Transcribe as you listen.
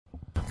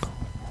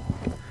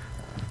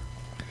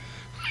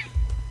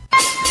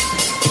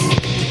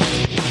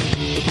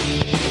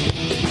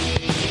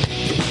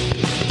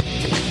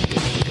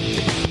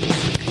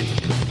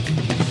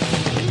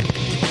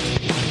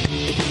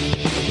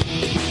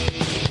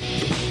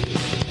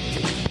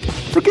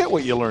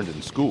Forget what you learned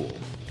in school.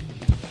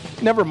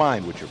 Never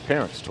mind what your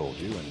parents told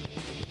you, and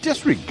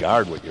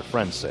disregard what your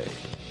friends say.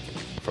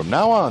 From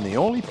now on, the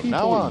only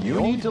people you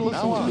need to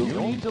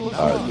listen to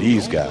are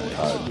these guys.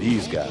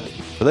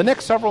 For the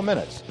next several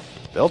minutes,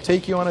 they'll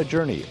take you on a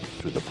journey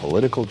through the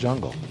political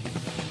jungle.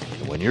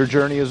 And when your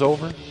journey is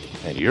over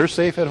and you're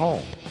safe at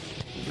home,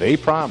 they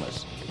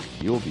promise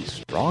you'll be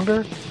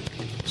stronger,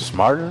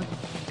 smarter,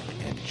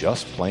 and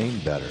just plain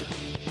better.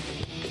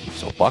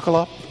 So buckle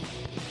up,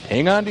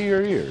 hang on to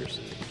your ears,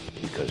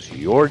 because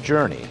your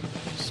journey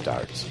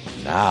starts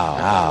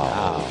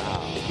now.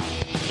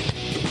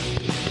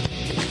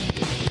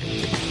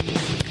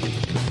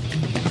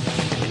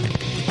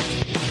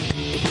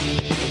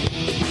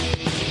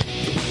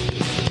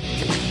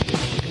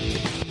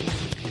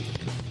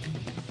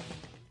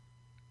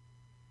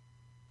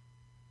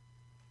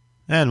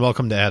 And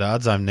welcome to At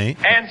Odds. I'm Nate.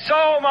 And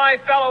so, my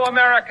fellow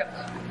Americans,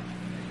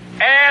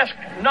 ask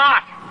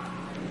not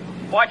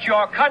what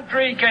your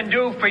country can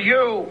do for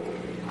you.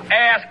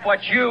 Ask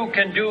what you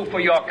can do for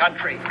your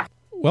country.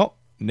 Well,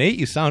 Nate,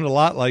 you sound a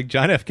lot like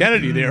John F.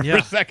 Kennedy there for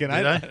a second.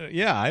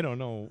 I don't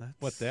know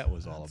what that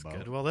was all about.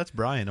 Good. Well, that's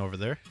Brian over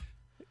there.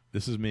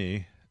 This is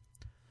me.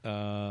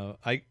 I'm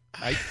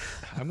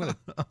gonna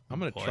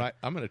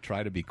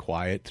try to be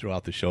quiet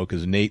throughout the show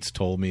because Nate's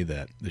told me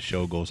that the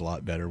show goes a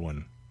lot better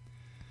when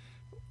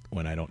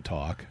I don't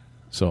talk.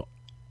 So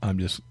I'm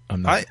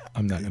not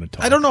going to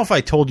talk. I don't know if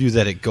I told you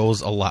that it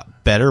goes a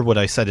lot better. What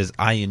I said is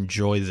I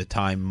enjoy the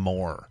time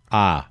more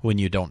when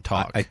you don't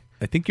talk. I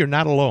think you're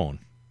not alone.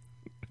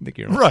 I think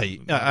you're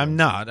right. I'm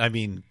not. I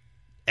mean,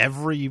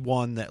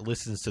 everyone that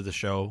listens to the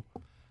show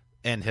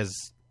and has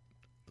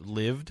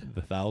lived,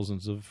 the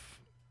thousands of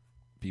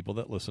people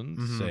that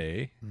listen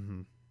say,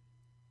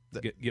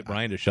 get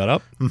Brian to shut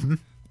up.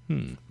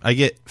 I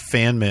get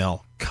fan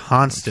mail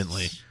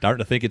constantly.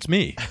 Starting to think it's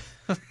me.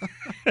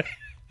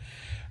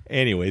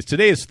 Anyways,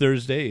 today is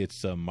Thursday.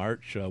 It's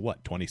March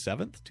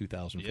 27th,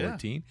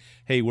 2014. Yeah.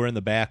 Hey, we're in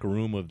the back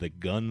room of the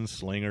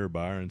Gunslinger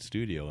Bar and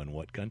Studio in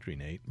what country,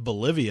 Nate?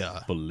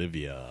 Bolivia.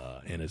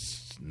 And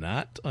it's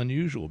not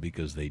unusual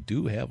because they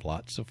do have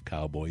lots of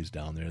cowboys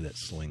down there that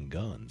sling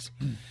guns.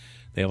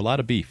 They have a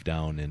lot of beef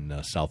down in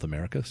South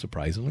America,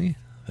 surprisingly.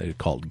 They're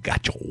called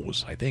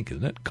gachos, I think,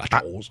 isn't it?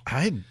 Gachos.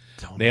 I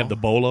don't know. They have the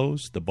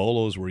bolos. The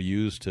bolos were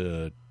used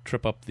to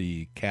trip up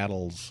the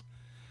cattle's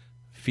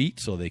feet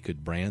so they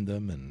could brand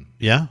them and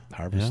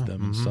harvest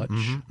them and such.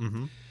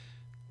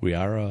 We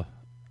are a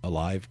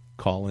live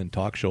call-in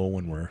talk show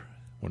when we're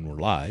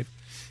live.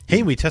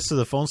 Hey, we tested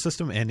the phone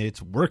system and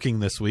it's working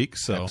this week.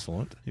 So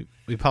excellent.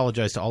 We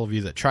apologize to all of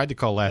you that tried to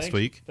call last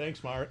week.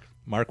 Thanks, Mark.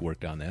 Mark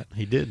worked on that.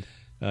 He did.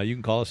 You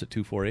can call us at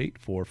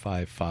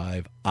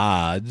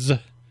 248-455-ODDS.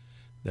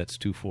 That's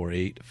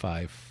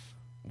 248-5.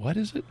 What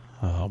is it?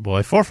 Oh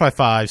boy,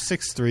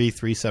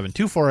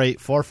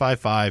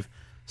 455-6337.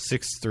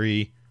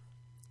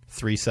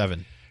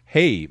 248-455-6337.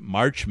 Hey,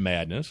 March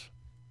Madness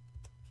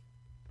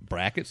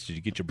brackets. Did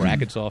you get your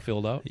brackets all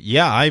filled out?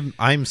 Yeah,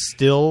 I'm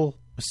still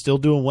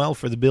doing well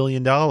for the $1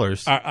 billion.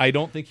 I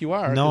don't think you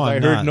are. No, I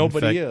heard not.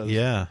 nobody In fact, is.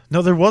 Yeah,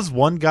 no, there was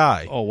one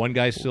guy. Oh, one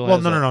guy still. Well,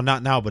 has no,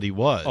 not now, but he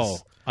was. Oh,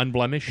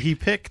 unblemished. He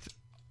picked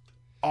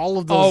all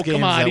of those games. Oh,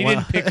 come on! He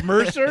didn't pick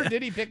Mercer.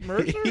 Did he pick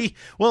Mercer?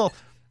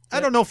 I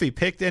don't know if he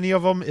picked any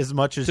of them as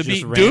much as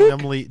just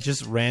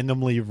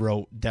randomly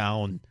wrote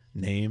down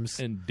names.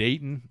 And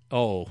Dayton.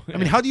 Oh, I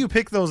mean, how do you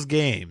pick those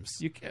games?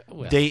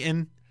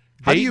 Dayton.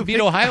 How do you beat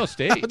Ohio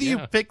State? How do you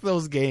pick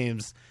those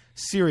games?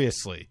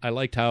 Seriously, I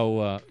liked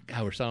how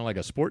we're sounding like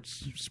a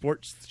sports show.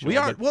 We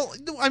are. Well,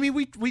 I mean,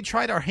 we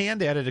tried our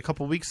hand at it a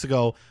couple weeks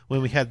ago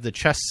when we had the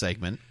chess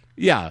segment.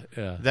 Yeah,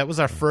 that was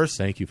our first.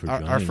 Thank you for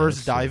our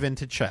first dive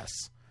into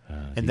chess,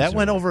 and that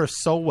went over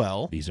so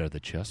well. These are the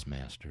chess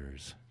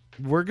masters.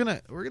 We're gonna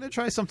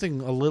try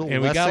something a little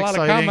and less we got a lot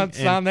exciting, of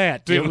comments on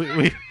that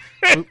too.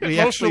 Yeah, we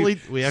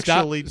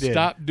actually did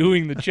stop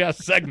doing the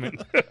chess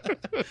segment.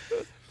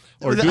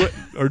 Or do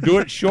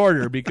it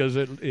shorter because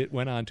it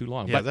went on too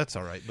long. Yeah, but that's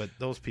all right. But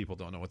those people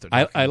don't know what they're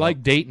talking about. I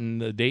like Dayton.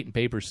 The Dayton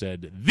paper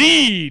said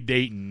the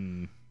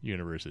Dayton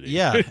University.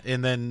 Yeah,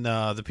 and then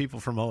the people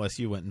from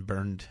OSU went and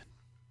burned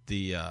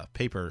the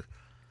paper.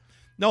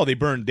 No, they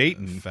burned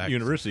Dayton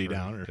University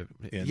down.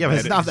 Yeah, but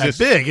it's not that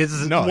big.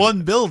 It's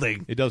one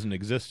building. It doesn't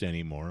exist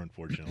anymore,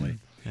 unfortunately.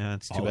 Yeah,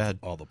 it's too bad.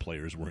 All the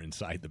players were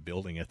inside the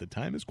building at the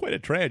time. It's quite a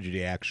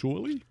tragedy,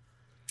 actually.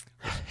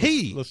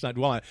 Hey, let's not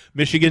dwell on it.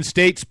 Michigan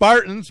State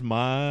Spartans,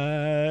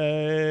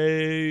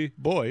 my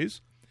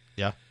boys.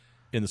 Yeah.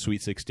 In the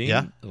Sweet 16.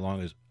 Yeah.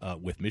 Along as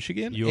with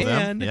Michigan. U of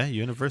M. Yeah,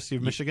 University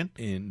of Michigan.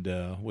 And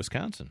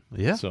Wisconsin.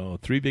 Yeah. So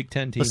 3 Big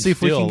Ten teams. Let's see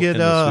if we can get in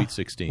the Sweet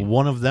 16.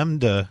 One of them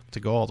to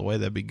go all the way.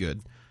 That'd be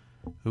good.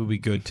 It would be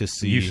good to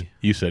see.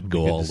 You said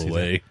go all the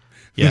way.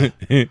 Yeah.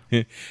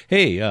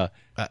 Hey.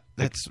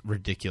 That's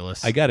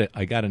ridiculous. I got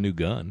a new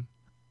gun.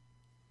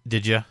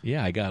 Did you?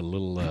 Yeah, I got a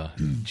little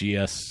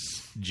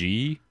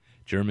GSG,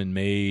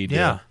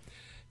 German-made,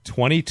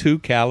 22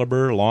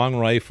 caliber long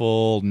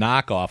rifle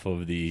knockoff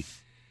of the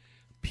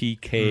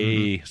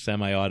PK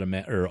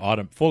semi-automatic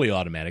or fully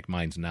automatic.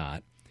 Mine's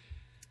not.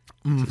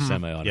 It's a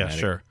semi-automatic. Yeah,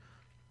 sure.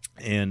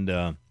 And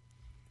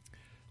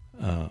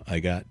I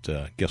got,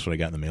 guess what I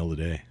got in the mail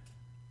today?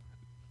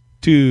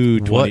 Two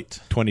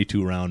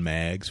 22-round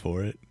mags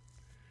for it.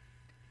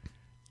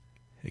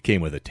 It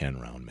came with a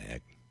 10-round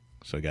mag.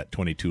 So I got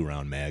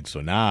 22-round mags.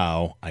 So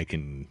now I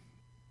can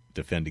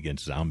defend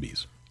against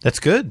zombies. That's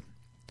good.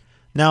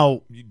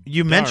 Now,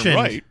 you mentioned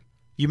right.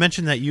 You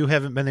mentioned that you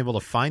haven't been able to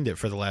find it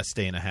for the last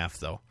day and a half,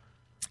 though.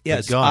 Yeah,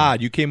 it's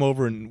odd. You came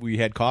over and we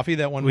had coffee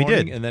that one morning. We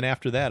did. And then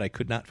after that, I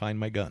could not find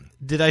my gun.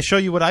 Did I show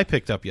you what I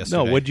picked up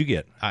yesterday? No, what'd you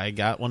get? I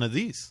got one of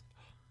these.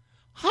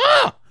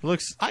 Huh!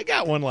 Looks. I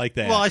got one like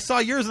that. Well, I saw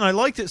yours and I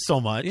liked it so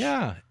much.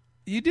 Yeah.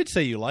 You did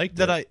say you liked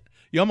it.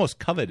 You almost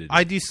coveted it.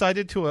 I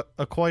decided to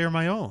acquire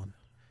my own.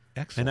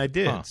 Excellent. And I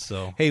did. Huh.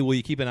 So, hey, will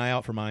you keep an eye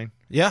out for mine?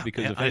 Yeah.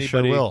 Because if I anybody,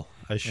 sure will.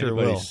 I sure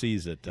anybody will.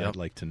 sees it, Yep. I'd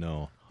like to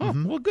know. Oh,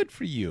 well, good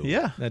for you.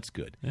 Yeah. That's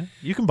good. Yeah.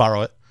 You can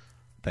borrow it.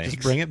 Thanks.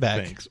 Just bring it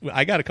back. Thanks.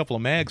 I got a couple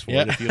of mags for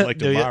it if you'd like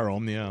to borrow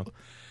them. Yeah.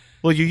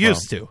 Well, you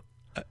used to.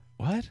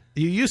 What?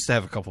 You used to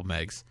have a couple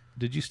mags.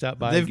 Did you stop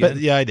by again?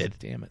 Yeah, I did.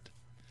 Damn it.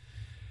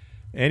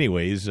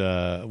 Anyways,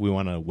 we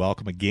want to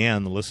welcome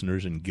again the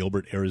listeners in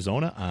Gilbert,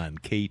 Arizona on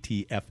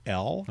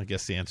KTFL. I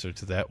guess the answer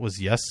to that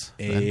was yes.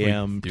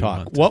 AM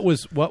Talk. What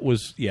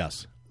was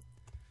yes?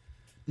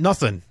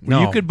 Nothing.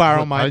 Well, no. you could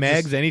borrow my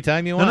mags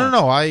anytime you want.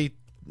 No.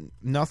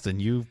 Nothing.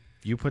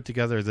 You put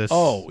together this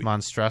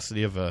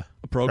monstrosity of a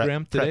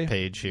program prep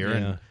page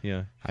here,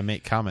 and I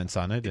make comments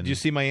on it. Did you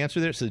see my answer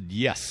there? It said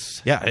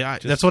yes. Yeah,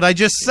 that's what I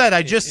just said.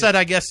 I just said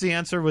I guess the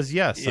answer was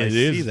yes. I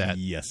see that.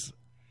 Yes.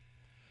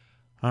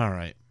 All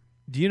right.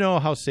 Do you know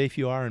how safe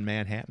you are in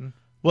Manhattan?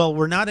 Well,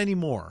 we're not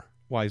anymore.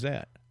 Why is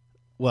that?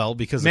 Well,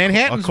 because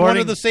Manhattan's one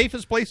of the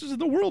safest places in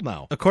the world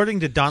now.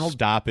 According to Donald,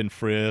 stop and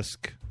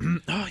frisk.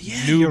 Oh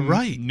yeah, you're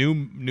right.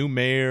 New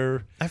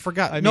mayor. I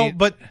forgot. No,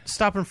 but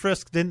stop and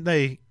frisk, didn't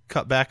they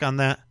cut back on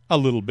that a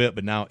little bit?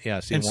 But now,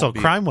 yes, and so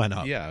crime went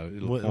up. Yeah,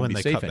 when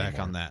they cut back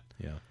on that.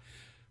 Yeah,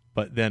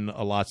 but then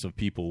lots of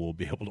people will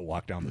be able to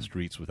walk down the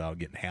streets without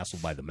getting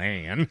hassled by the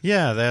man.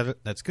 Yeah,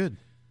 that's good.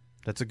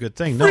 That's a good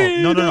thing.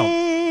 Freedom!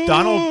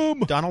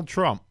 No. Donald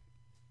Trump.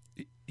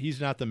 He's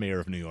not the mayor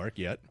of New York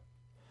yet.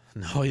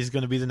 No, he's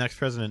going to be the next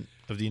president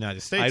of the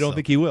United States. I don't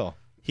think he will.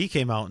 He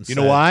came out and said...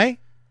 You know why?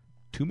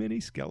 Too many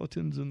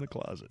skeletons in the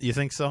closet. You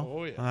think so?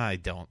 Oh, yeah. I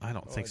don't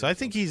think so. I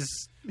think he's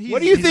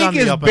what do you think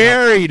is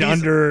buried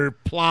under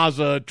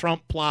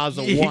Trump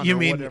Plaza 1 You or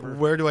mean, whatever?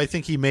 Where do I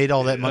think he made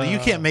all that money? You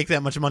can't make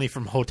that much money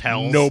from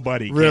hotels.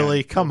 Nobody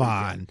really? can. Come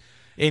on.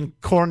 In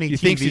corny he TV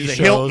thinks he's shows.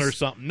 a Hilton or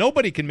something.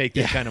 Nobody can make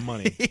that kind of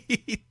money.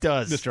 He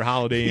does. Mr.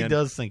 Holiday Inn. He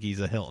does think he's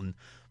a Hilton.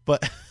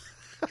 But...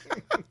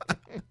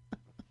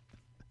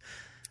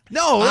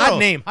 odd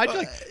name.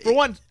 For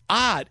one,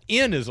 odd.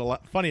 Inn is a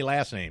funny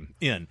last name.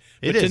 Inn.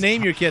 But to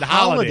name your kid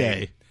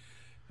Holiday.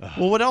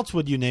 Well, what else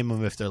would you name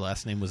them if their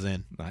last name was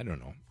In? I don't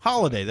know.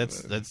 Holiday.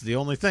 That's the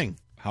only thing.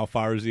 How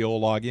far is the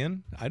old log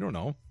in? I don't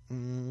know.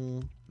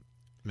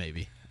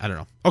 Maybe. I don't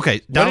know.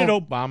 Okay. What did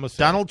Obama say?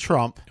 Donald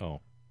Trump. Oh,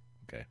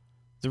 okay.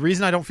 The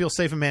reason I don't feel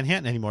safe in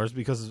Manhattan anymore is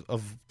because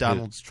of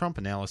Donald's Trump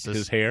analysis.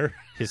 His hair?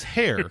 His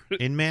hair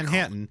in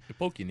Manhattan. I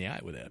poke you in the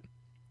eye with that.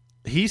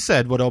 He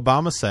said what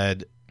Obama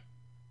said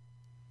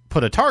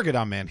put a target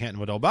on Manhattan.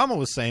 What Obama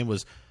was saying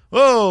was,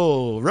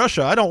 oh,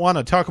 Russia, I don't want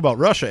to talk about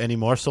Russia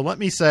anymore, so let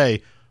me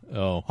say,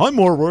 I'm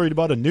more worried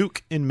about a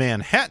nuke in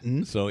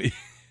Manhattan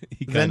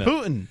than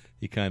Putin.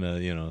 He kind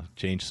of,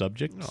 changed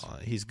subjects. Oh,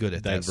 he's good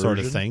at that sort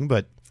of thing,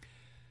 but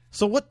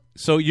so what?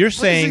 So you're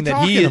saying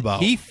that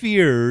he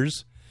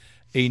fears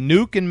a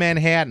nuke in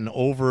Manhattan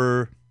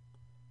over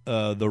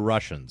the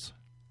Russians.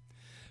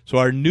 So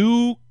our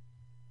new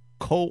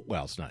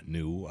it's not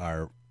new,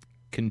 our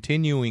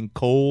continuing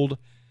Cold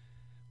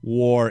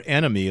War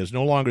enemy is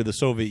no longer the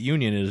Soviet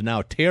Union. It is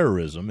now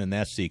terrorism, and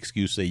that's the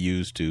excuse they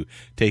use to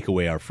take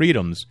away our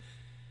freedoms.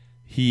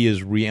 He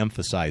is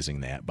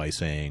re-emphasizing that by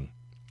saying,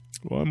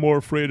 well, I'm more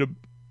afraid of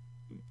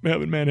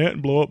having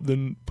Manhattan blow up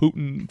than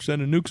Putin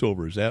sending nukes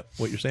over. Is that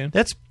what you're saying?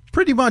 That's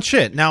pretty much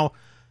it. Now,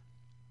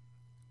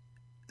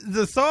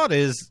 the thought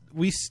is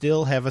we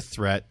still have a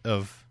threat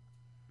of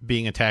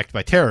being attacked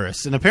by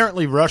terrorists, and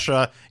apparently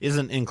Russia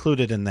isn't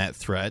included in that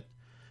threat.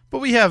 But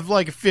we have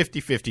like a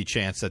 50-50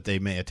 chance that they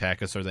may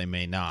attack us or they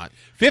may not.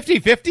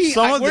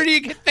 50-50? Where do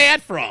you get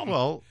that from?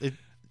 Well,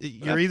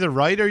 you're either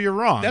right or you're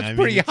wrong. That's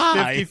pretty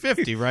high.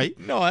 50-50, right?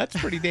 No, that's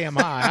pretty damn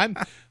high.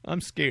 I'm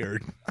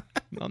scared.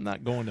 I'm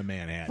not going to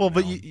Manhattan. Well,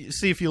 but you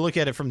see, if you look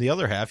at it from the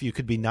other half, you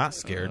could be not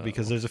scared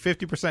because there's a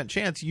 50%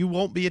 chance you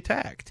won't be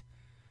attacked.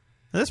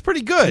 That's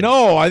pretty good.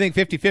 No, I think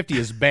 50-50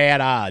 is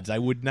bad odds. I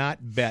would not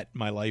bet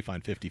my life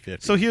on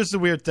 50-50. So here's the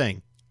weird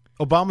thing.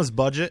 Obama's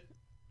budget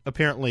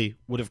apparently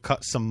would have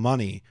cut some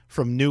money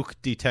from nuke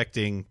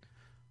detecting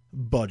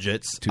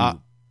budgets to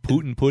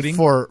Putin pudding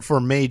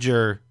for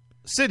major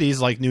cities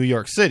like New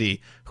York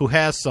City, who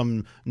has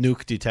some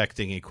nuke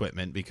detecting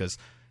equipment because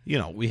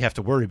we have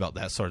to worry about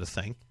that sort of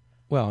thing.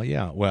 Well,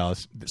 yeah. Well,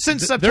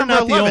 since they're September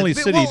not 11th, the only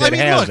city that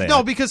has that.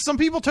 No, because some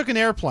people took an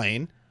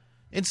airplane,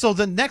 and so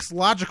the next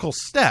logical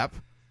step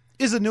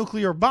is a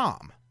nuclear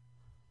bomb.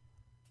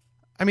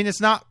 I mean,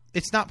 it's not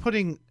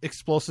putting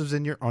explosives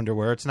in your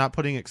underwear. It's not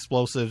putting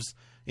explosives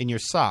in your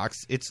socks.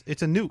 It's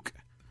a nuke.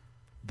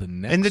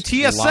 And the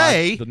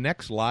TSA, the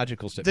next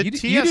logical step. You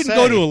didn't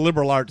go to a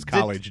liberal arts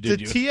college,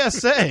 did you? The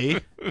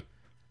TSA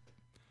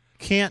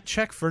can't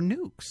check for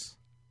nukes.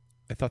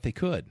 I thought they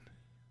could.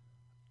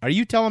 Are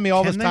you telling me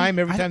all this time,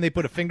 every time they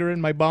put a finger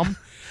in my bum,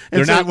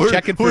 they're so not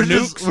checking for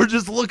nukes? We're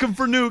just looking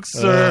for nukes,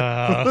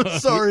 sir.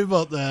 Sorry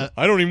about that.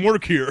 I don't even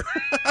work here.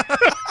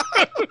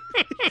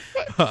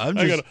 I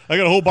got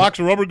a whole box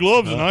of rubber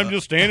gloves, and I'm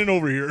just standing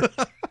over here.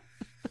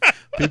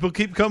 People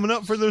keep coming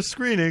up for their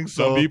screening.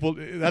 So some people,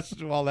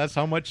 that's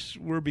how much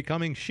we're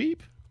becoming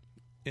sheep,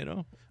 you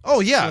know. Oh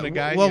yeah.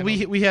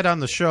 We had on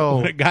the show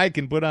when a guy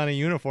can put on a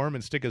uniform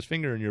and stick his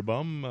finger in your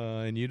bum,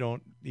 and you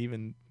don't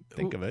even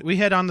think of it. We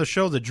had on the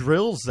show the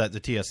drills that the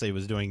TSA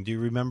was doing. Do you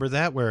remember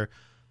that? Where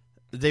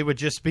they would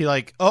just be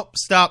like, "Oh,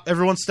 stop!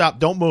 Everyone, stop!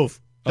 Don't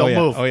move! Don't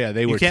move!" Oh yeah,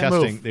 they were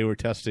testing. Move. They were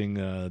testing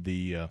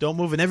the. Don't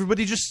move, and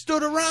everybody just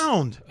stood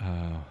around.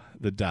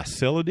 The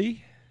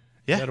docility.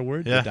 Yeah, is that a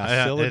word? Yeah, the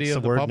docility it's of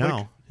a the word public.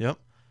 now. Yep,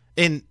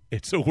 and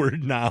it's a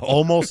word now.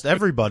 Almost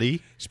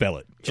everybody spell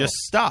it. Just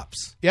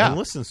stops. And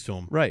listens to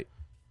him. Right.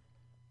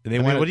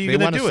 And what are you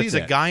going to do? It's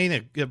a guy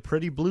in a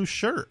pretty blue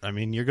shirt. I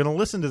mean, you're going to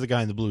listen to the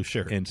guy in the blue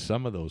shirt. And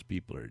some of those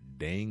people are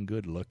dang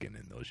good looking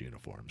in those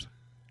uniforms.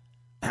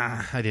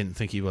 I didn't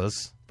think he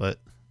was, but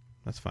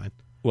that's fine.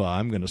 Well,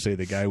 I'm going to say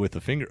the guy with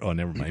the finger. Oh,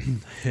 never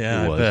mind.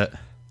 Yeah, I bet.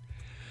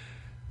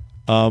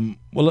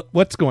 Well,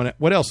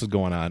 what else is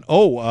going on?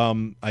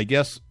 Oh, I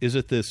guess, is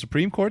it the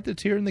Supreme Court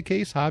that's hearing the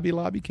case, Hobby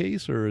Lobby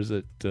case, or is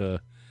it a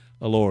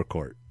lower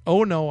court?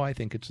 Oh, no, I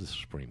think it's the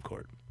Supreme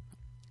Court.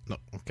 No,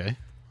 okay.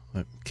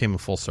 It came in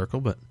full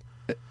circle, but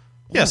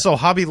yeah. So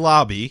Hobby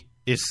Lobby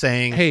is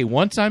saying, "Hey,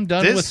 once I'm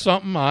done with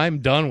something, I'm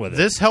done with it.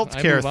 This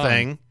healthcare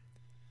thing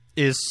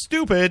is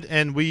stupid,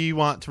 and we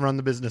want to run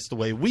the business the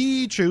way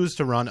we choose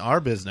to run our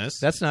business."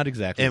 That's not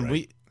exactly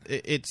right.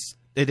 And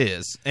it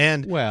is,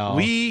 and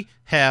we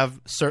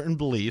have certain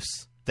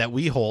beliefs that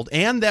we hold,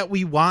 and that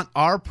we want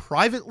our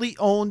privately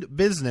owned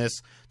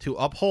business to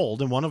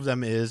uphold, and one of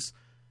them is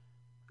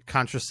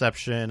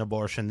contraception,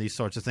 abortion, these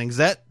sorts of things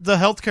that the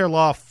healthcare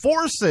law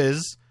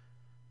forces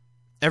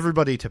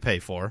everybody to pay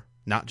for,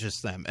 not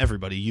just them.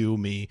 Everybody, you,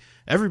 me,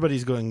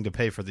 everybody's going to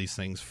pay for these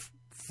things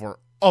for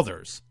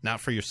others,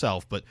 not for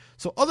yourself, but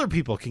so other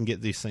people can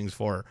get these things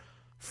for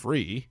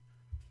free,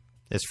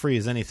 as free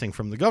as anything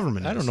from the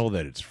government. I don't know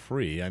that it's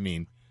free. I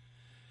mean,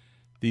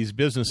 these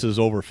businesses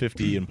over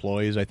 50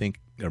 employees, I think,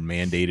 are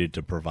mandated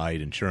to provide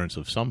insurance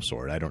of some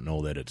sort. I don't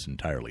know that it's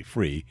entirely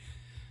free.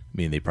 I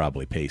mean, they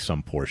probably pay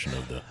some portion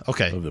of the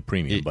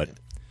premium, but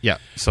yeah.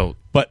 So,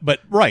 but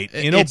right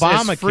in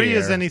Obamacare, as free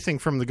as anything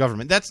from the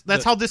government.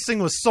 That's how this thing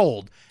was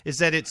sold. Is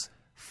that it's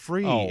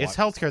free? It's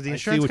healthcare. The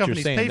insurance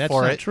companies pay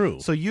for it. True.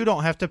 So you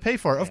don't have to pay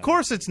for it. Yeah. Of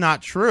course, it's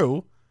not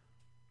true.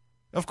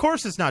 Of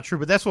course, it's not true.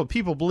 But that's what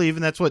people believe,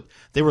 and that's what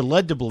they were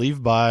led to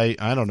believe by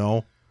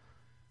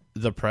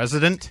the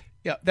president.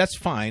 Yeah, that's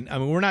fine. I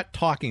mean, we're not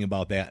talking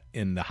about that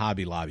in the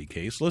Hobby Lobby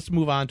case. Let's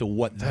move on to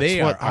what they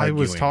are arguing. I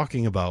was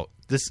talking about.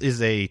 This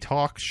is a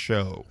talk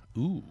show.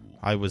 Ooh.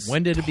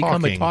 When did it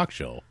become a talk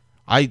show?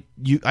 I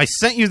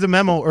sent you the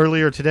memo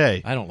earlier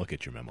today. I don't look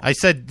at your memo. I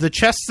said the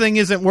chess thing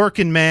isn't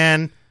working,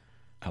 man.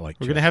 We're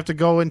going to have to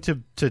go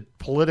into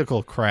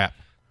political crap.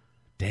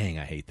 Dang,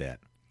 I hate that.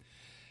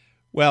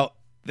 Well,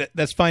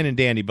 that's fine and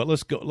dandy, but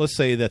let's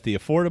say that the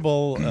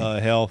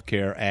Affordable Health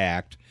Care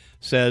Act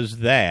says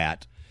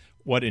that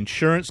what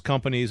insurance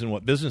companies and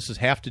what businesses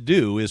have to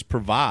do is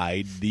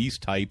provide these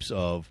types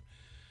of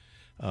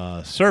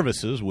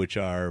services, which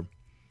are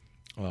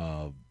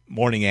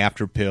morning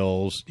after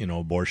pills,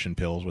 abortion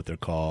pills, what they're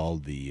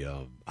called, the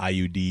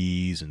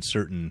IUDs, and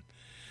certain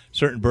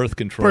birth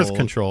control. Birth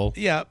control.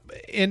 Yeah,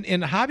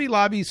 and Hobby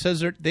Lobby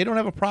says they don't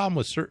have a problem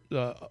with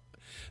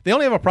they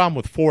only have a problem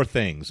with 4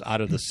 things out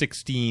of the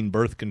 16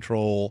 birth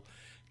control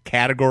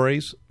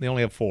categories. They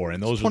only have 4,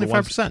 and those are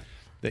 25%.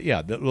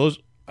 Those.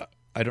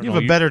 I don't know. You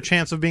have a better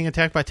chance of being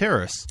attacked by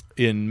terrorists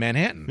in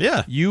Manhattan.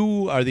 Yeah,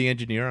 you are the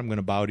engineer. I'm going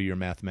to bow to your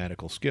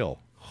mathematical skill.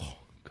 Oh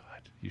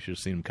God, you should have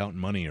seen him counting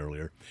money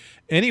earlier.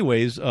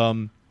 Anyways,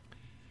 so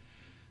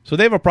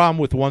they have a problem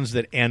with ones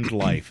that end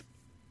life.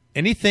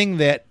 Anything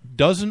that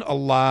doesn't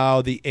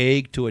allow the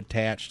egg to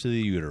attach to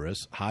the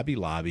uterus, Hobby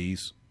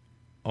Lobby's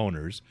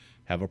owners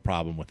have a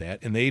problem with that,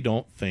 and they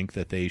don't think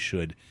that they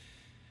should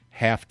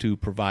have to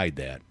provide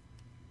that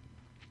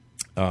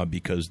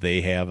because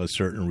they have a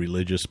certain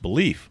religious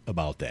belief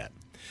about that.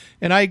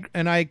 And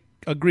I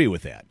agree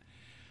with that.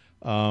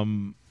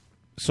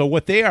 So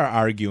what they are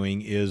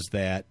arguing is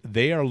that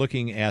they are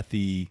looking at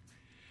the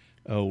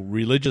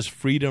Religious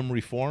Freedom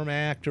Reform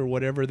Act, or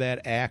whatever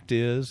that act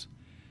is.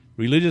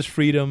 Religious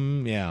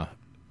freedom,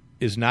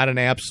 is not an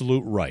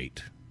absolute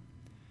right.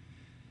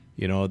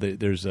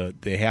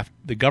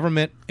 The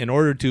government, in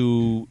order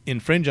to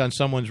infringe on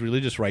someone's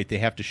religious right, they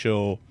have to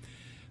show,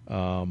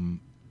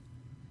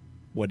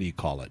 what do you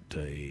call it?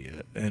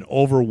 An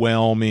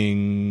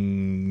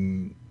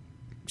overwhelming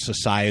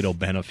societal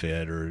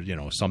benefit, or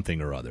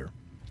something or other.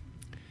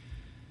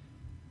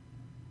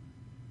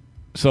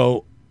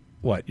 So,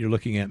 what? You're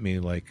looking at me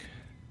like...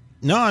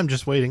 No, I'm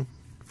just waiting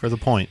for the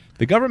point.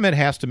 The government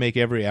has to make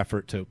every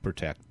effort to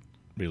protect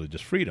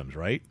religious freedoms,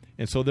 right?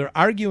 And so they're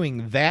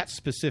arguing that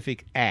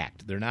specific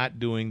act. They're not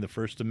doing the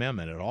First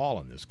Amendment at all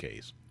in this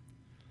case.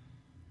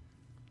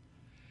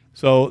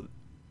 So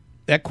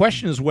that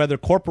question is whether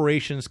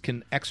corporations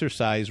can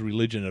exercise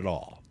religion at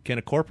all. Can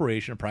a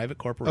corporation, a private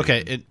corporation...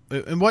 Okay,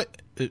 and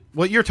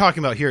what you're talking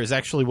about here is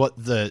actually what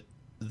the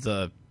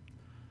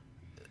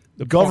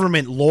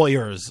government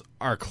lawyers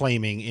are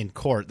claiming in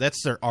court.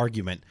 That's their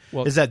argument,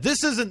 is that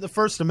this isn't the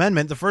First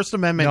Amendment. The First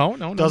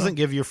Amendment doesn't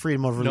give you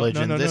freedom of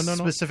religion. This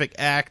specific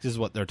act is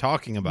what they're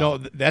talking about. No,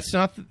 that's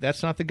not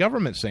the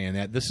government saying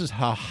that. This is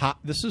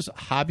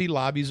Hobby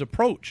Lobby's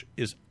approach,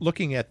 is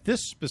looking at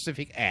this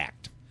specific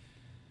act.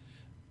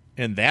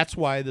 And that's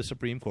why the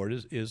Supreme Court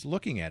is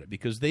looking at it,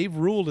 because they've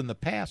ruled in the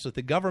past that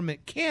the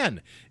government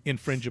can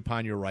infringe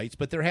upon your rights,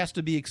 but there has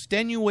to be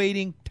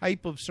extenuating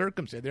type of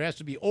circumstance. There has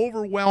to be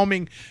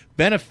overwhelming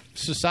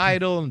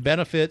societal and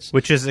benefits.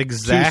 Which is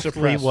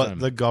exactly what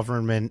the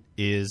government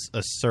is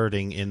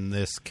asserting in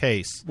this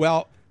case.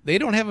 Well, they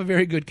don't have a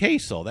very good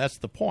case, though. That's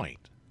the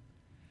point.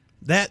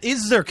 That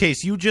is their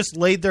case. You just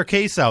laid their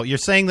case out. You're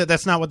saying that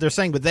that's not what they're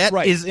saying, but that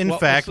is, in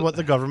fact, what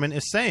the government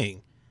is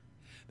saying.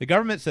 The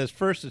government says,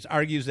 first, it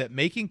argues that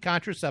making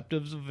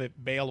contraceptives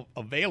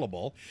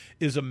available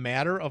is a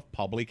matter of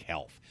public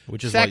health.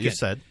 Which is Second, what you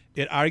said.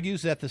 It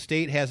argues that the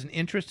state has an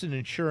interest in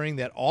ensuring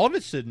that all of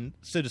its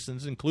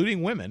citizens,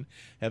 including women,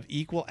 have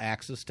equal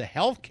access to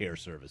health care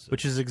services.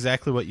 Which is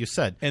exactly what you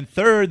said. And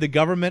third, the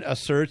government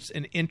asserts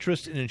an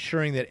interest in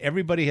ensuring that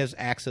everybody has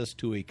access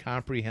to a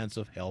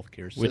comprehensive health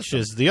care system. Which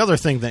is the other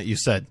thing that you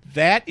said.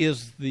 That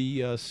is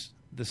the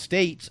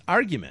state's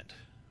argument,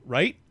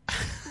 right?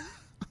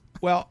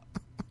 Well...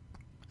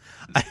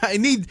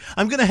 I'm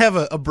going to have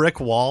a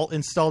brick wall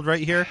installed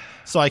right here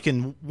so I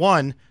can,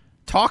 1,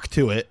 talk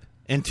to it,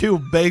 and 2,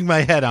 bang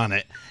my head on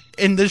it.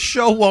 And the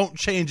show won't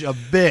change a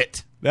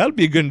bit. That'll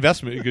be a good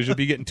investment because you'll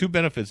be getting 2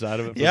 benefits out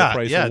of it for the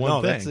price of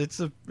one thing.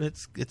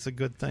 It's a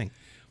good thing.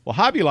 Well,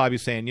 Hobby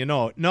Lobby's saying,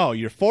 no,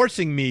 you're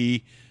forcing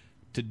me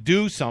to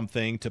do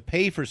something, to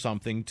pay for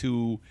something,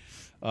 to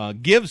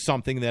give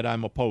something that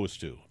I'm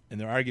opposed to.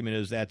 And their argument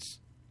is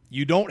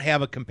you don't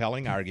have a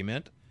compelling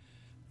argument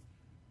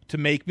to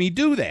make me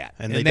do that.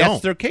 And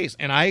that's their case.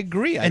 And I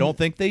agree. I don't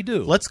think they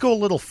do. Let's go a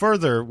little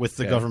further with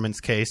the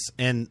government's case,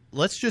 and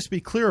let's just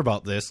be clear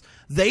about this.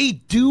 They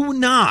do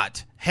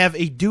not have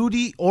a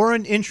duty or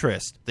an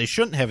interest. They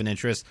shouldn't have an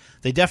interest.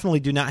 They definitely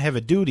do not have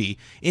a duty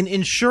in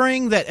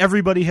ensuring that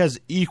everybody has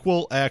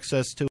equal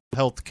access to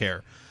health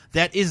care.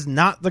 That is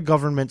not the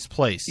government's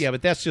place. Yeah,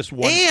 but that's just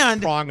one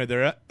prong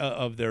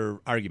of their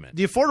argument.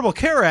 The Affordable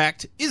Care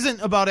Act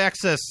isn't about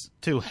access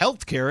to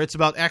health care. It's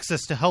about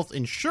access to health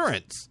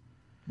insurance.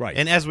 Right.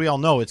 And as we all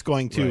know, it's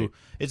going to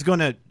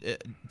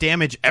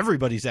damage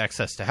everybody's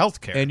access to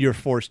health care. And you're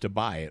forced to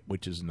buy it,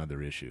 which is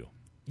another issue.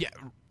 Yeah,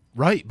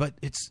 right. But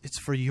it's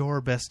for your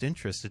best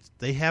interest.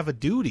 They have a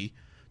duty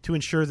to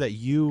ensure that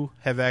you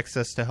have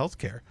access to health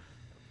care.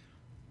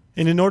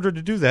 And in order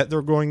to do that,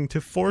 they're going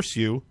to force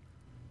you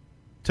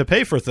to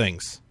pay for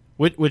things,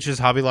 which is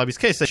Hobby Lobby's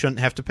case. They shouldn't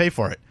have to pay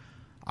for it.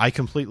 I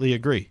completely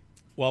agree.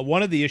 Well,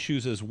 one of the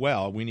issues as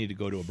well, we need to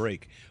go to a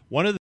break.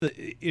 One of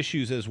the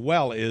issues as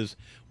well is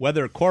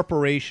whether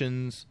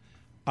corporations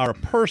are a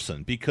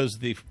person, because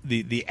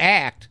the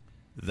act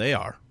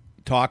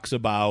talks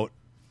about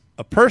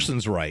a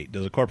person's right.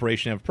 Does a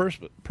corporation have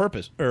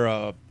purpose,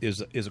 or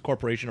is a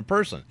corporation a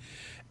person?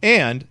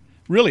 And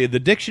really, the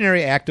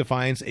Dictionary Act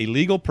defines a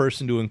legal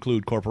person to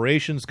include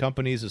corporations,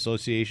 companies,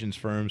 associations,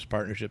 firms,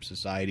 partnerships,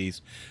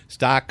 societies,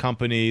 stock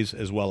companies,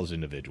 as well as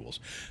individuals.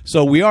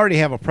 So we already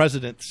have a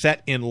precedent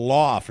set in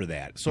law for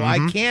that. So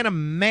I can't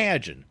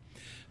imagine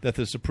that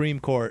the Supreme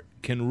Court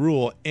can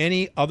rule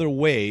any other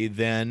way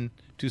than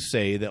to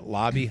say that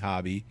Hobby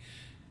Lobby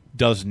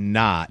does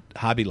not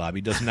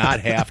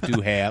have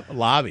to have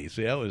lobbies.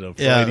 Yeah, it was a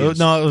Freudian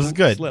it was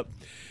good. Slip.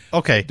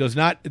 Okay, does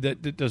not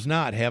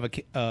have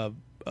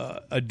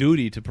a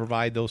duty to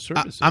provide those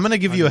services. I'm going to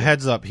give you a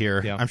heads up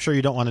here. Yeah. I'm sure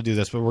you don't want to do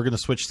this, but we're going to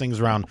switch things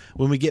around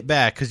when we get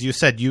back, because you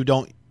said you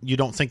don't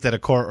think that a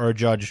court or a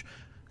judge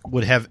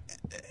would have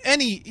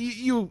any.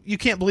 You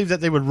can't believe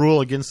that they would rule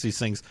against these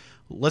things.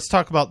 Let's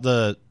talk about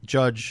the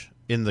judge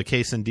in the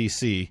case in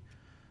D.C.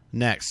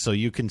 next, so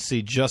you can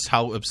see just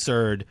how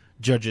absurd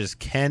judges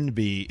can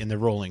be in their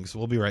rulings.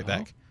 We'll be right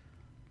back.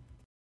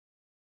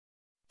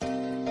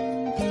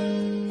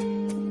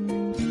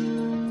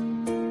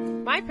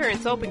 My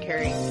Parents Open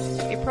Carry,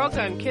 a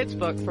pro-gun kids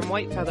book from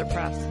White Feather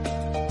Press.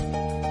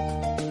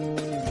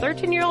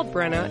 13-year-old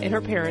Brenna and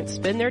her parents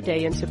spend their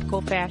day in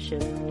typical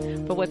fashion.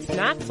 But what's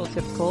not so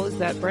typical is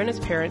that Brenna's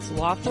parents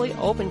lawfully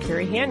open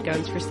carry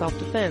handguns for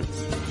self-defense.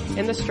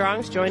 And the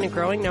Strongs join a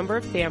growing number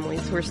of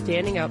families who are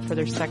standing up for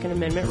their Second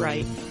Amendment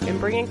right and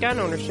bringing gun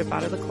ownership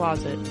out of the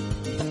closet.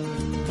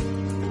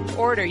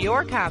 Order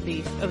your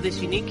copy of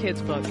this unique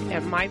kids book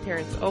at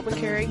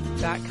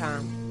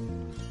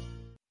myparentsopencarry.com.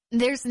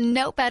 There's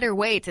no better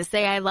way to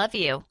say I love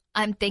you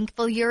I'm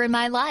thankful you're in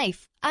my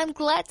life. I'm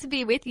glad to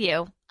be with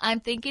you. I'm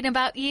thinking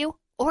about you,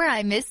 or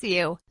I miss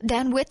you.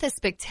 Done with a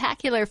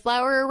spectacular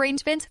flower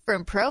arrangement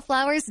from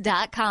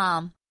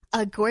ProFlowers.com.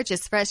 A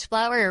gorgeous fresh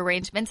flower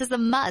arrangement is a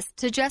must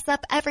to dress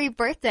up every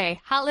birthday,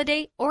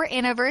 holiday, or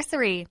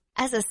anniversary.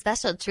 As a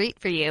special treat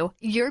for you,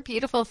 your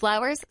beautiful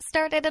flowers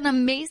start at an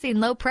amazing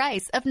low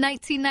price of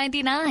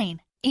 $19.99.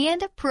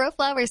 And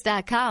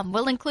ProFlowers.com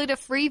will include a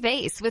free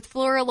vase with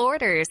floral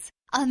orders.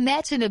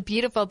 Imagine a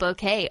beautiful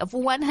bouquet of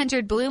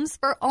 100 blooms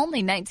for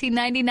only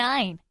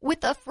 $19.99,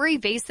 with a free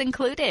vase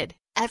included.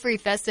 Every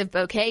festive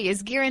bouquet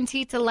is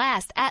guaranteed to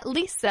last at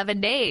least 7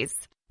 days.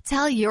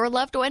 Tell your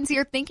loved ones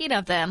you're thinking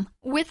of them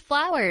with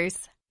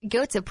flowers.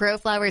 Go to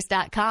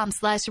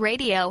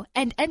proflowers.com/radio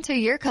and enter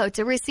your code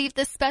to receive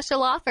this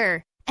special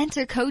offer.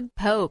 Enter code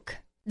POKE.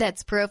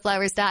 That's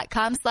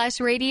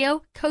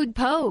proflowers.com/radio, code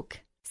POKE.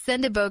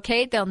 Send a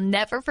bouquet they'll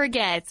never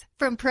forget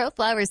from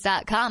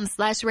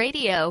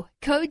proflowers.com/radio,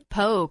 code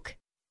POKE.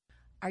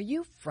 Are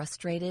you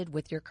frustrated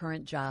with your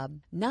current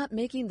job, not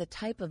making the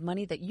type of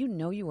money that you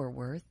know you are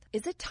worth?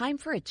 Is it time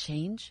for a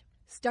change?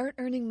 Start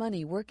earning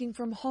money working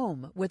from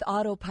home with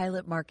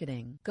Autopilot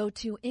Marketing. Go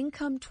to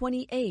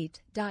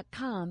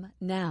income28.com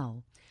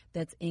now.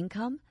 That's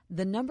income,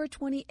 the number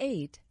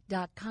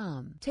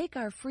 28.com. Take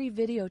our free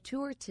video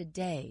tour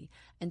today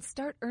and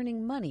start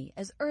earning money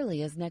as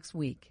early as next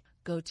week.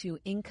 Go to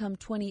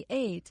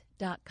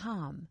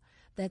income28.com.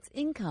 That's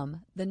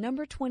income, the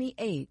number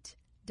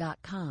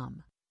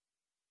 28.com.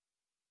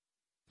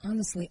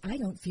 Honestly, I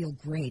don't feel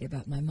great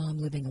about my mom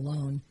living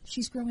alone.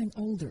 She's growing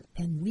older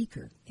and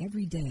weaker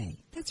every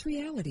day. That's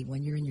reality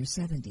when you're in your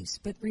 70s,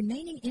 but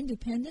remaining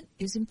independent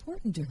is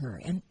important to her,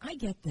 and I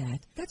get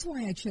that. That's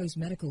why I chose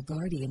Medical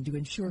Guardian to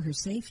ensure her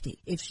safety.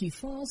 If she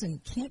falls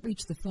and can't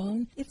reach the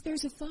phone, if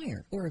there's a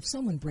fire, or if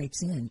someone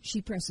breaks in,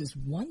 she presses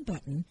one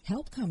button,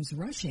 help comes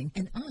rushing,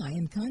 and I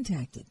am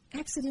contacted.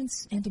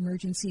 Accidents and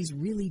emergencies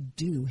really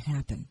do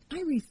happen.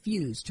 I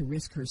refuse to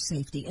risk her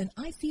safety, and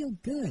I feel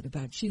good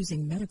about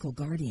choosing Medical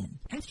Guardian.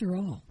 After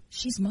all,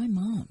 she's my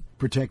mom.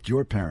 Protect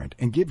your parent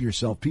and give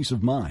yourself peace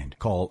of mind.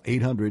 Call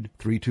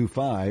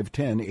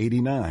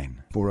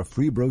 800-325-1089 for a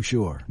free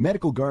brochure.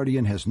 Medical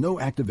Guardian has no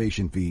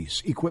activation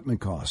fees,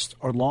 equipment costs,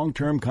 or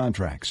long-term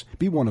contracts.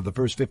 Be one of the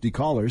first 50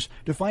 callers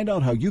to find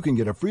out how you can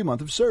get a free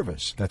month of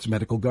service. That's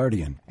Medical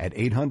Guardian at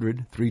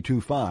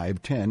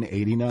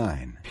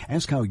 800-325-1089.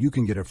 Ask how you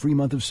can get a free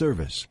month of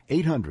service.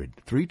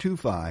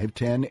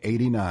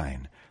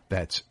 800-325-1089.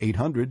 That's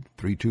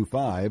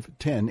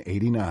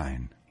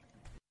 800-325-1089.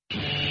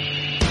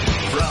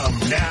 From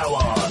now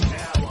on,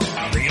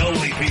 the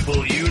only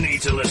people you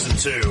need to listen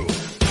to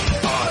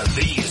are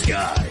these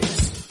guys.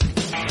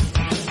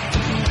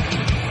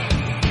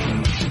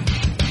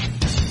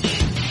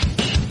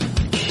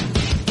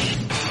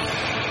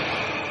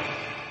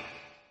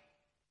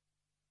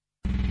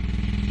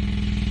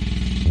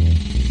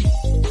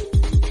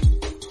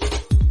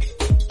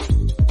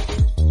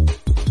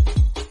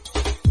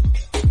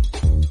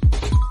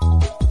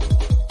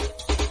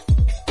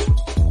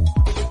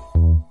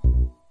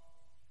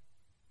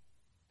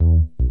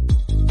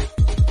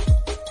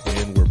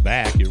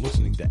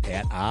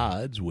 At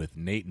Odds with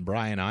Nate and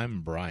Brian.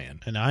 I'm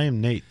Brian. And I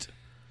am Nate.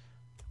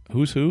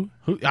 Who's who?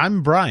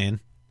 I'm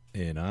Brian.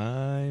 And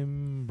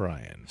I'm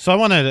Brian. So I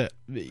wanted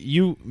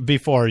to,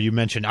 before you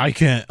mentioned,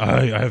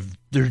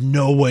 there's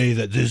no way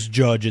that this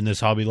judge in this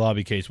Hobby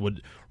Lobby case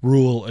would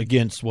rule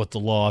against what the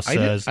law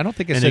says. I don't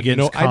think I and said against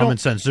no. common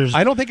sense.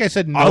 I don't think I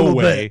said no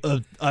way.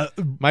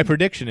 My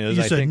prediction is,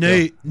 you said,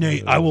 Nate,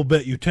 I will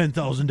bet you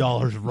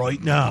 $10,000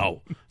 right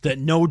now that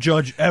no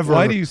judge ever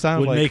why do you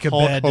sound would like make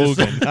Hulk a bad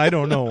Hogan? decision. I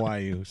don't know why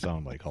you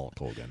sound like Hulk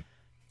Hogan.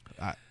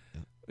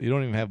 You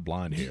don't even have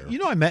blonde hair. You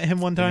know, I met him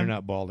one time. You're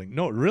not balding.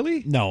 No,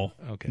 really? No.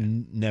 Okay.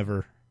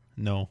 Never.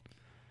 No.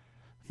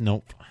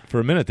 Nope. For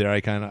a minute there, I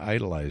kind of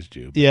idolized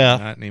you. But yeah.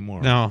 Not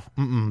anymore. No.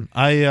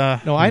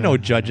 I know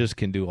judges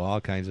can do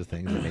all kinds of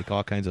things and make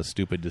all kinds of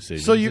stupid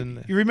decisions. So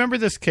you remember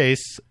this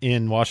case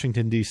in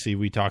Washington, D.C.?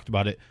 We talked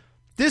about it.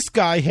 This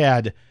guy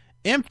had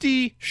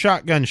empty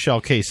shotgun shell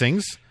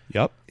casings.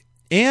 Yep.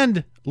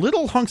 And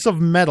little hunks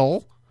of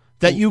metal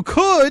that you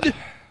could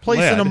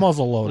place in a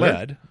muzzle loader.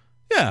 Lead.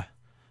 Yeah.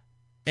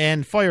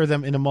 And fire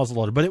them in a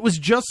muzzleloader, but it was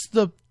just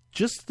the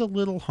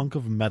little hunk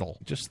of metal.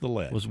 Just the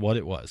lead was what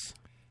it was.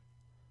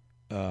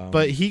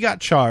 But he got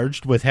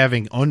charged with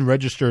having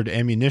unregistered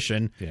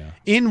ammunition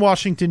in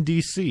Washington,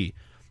 D.C.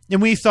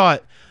 And we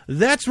thought,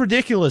 that's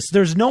ridiculous.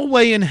 There's no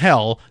way in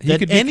hell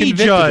that any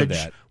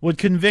judge would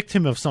convict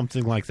him of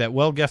something like that.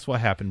 Well, guess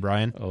what happened,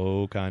 Brian?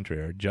 Oh,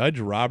 contrary. Judge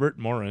Robert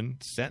Morin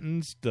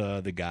sentenced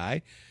the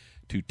guy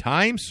to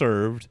time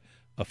served,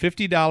 a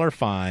 $50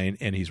 fine,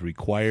 and he's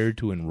required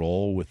to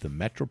enroll with the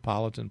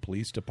Metropolitan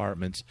Police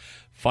Department's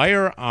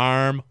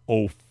Firearm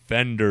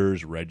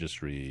Offenders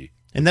Registry.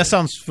 And that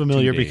sounds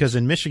familiar because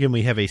in Michigan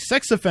we have a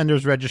sex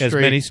offenders registry. As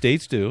many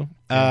states do.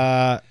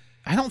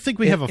 I don't think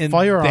we have a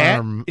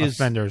firearm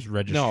offenders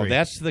registry. No,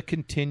 that's the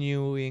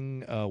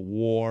continuing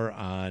war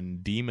on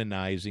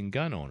demonizing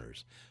gun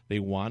owners. They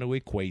want to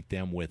equate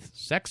them with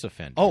sex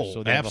offenders. Oh,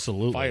 so they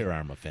absolutely. Have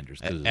firearm offenders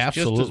because it's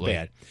absolutely. just as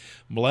bad.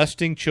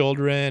 Molesting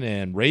children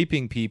and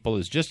raping people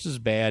is just as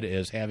bad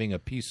as having a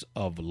piece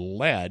of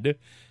lead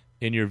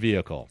in your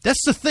vehicle.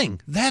 That's the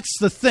thing.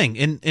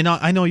 And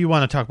I know you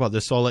want to talk about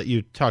this, so I'll let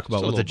you talk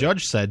about what the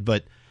judge said,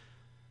 but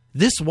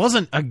this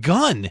wasn't a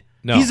gun.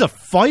 No. He's a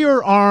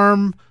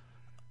firearm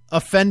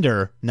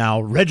offender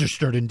now,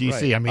 registered in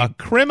D.C. Right. I mean, a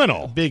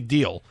criminal. Big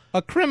deal.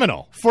 A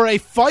criminal. For a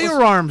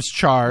firearms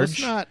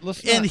charge,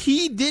 let's not. And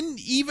he didn't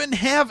even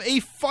have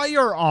a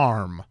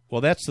firearm. Well,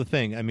 that's the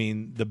thing. I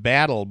mean, the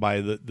battle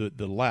by the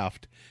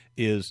left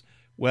is,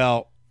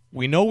 well,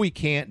 we know we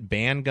can't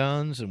ban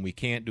guns and we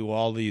can't do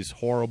all these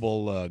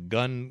horrible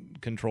gun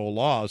control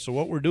laws. So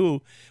what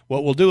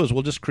we'll do is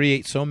we'll just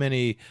create so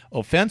many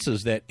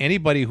offenses that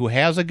anybody who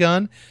has a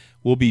gun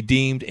will be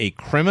deemed a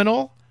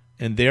criminal,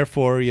 and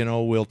therefore,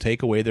 we'll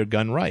take away their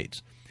gun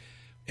rights.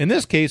 In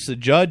this case, the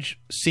judge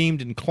seemed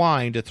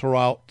inclined to throw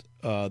out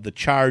the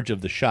charge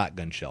of the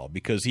shotgun shell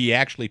because he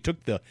actually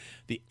took the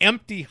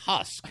empty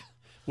husk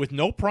with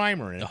no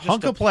primer in it, a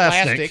hunk of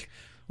plastic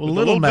with a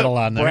little metal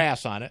on there,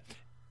 brass on it,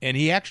 and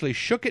he actually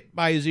shook it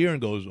by his ear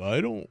and goes, "I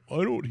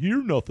don't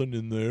hear nothing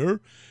in there.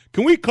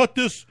 Can we cut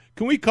this?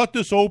 Can we cut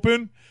this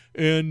open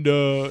and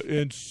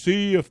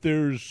see if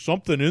there's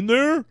something in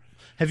there?"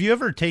 Have you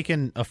ever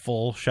taken a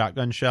full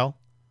shotgun shell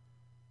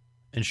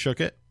and shook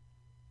it?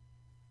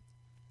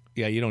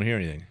 Yeah, you don't hear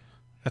anything.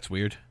 That's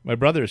weird. My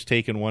brother has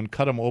taken one,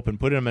 cut them open,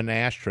 put them in an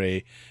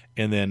ashtray,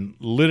 and then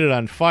lit it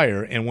on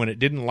fire. And when it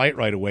didn't light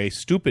right away,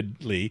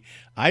 stupidly,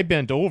 I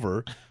bent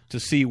over to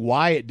see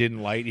why it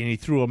didn't light, and he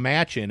threw a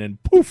match in,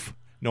 and poof,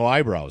 no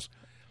eyebrows.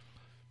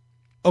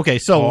 Okay,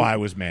 so I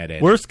was mad at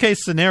it. Worst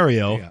case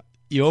scenario,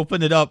 you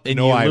open it up and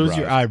you lose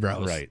your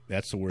eyebrows. Right,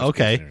 that's the worst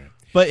case scenario.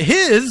 But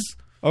his...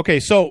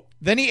 Okay, so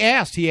then he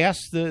asked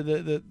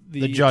the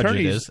judge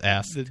attorneys,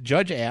 asked. The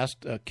judge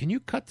asked, can you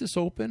cut this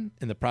open?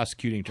 And the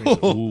prosecuting attorney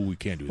said, "Ooh, we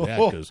can't do that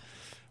because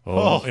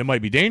it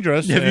might be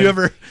dangerous."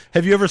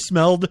 Have you ever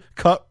smelled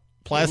cut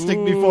plastic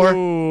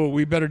before?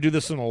 We better do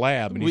this in a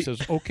lab. And he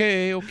says,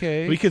 okay.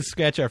 We could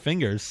scratch our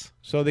fingers.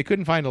 So they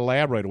couldn't find a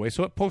lab right away,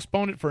 so it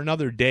postponed it for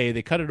another day.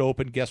 They cut it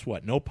open. Guess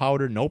what? No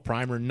powder, no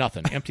primer,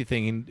 nothing. Empty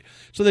thing.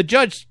 So the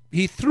judge,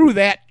 he threw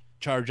that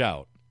charge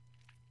out.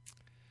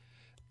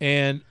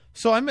 And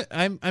so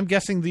I'm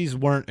guessing these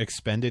weren't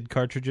expended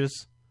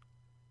cartridges.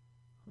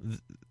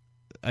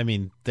 I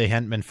mean, they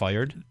hadn't been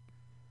fired.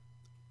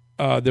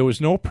 There was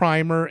no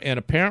primer, and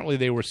apparently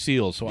they were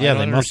sealed. So yeah,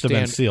 they must have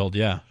been sealed.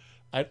 Yeah,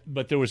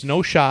 but there was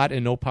no shot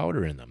and no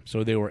powder in them,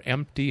 so they were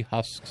empty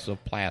husks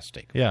of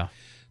plastic. Yeah,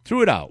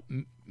 threw it out.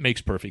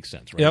 Makes perfect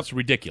sense, right? Yep. It's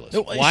ridiculous.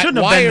 It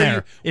shouldn't have been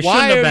there.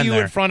 Why are you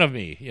in front of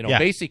me?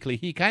 Basically,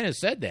 he kind of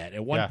said that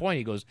at one point.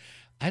 He goes,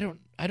 I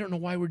don't know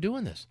why we're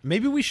doing this.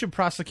 Maybe we should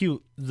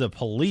prosecute the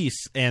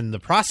police and the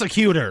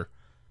prosecutor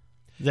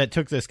that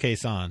took this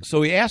case on.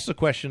 So he asked the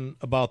question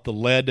about the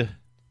lead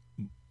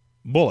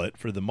bullet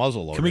for the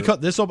muzzle loader. Can we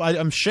cut this open?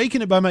 I'm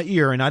shaking it by my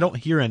ear and I don't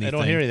hear anything. I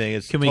don't hear anything.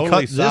 It's Can totally we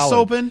cut solid. this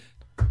open?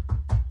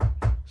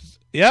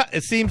 Yeah,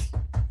 it seems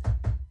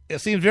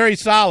very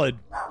solid.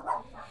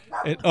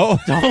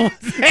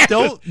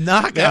 Don't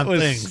knock on things. That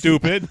was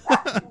stupid.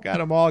 Got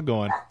them all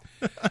going.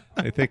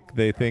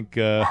 They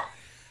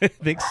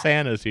think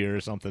Santa's here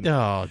or something.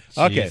 Oh, geez.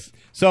 Okay.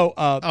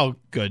 So,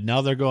 good.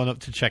 Now they're going up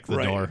to check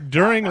the door.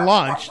 During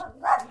lunch,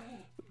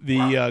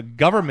 the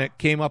government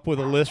came up with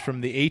a list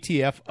from the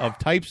ATF of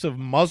types of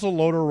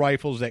muzzle-loader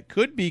rifles that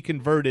could be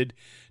converted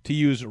to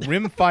use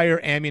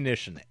rimfire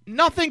ammunition.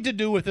 Nothing to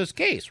do with this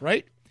case,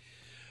 right?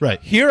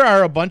 Right. Here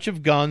are a bunch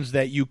of guns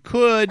that you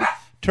could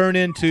turn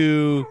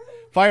into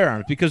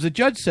firearms because the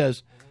judge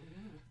says,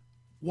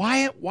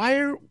 why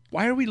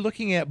are we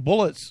looking at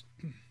bullets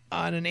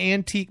on an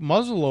antique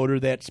muzzleloader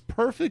that's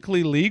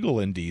perfectly legal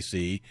in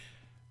D.C.,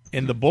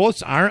 and the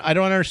bullets aren't? I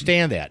don't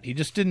understand that. He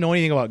just didn't know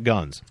anything about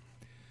guns.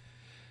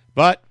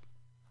 But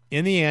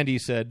in the end, he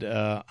said,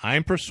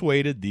 I'm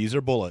persuaded these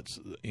are bullets.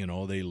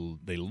 They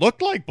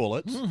look like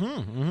bullets.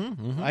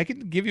 I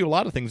can give you a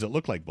lot of things that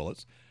look like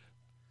bullets.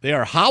 They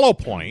are hollow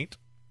point.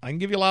 I can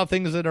give you a lot of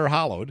things that are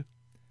hollowed.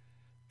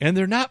 And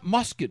they're not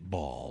musket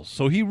balls.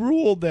 So he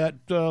ruled that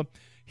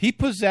he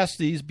possessed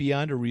these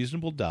beyond a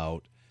reasonable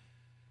doubt.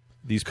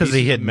 Because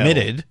he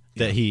admitted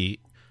that he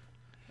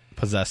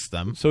possessed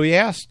them. So he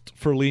asked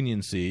for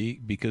leniency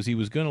because he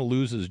was going to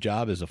lose his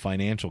job as a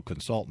financial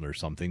consultant or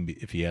something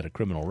if he had a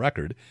criminal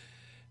record.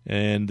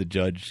 And the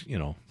judge,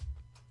 and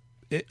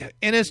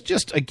it's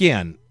just,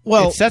 again,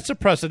 it sets a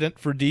precedent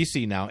for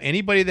D.C. now.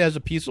 Anybody that has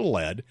a piece of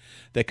lead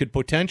that could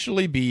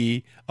potentially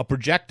be a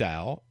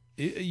projectile,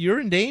 you're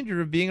in danger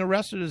of being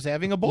arrested as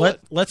having a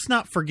bullet. Let's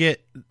not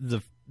forget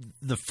the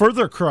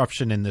further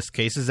corruption in this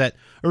case is that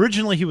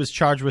originally he was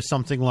charged with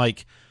something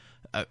like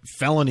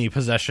felony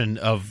possession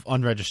of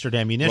unregistered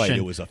ammunition. Right,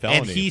 it was a felony.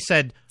 And he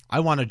said, I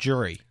want a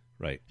jury.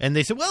 Right. And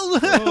they said, well,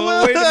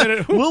 wait a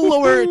minute. we'll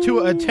lower it to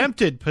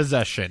attempted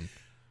possession.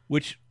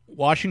 Which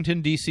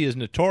Washington, D.C. is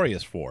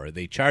notorious for.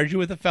 They charge you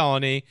with a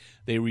felony,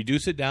 they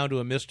reduce it down to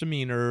a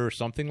misdemeanor or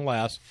something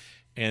less,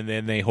 and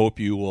then they hope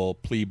you will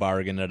plea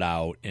bargain it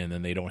out, and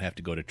then they don't have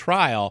to go to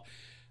trial.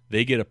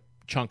 They get a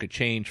chunk of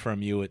change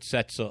from you. It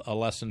sets a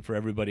lesson for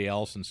everybody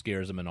else and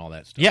scares them and all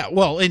that stuff. Yeah,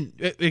 well,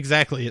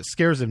 exactly. It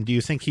scares him. Do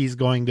you think he's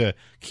going to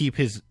keep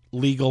his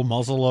legal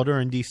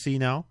muzzleloader in D.C.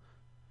 now?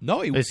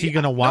 No, is he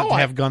going to want to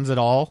have guns at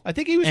all? I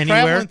think he was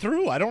anywhere? Traveling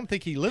through. I don't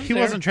think he lived there.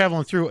 He wasn't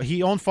traveling through.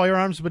 He owned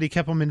firearms, but he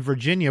kept them in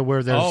Virginia,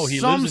 where there's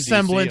some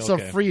semblance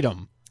of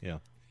freedom. Yeah.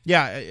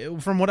 Yeah,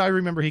 from what I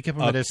remember, he kept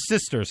them at his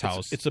sister's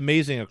house. It's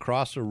amazing,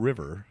 across a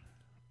river.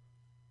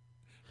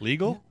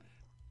 Legal?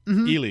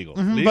 Mm-hmm. Illegal.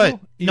 Mm-hmm. Legal? Illegal.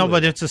 No,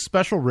 but it's a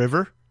special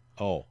river.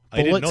 Oh, I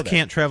didn't know that. Bullets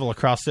can't travel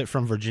across it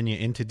from Virginia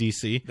into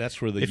D.C.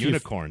 That's where the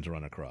unicorns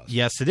run across.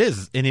 Yes, it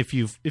is. And if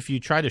you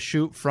try to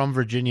shoot from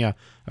Virginia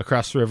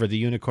across the river, the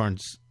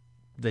unicorns,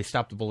 they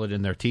stop the bullet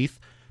in their teeth.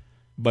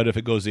 But if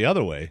it goes the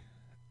other way,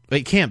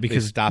 they can't,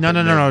 because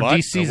no.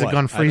 D.C. is a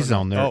gun-free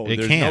zone.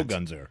 There's no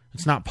guns there.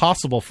 It's not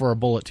possible for a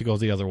bullet to go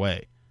the other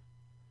way.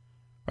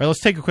 All right,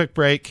 let's take a quick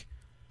break.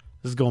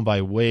 This is going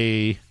by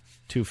way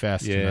too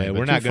fast tonight. Yeah,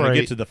 we're not going to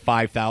get to the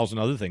 5,000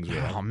 other things we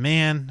have. Oh,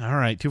 man. All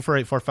right,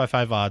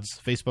 248-455-ODDS,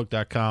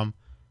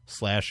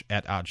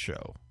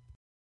 Facebook.com/@OddShow.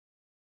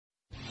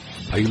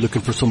 Are you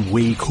looking for some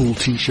way cool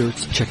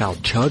t-shirts? Check out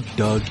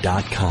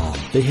ChugDoug.com.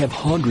 They have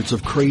hundreds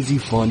of crazy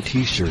fun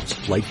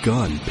t-shirts like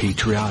gun,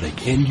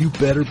 patriotic, and you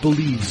better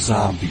believe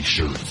zombie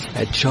shirts.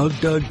 At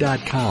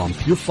ChugDoug.com,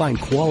 you'll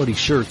find quality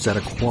shirts at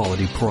a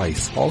quality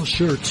price. All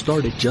shirts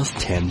start at just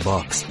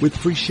 $10 with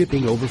free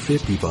shipping over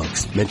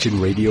 $50. Mention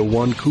Radio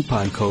 1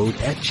 coupon code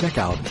at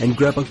checkout and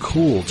grab a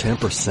cool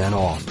 10%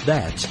 off.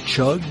 That's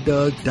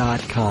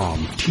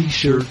ChugDoug.com.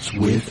 T-shirts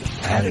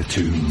with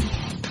attitude.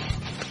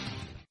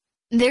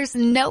 There's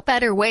no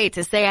better way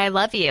to say I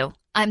love you.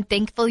 I'm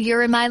thankful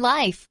you're in my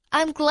life.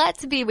 I'm glad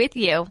to be with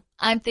you.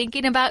 I'm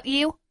thinking about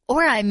you,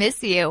 or I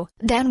miss you.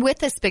 Done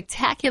with a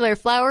spectacular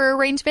flower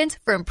arrangement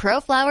from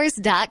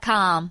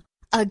ProFlowers.com.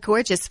 A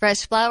gorgeous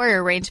fresh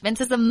flower arrangement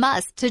is a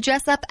must to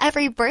dress up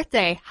every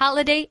birthday,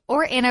 holiday,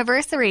 or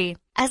anniversary.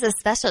 As a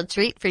special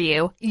treat for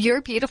you,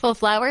 your beautiful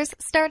flowers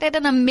start at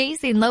an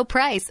amazing low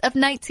price of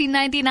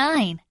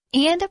 $19.99.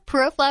 And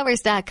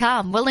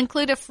ProFlowers.com will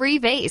include a free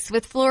vase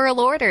with floral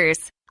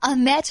orders.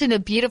 Imagine a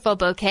beautiful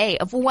bouquet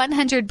of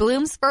 100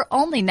 blooms for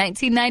only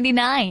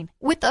 $19.99,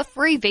 with a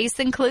free vase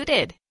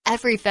included.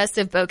 Every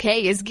festive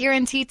bouquet is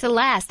guaranteed to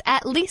last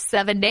at least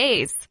 7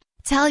 days.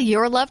 Tell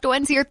your loved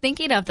ones you're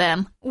thinking of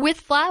them with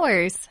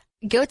flowers.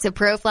 Go to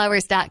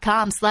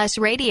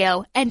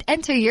ProFlowers.com/radio and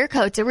enter your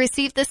code to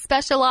receive this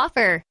special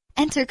offer.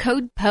 Enter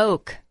code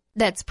POKE.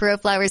 That's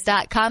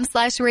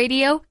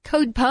ProFlowers.com/radio,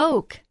 code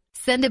POKE.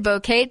 Send a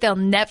bouquet they'll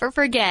never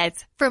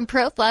forget from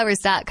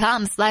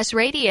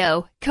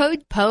ProFlowers.com/radio,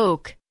 code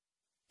POKE.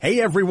 Hey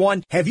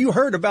everyone, have you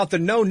heard about the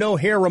No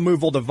hair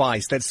removal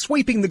device that's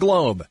sweeping the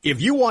globe?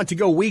 If you want to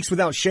go weeks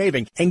without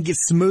shaving and get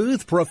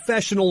smooth,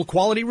 professional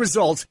quality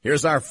results,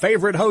 here's our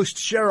favorite host,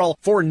 Cheryl,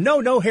 for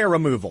No hair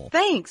removal.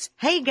 Thanks.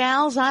 Hey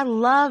gals, I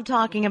love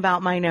talking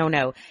about my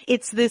No.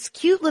 It's this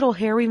cute little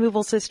hair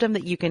removal system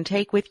that you can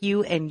take with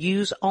you and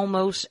use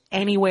almost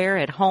anywhere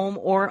at home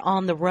or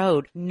on the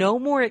road. No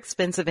more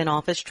expensive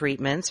in-office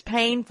treatments,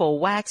 painful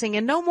waxing,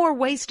 and no more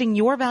wasting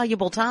your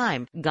valuable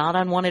time. Got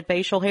unwanted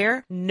facial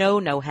hair? No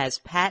has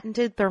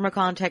patented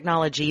Thermocon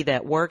technology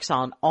that works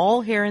on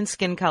all hair and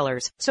skin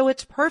colors, so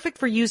it's perfect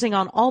for using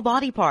on all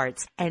body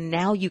parts. And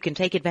now you can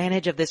take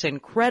advantage of this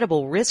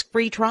incredible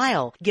risk-free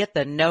trial. Get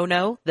the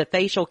No, the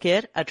facial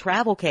kit, a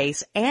travel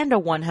case, and a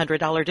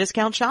 $100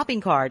 discount shopping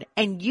card,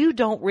 and you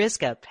don't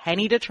risk a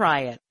penny to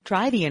try it.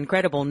 Try the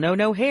incredible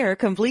No hair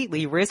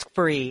completely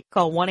risk-free.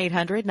 Call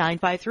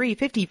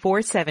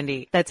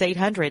 1-800-953-5470. That's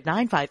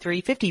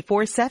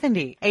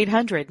 800-953-5470.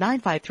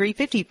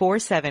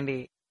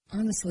 800-953-5470.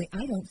 Honestly,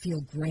 I don't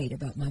feel great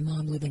about my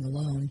mom living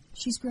alone.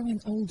 She's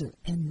growing older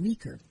and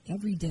weaker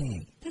every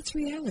day. That's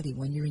reality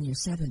when you're in your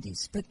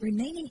 70s, but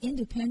remaining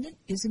independent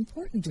is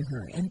important to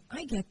her, and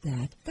I get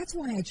that. That's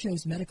why I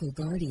chose Medical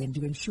Guardian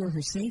to ensure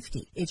her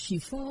safety. If she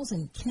falls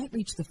and can't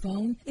reach the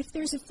phone, if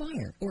there's a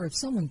fire, or if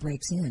someone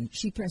breaks in,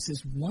 she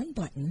presses one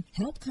button,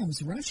 help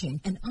comes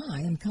rushing, and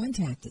I am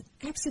contacted.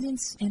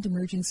 Accidents and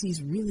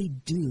emergencies really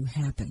do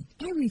happen.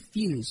 I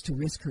refuse to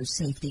risk her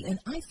safety, and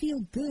I feel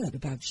good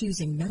about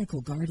choosing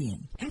Medical Guardian.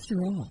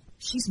 After all,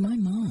 she's my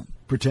mom.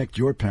 Protect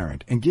your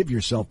parent and give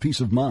yourself peace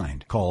of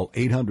mind. Call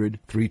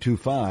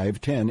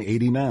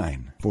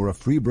 800-325-1089 for a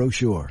free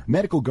brochure.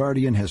 Medical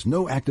Guardian has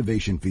no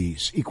activation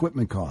fees,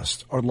 equipment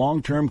costs, or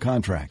long-term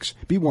contracts.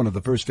 Be one of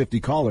the first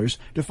 50 callers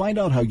to find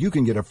out how you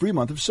can get a free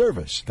month of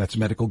service. That's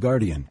Medical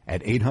Guardian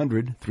at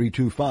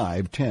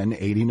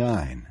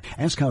 800-325-1089.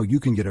 Ask how you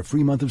can get a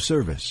free month of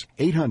service.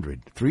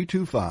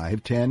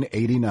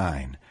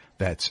 800-325-1089.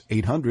 That's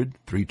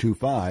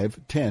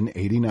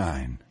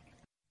 800-325-1089.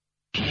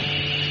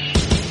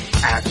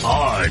 At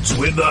odds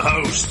with the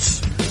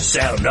hosts.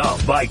 Sound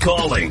off by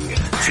calling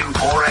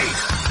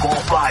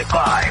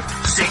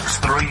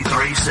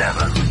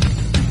 248-455-6337.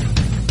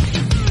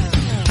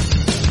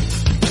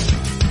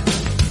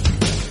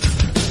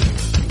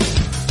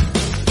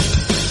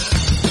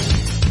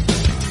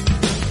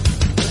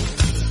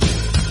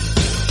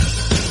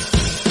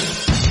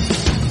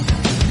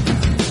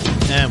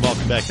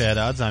 back to At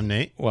Odds. I'm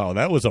Nate. Wow,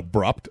 that was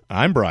abrupt.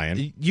 I'm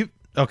Brian.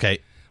 Okay.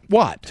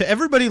 What? To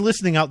everybody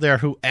listening out there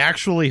who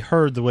actually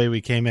heard the way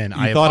we came in,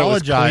 I thought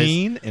apologize. It was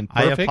clean and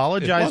perfect? I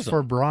apologize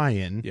for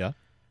Brian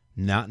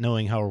not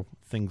knowing how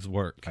things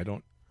work.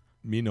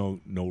 No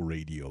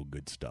radio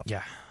good stuff.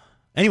 Yeah.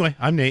 Anyway,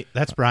 I'm Nate.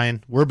 That's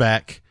Brian. We're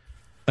back.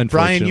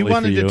 Brian, you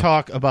wanted to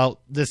talk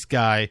about this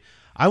guy.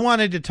 I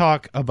wanted to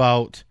talk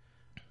about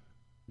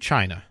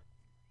China.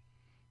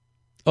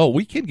 Oh,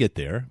 we can get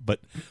there, but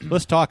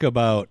let's talk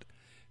about.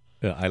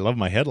 I love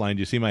my headline.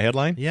 Do you see my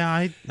headline? Yeah,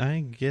 I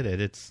get it.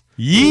 It's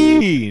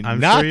I'm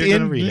not sure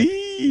in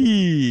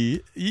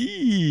Lee.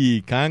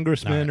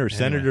 Congressman or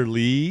Senator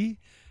Lee,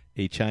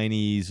 a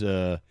Chinese.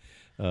 What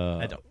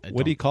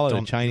do you call it?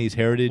 A Chinese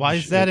heritage. Why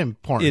is that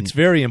important? It's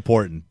very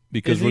important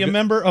because is he a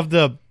member of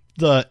the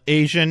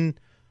Asian,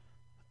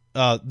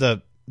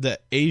 the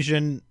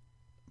Asian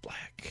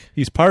black?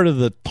 He's part of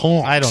the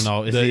Tonks. I don't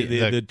know. Is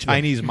the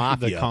Chinese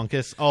mafia? The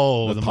Conkus?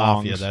 Oh, the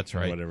mafia. That's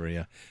right. Whatever.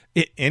 Yeah,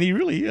 and he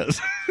really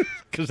is,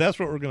 because that's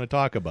what we're going to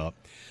talk about.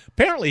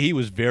 Apparently, he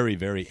was very,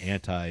 very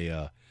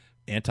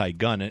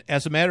anti-gun. And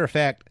as a matter of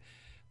fact,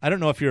 I don't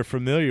know if you're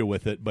familiar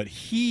with it, but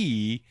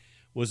he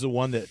was the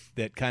one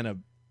that kind of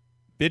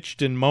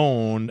bitched and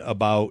moaned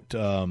about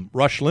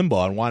Rush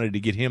Limbaugh and wanted to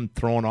get him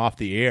thrown off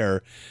the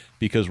air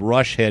because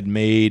Rush had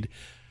made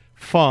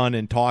fun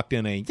and talked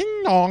in a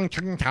ding-dong,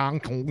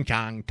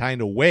 ching-tong,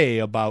 kind of way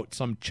about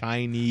some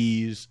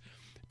Chinese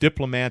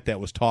diplomat that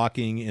was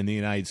talking in the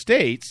United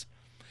States.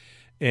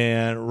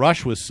 And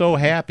Rush was so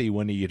happy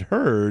when he had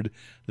heard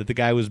that the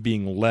guy was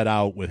being let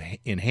out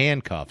in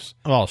handcuffs.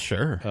 Well,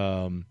 sure.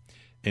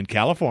 In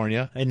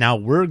California. And now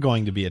we're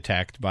going to be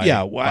attacked by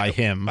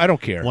him. I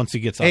don't care. Once he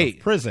gets out of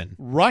prison.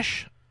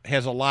 Rush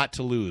has a lot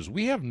to lose.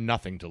 We have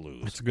nothing to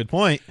lose. That's a good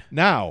point.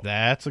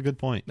 That's a good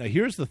point. Now,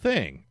 here's the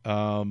thing.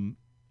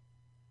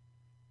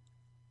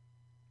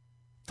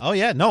 Oh,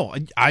 yeah. No,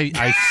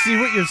 I see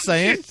what you're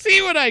saying. You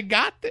see what I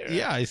got there?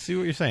 Yeah, I see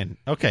what you're saying.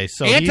 Okay,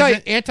 so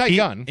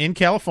anti-gun. In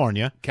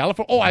California.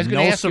 Oh, I was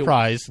going to ask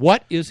surprise. You,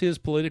 what is his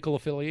political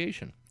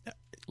affiliation?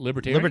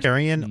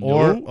 Libertarian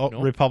or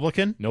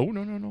Republican?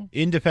 No.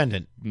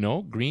 Independent?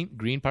 No.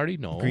 Green Party?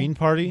 No. Green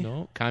Party?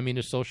 No.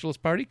 Communist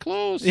Socialist Party?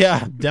 Close.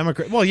 Yeah.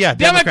 Democrat. Well, yeah.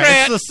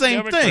 Democrat. It's the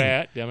same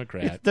thing.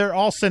 Democrat. They're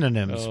all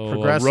synonyms.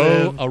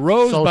 Progressive. A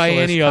rose by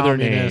any other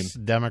name.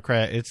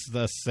 Democrat. It's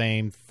the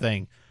same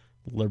thing.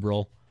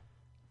 Liberal.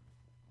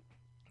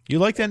 You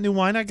like that new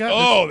wine I got?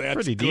 Oh, that's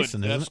pretty good.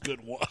 Decent, that's isn't it?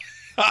 good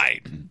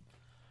wine.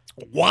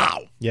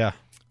 Wow. Yeah.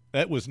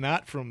 That was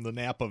not from the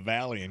Napa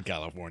Valley in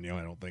California,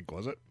 I don't think,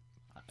 was it?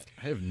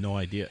 I have no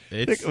idea.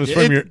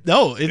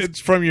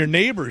 It's from your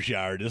neighbor's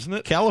yard, isn't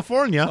it?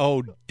 California.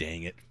 Oh,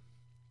 dang it.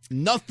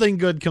 Nothing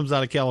good comes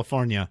out of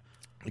California.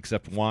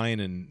 Except wine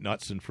and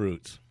nuts and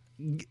fruits.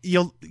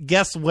 You'll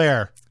guess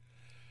where?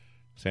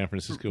 San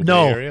Francisco Bay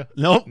Area?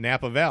 Nope.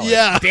 Napa Valley.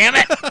 Yeah. Damn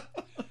it.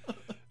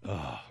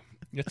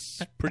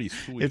 It's pretty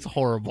sweet. It's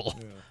horrible.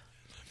 Yeah.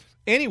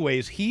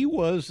 Anyways, he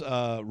was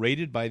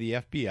raided by the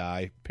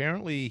FBI.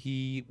 Apparently,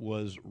 he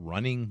was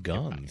running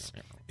guns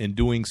and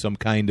doing some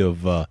kind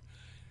of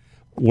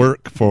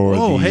work for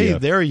Oh, hey,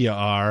 there you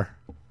are.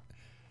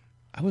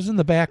 I was in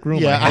the back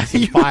room. Yeah, I had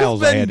some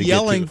files I had to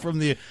yelling get to. from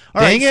the.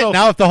 All Dang right, it! So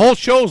now, if the whole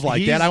show's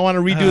like that, I want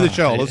to redo the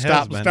show. Let's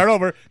stop. Start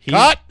over.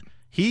 Cut.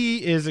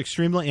 He is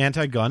extremely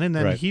anti-gun, and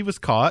then he was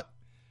caught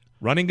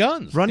running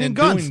guns.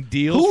 Doing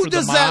deals Who for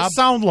does the mob. that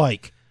sound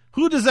like?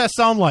 Who does that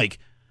sound like?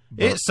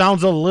 It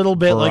sounds a little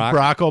bit like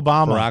Barack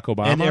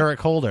Obama and Eric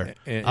Holder.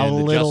 And a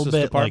little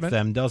bit Department. like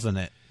them, doesn't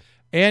it?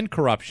 And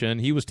corruption.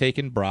 He was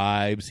taking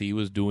bribes. He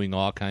was doing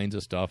all kinds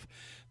of stuff.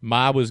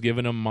 Mob was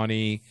giving him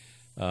money.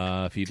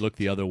 If he'd look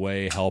the other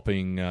way,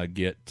 helping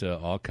get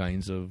all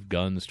kinds of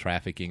guns,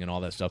 trafficking, and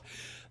all that stuff.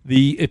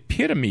 The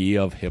epitome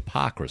of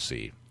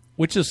hypocrisy,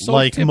 which is so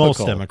like typical.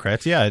 most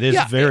Democrats. Yeah, it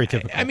is very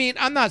typical. I mean,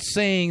 I'm not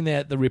saying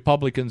that the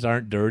Republicans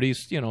aren't dirty.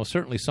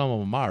 Certainly some of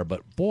them are.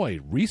 But,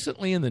 boy,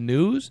 recently in the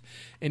news,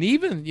 and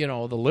even, the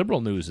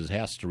liberal news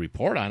has to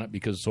report on it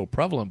because it's so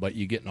prevalent, but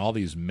you're getting all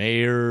these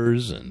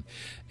mayors and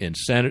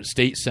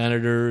state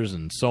senators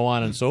and so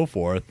on and so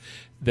forth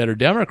that are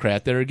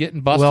Democrat that are getting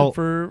busted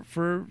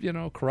for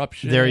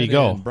corruption. There you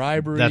go. And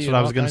bribery. That's what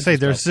I was going to say.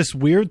 There's this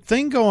weird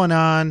thing going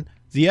on.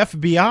 The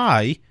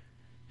FBI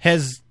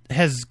has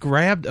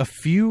grabbed a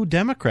few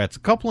Democrats, a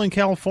couple in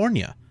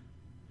California.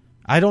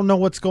 I don't know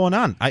what's going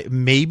on.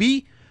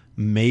 Maybe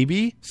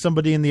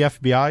somebody in the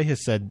FBI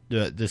has said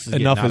this is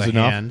enough getting out is of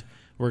enough. hand.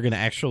 We're going to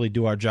actually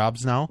do our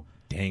jobs now.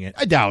 Dang it.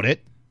 I doubt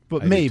it,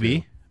 but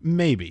maybe.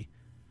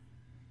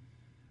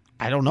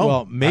 I don't know.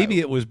 Well, maybe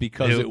it was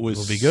because it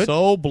was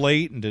so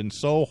blatant and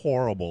so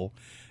horrible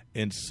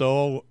and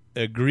so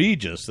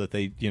egregious that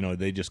they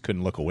just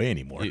couldn't look away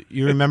anymore.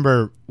 You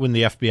remember when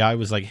the FBI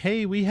was like,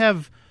 "Hey, we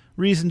have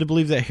reason to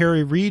believe that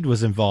Harry Reid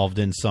was involved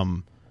in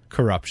some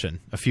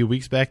corruption a few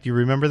weeks back." Do you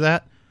remember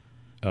that?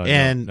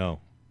 No.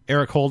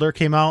 Eric Holder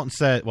came out and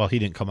said, well, he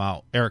didn't come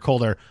out. Eric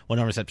Holder went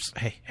over and said,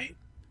 hey,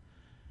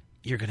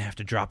 you're going to have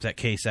to drop that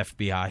case,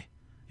 FBI.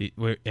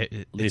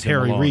 It's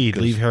Harry Reid.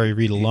 Leave Harry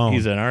Reid alone.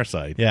 He's on our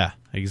side. Yeah,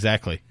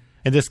 exactly.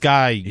 And this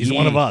guy, he's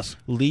one of us.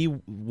 Lee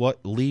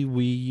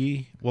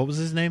Wei? What was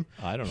his name?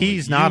 I don't know.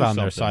 He's not on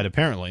their side,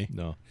 apparently.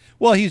 No.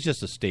 Well, he's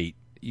just a state.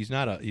 He's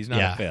not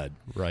a Fed.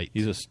 Right.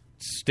 He's a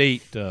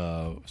state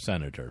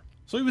senator.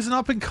 So he was an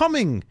up and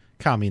coming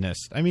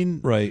communist. I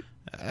mean, right.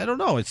 I don't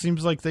know. It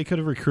seems like they could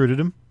have recruited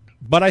him.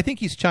 But I think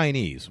he's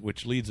Chinese,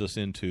 which leads us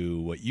into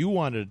what you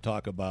wanted to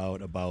talk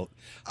about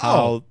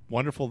how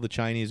wonderful the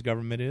Chinese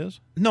government is.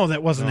 No,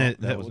 that wasn't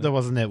it. That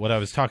wasn't it. What I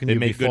was talking to you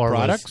make before good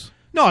products? was...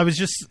 No, I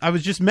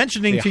was just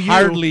mentioning to you... They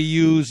hardly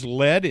use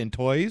lead in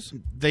toys?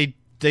 They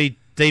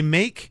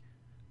make...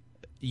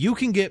 You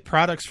can get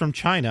products from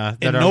China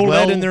that and are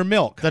lead in their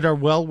milk. That are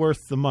well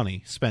worth the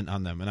money spent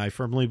on them, and I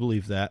firmly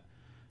believe that.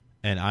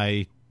 And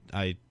I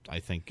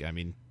think, I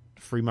mean,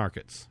 free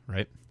markets,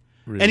 right?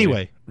 Really?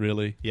 Anyway.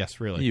 Really?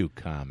 Yes, really. You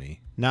commie.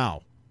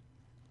 Now.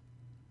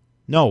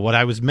 No, what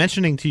I was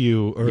mentioning to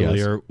you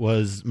earlier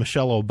was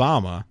Michelle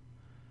Obama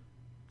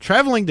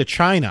traveling to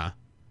China.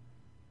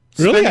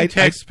 Really? Spending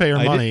taxpayer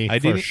money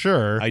for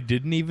sure. I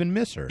didn't even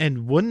miss her.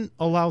 And wouldn't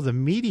allow the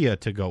media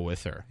to go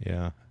with her.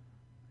 Yeah.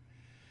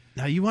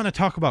 Now, you want to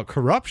talk about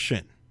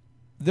corruption.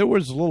 There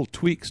was little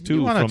tweaks, too.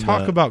 You want to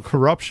talk about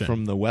corruption.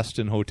 From the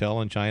Westin Hotel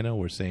in China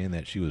were saying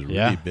that she was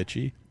really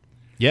bitchy.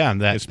 Yeah,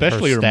 and that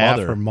especially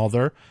her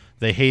mother.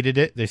 They hated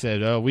it. They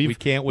said, "Oh, we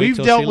can't wait.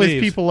 We've dealt with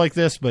people like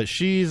this, but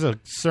she's a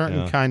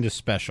certain kind of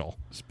special,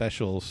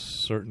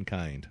 certain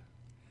kind."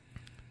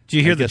 Do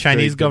you hear the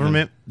Chinese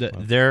government?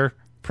 Their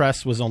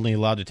press was only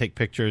allowed to take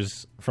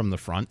pictures from the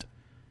front.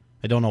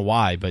 I don't know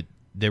why, but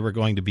they were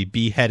going to be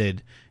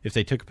beheaded if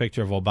they took a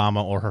picture of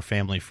Obama or her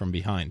family from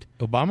behind.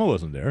 Obama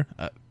wasn't there.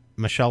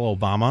 Michelle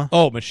Obama.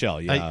 Oh, Michelle.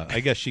 Yeah,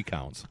 I guess she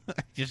counts.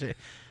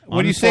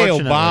 When you say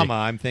Obama,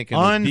 I'm thinking.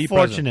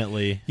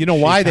 Unfortunately, you know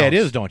why that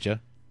is, don't you?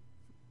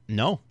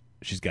 No.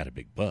 She's got a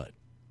big butt,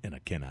 and I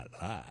cannot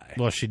lie.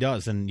 Well, she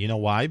does, and you know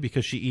why?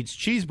 Because she eats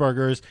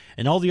cheeseburgers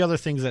and all the other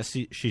things that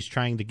she's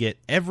trying to get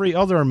every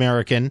other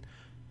American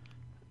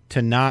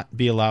to not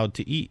be allowed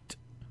to eat.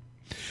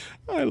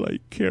 I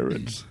like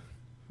carrots.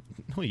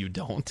 No, you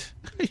don't.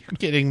 Are you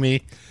kidding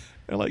me?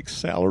 I like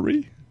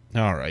celery.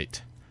 All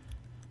right.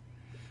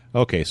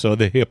 Okay, so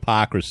the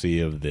hypocrisy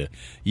of the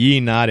ye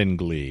not in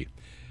glee.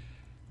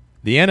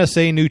 The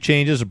NSA new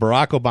changes.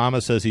 Barack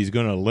Obama says he's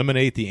going to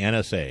eliminate the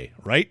NSA,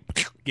 right?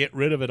 Get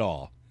rid of it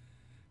all.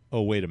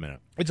 Oh, wait a minute.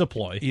 It's a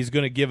ploy. He's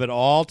going to give it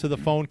all to the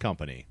phone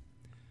company.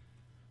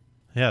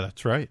 Yeah,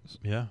 that's right.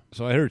 Yeah.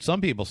 So I heard some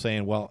people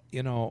saying, well,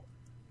 you know,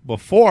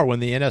 before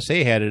when the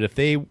NSA had it, if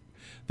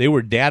they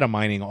were data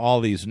mining all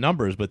these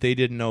numbers, but they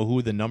didn't know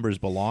who the numbers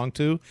belonged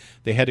to,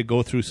 they had to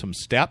go through some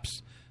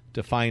steps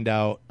to find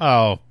out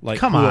come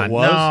who on. it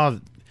was.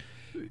 No.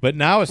 But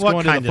now it's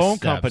going to the phone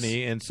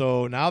company, and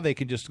so now they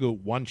can just go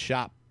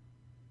one-stop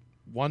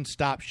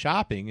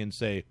shopping and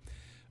say,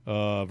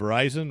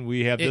 Verizon,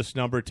 we have this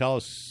number. Tell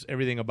us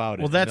everything about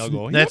it.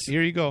 Well, that's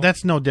here you go.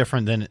 That's no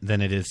different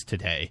than it is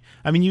today.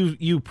 I mean,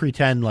 you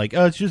pretend like,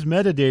 oh, it's just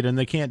metadata and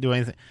they can't do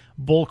anything.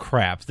 Bull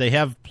crap. They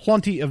have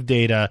plenty of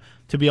data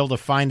to be able to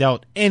find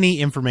out any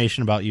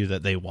information about you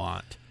that they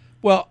want.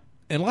 Well,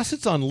 unless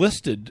it's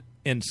unlisted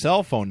in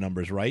cell phone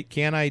numbers, right?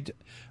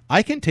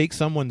 I can take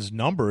someone's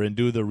number and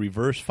do the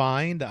reverse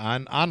find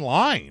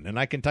online, and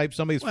I can type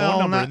somebody's phone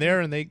number in there,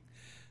 and they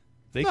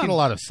not a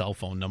lot of cell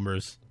phone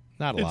numbers.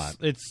 Not a lot.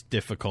 It's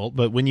difficult,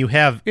 but when you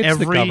have the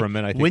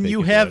government, I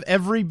think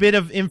every bit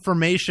of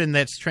information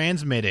that's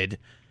transmitted,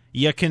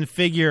 you can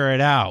figure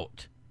it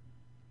out.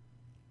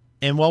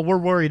 And while we're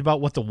worried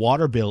about what the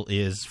water bill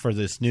is for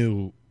this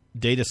new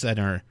data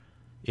center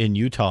in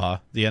Utah,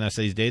 the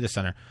NSA's data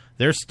center,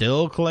 they're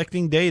still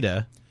collecting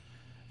data,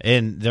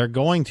 and they're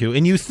going to.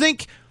 And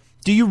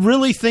do you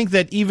really think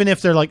that even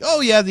if they're like,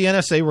 oh, yeah, the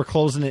NSA, we're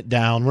closing it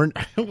down, we're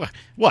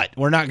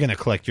not going to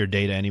collect your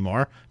data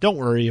anymore. Don't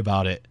worry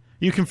about it.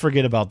 You can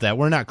forget about that.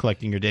 We're not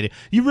collecting your data.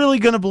 You really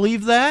going to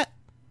believe that?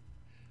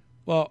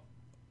 Well,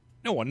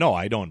 no,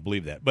 I don't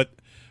believe that. But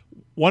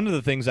one of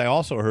the things I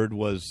also heard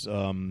was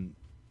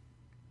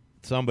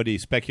somebody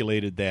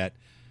speculated that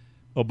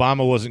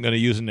Obama wasn't going to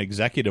use an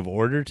executive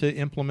order to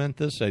implement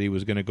this, that he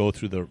was going to go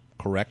through the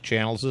correct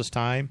channels this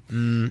time.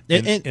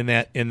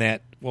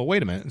 Well,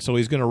 wait a minute. So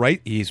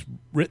he's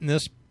written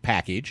this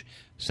package,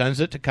 sends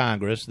it to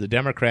Congress, the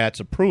Democrats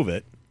approve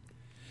it,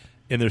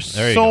 and there's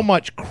so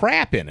much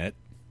crap in it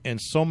and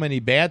so many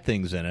bad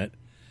things in it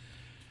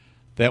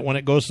that when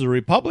it goes to the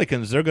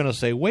Republicans, they're going to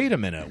say, wait a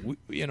minute,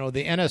 the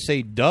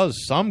NSA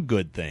does some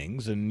good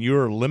things, and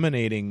you're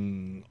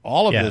eliminating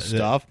all of this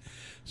stuff.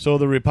 So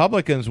the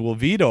Republicans will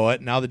veto it.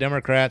 Now the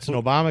Democrats and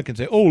Obama can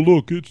say, "Oh,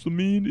 look, it's the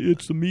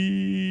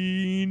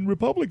mean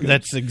Republicans."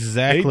 That's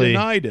exactly they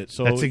denied it.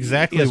 So that's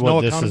exactly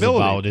what this is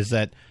about. Is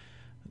that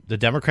the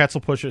Democrats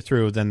will push it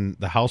through, then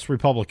the House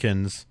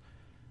Republicans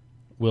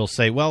will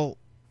say, "Well,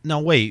 no,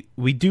 wait,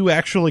 we do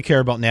actually care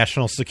about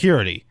national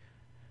security.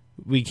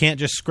 We can't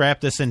just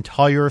scrap this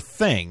entire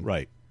thing.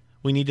 Right?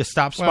 We need to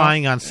stop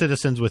spying on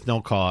citizens with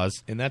no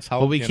cause. And that's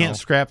how. But we can't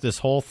scrap this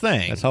whole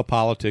thing. That's how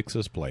politics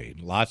is played.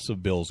 Lots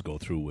of bills go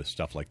through with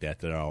stuff like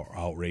that are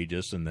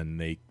outrageous, and then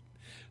they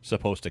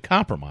supposed to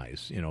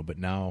compromise. But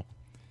now.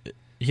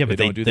 Yeah, but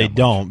they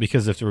don't,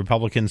 because if the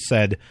Republicans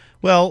said,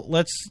 "Well,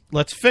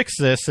 let's fix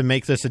this and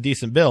make this a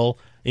decent bill,"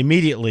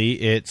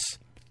 immediately it's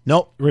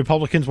nope.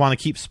 Republicans want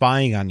to keep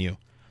spying on you.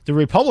 The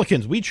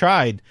Republicans, we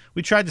tried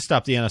to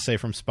stop the NSA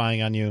from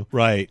spying on you,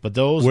 right? But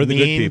those We're the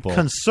good mean people.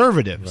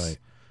 conservatives, right?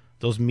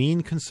 Those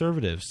mean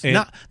conservatives,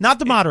 and, not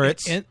the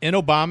moderates. And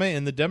Obama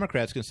and the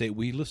Democrats can say,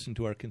 "We listen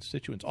to our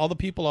constituents." All the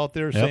people out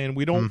there saying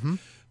we don't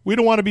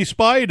want to be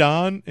spied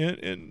on,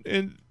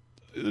 and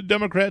the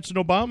Democrats and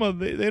Obama,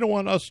 they don't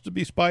want us to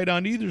be spied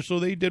on either, so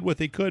they did what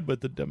they could.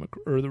 But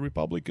the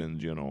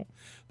Republicans,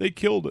 they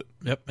killed it.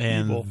 Yep,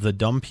 and the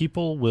dumb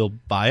people will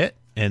buy it,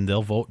 and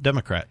they'll vote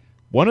Democrat.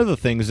 One of the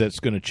things that's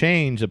going to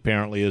change,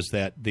 apparently, is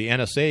that the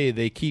NSA,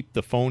 they keep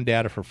the phone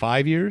data for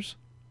 5 years,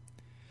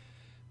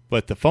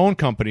 but the phone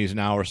companies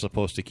now are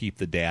supposed to keep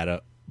the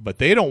data, but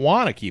they don't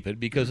want to keep it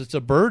because it's a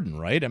burden,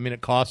 right? I mean,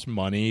 it costs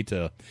money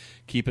to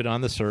keep it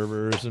on the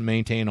servers and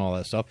maintain all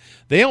that stuff.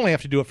 They only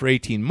have to do it for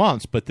 18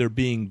 months, but they're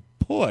being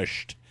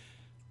pushed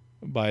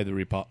by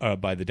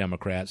the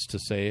Democrats to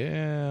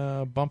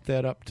say, bump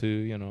that up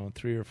to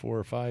 3 or 4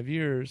 or 5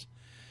 years,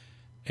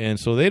 and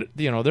so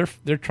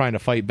they're trying to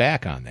fight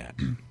back on that.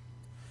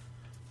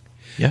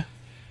 Yeah.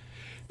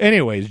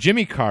 Anyways,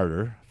 Jimmy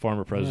Carter,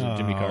 former President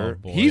Jimmy Carter,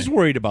 he's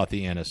worried about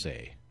the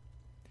NSA.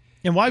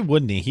 And why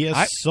wouldn't he? He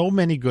has so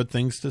many good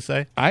things to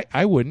say.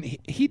 I wouldn't.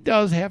 He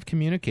does have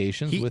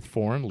communications with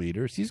foreign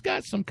leaders. He's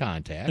got some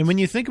contacts. And when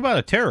you think about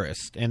a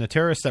terrorist, and a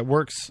terrorist that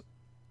works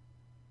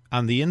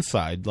on the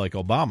inside like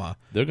Obama,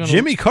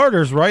 Jimmy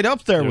Carter's right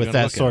up there with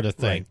that sort of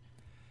thing. Right.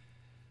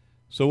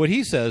 So what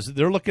he says,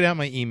 they're looking at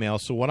my email.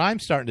 So what I'm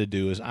starting to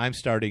do is I'm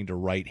starting to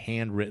write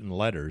handwritten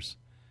letters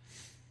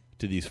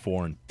to these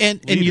foreign leaders.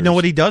 And you know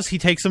what he does? He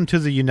takes them to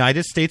the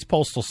United States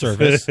Postal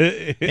Service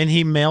and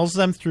he mails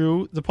them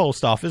through the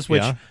post office,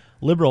 which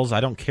liberals, I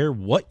don't care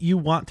what you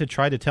want to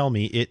try to tell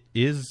me, it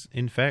is,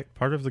 in fact,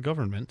 part of the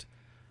government.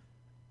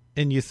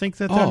 And you think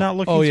that they're not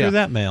looking through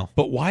that mail.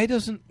 But why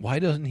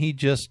doesn't he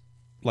just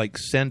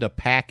send a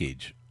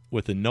package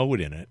with a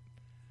note in it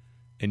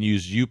and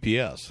use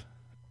UPS?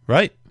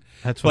 Right.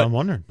 That's what I'm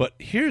wondering. But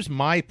here's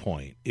my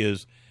point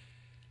is,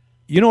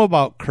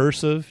 about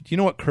cursive? Do you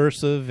know what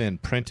cursive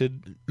and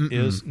printed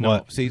is? No.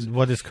 What? See,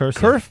 what is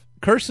cursive?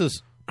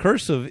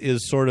 Cursive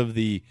is sort of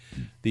the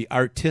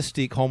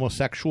artistic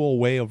homosexual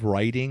way of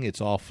writing. It's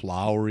all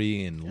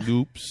flowery and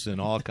loops and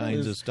all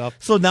kinds of stuff.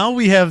 So now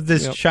we have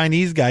this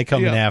Chinese guy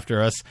coming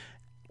after us,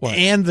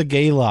 and the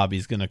gay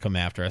lobby's going to come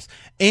after us,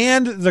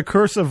 and the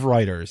cursive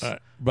writers.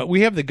 But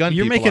we have the gun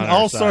You're people making on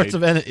all our sorts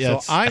side, of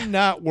so I'm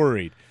not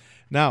worried.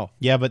 Now,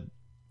 but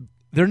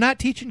they're not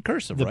teaching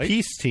cursive, the right?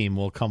 peace team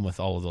will come with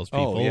all of those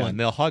people. Oh, yeah, and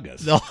they'll hug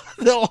us.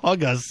 They'll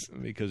hug us.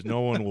 Because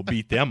no one will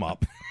beat them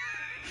up.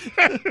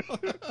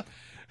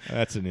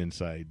 That's an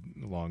inside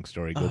long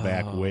story. Go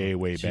back way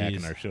back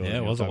in our show. Yeah,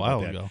 it was a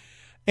while ago.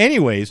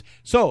 Anyways,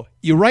 so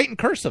you write in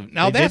cursive.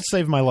 Now that did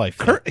save my life.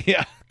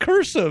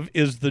 Cursive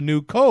is the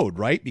new code,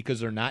 right?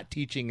 Because they're not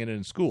teaching it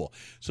in school.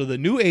 So the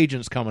new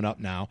agents coming up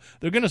now,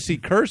 they're going to see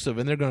cursive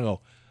and they're going to go,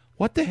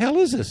 what the hell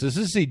is this? Is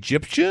this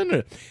Egyptian?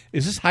 Or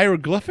is this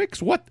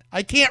hieroglyphics? What?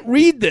 I can't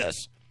read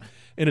this.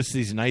 And it's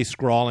these nice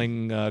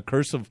scrawling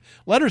cursive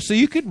letters. So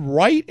you could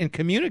write and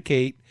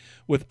communicate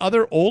with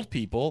other old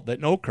people that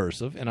know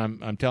cursive. And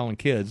I'm telling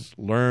kids,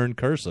 learn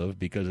cursive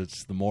because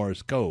it's the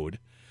Morse code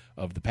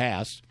of the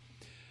past.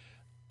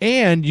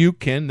 And you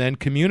can then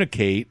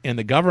communicate, and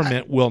the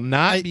government will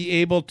not be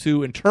able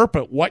to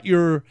interpret what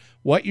you're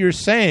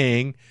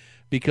saying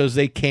because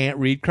they can't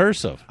read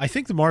cursive. I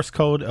think the Morse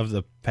code of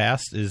the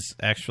past is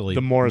actually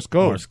the Morse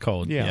code. Morse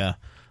code, yeah.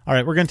 All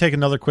right, we're going to take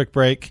another quick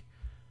break.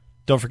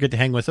 Don't forget to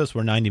hang with us.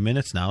 We're 90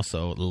 minutes now,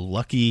 so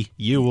lucky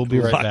you. We'll be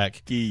right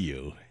back. Lucky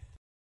you.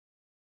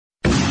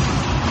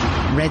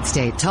 Red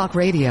State Talk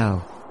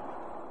Radio.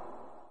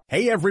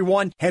 Hey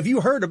everyone, have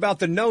you heard about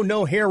the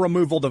No Hair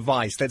Removal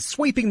device that's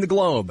sweeping the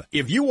globe?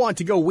 If you want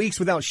to go weeks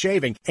without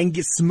shaving and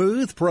get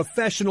smooth,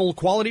 professional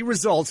quality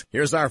results,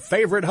 here's our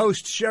favorite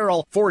host,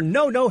 Cheryl, for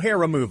No Hair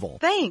Removal.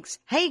 Thanks.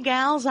 Hey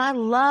gals, I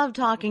love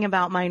talking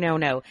about my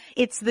No.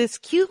 It's this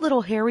cute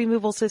little hair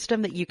removal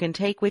system that you can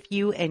take with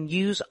you and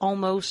use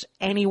almost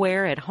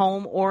anywhere at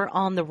home or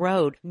on the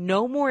road.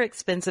 No more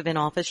expensive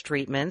in-office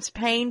treatments,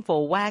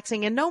 painful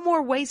waxing, and no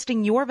more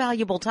wasting your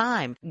valuable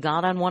time.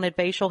 Got unwanted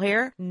facial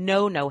hair?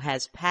 No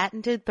has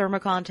patented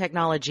thermocon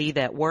technology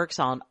that works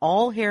on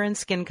all hair and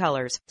skin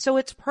colors, so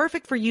it's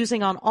perfect for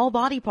using on all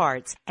body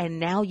parts. And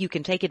now you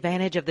can take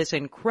advantage of this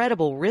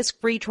incredible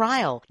risk-free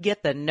trial.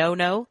 Get the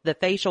No, the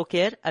facial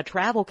kit, a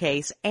travel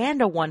case,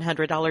 and a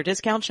 $100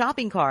 discount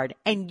shopping card,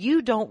 and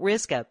you don't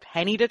risk a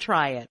penny to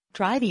try it.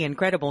 Try the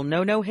incredible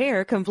No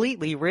hair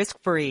completely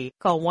risk-free.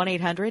 Call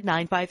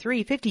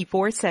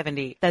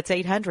 1-800-953-5470. That's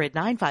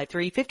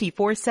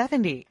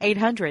 800-953-5470.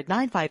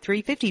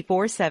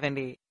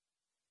 800-953-5470.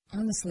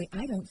 Honestly,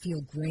 I don't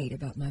feel great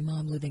about my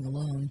mom living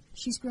alone.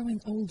 She's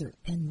growing older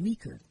and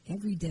weaker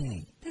every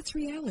day. That's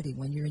reality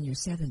when you're in your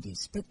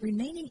 70s, but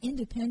remaining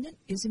independent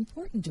is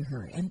important to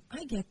her, and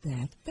I get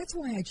that. That's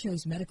why I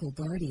chose Medical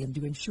Guardian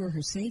to ensure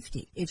her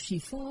safety. If she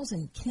falls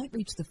and can't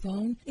reach the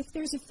phone, if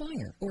there's a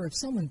fire, or if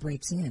someone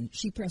breaks in,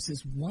 she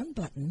presses one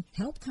button,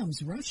 help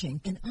comes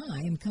rushing, and I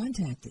am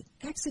contacted.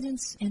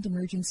 Accidents and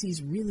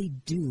emergencies really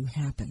do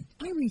happen.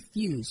 I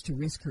refuse to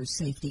risk her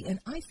safety, and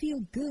I feel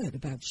good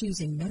about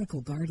choosing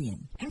Medical Guardian.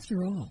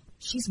 After all,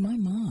 she's my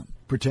mom.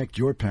 Protect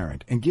your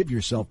parent and give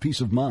yourself peace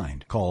of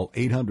mind. Call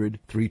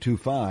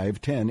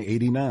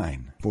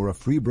 800-325-1089 for a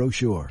free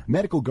brochure.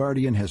 Medical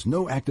Guardian has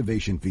no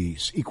activation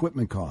fees,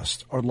 equipment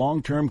costs, or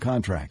long-term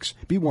contracts.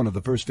 Be one of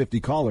the first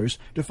 50 callers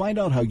to find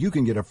out how you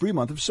can get a free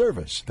month of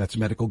service. That's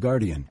Medical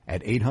Guardian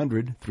at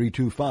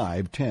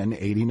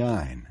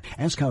 800-325-1089.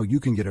 Ask how you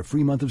can get a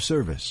free month of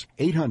service.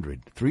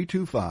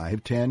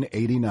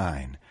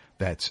 800-325-1089.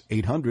 That's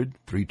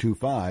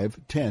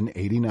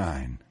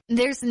 800-325-1089.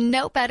 There's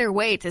no better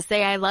way to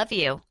say I love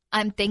you.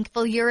 I'm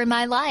thankful you're in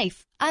my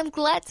life. I'm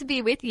glad to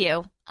be with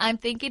you. I'm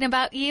thinking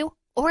about you,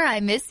 or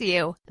I miss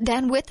you.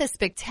 Done with a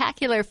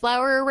spectacular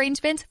flower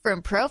arrangement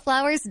from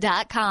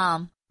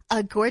ProFlowers.com.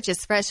 A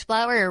gorgeous fresh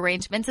flower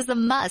arrangement is a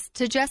must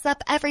to dress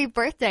up every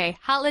birthday,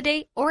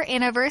 holiday, or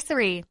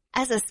anniversary.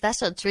 As a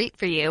special treat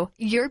for you,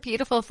 your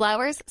beautiful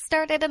flowers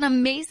start at an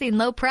amazing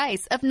low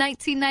price of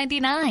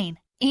 $19.99.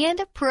 And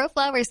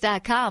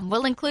ProFlowers.com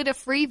will include a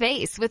free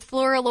vase with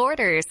floral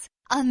orders.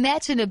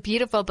 Imagine a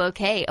beautiful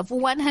bouquet of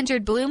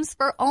 100 blooms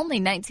for only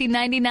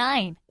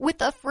 $19.99,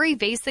 with a free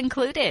vase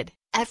included.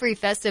 Every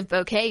festive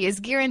bouquet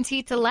is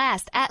guaranteed to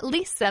last at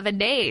least 7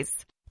 days.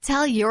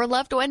 Tell your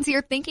loved ones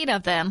you're thinking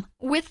of them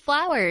with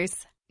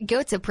flowers.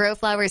 Go to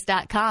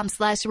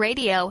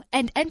ProFlowers.com/radio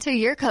and enter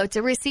your code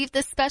to receive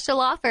this special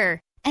offer.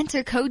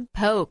 Enter code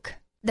POKE.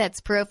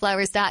 That's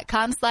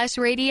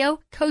ProFlowers.com/radio,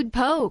 code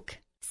POKE.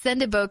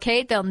 Send a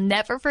bouquet they'll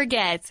never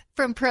forget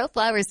from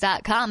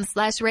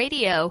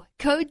ProFlowers.com/radio,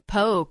 code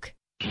POKE.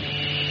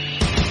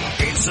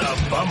 It's a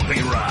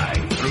bumpy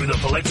ride through the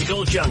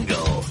political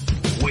jungle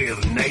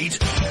with Nate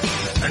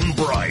and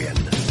Brian.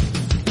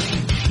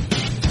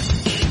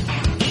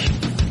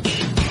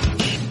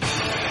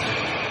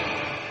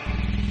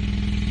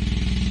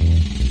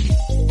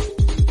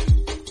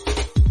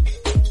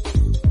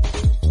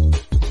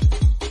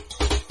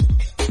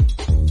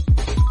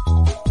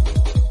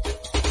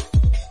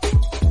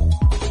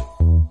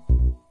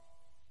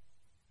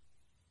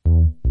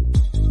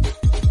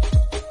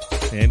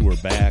 And we're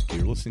back.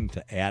 You're listening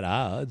to At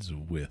Odds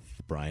with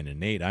Brian and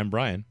Nate. I'm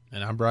Brian.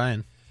 And I'm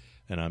Brian.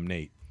 And I'm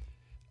Nate.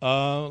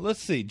 Let's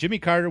see. Jimmy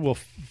Carter will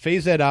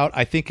phase that out.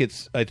 I think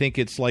it's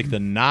like the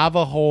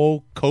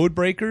Navajo code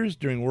breakers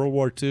during World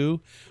War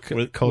II.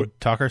 Code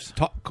talkers?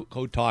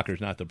 Code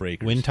talkers, not the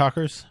breakers. Wind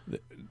talkers?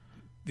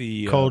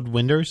 The code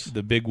winders?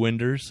 The big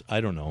winders.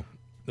 I don't know.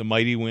 The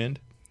mighty wind.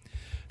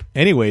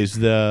 Anyways,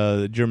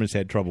 the Germans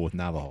had trouble with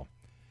Navajo.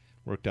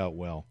 Worked out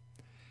well.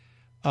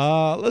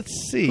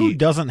 Let's see. Who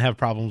doesn't have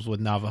problems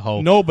with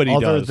Navajo? Nobody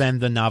other does. than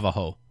the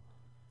Navajo.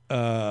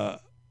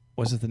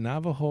 Was it the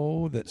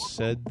Navajo that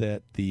said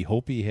that the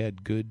Hopi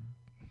had good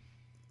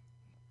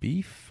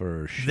beef?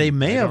 Or they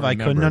may have. I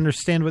couldn't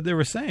understand what they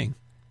were saying.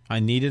 I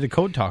needed a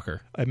code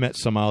talker. I met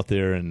some out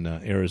there in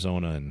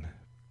Arizona, and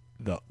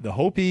the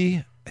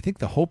Hopi. I think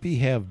the Hopi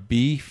have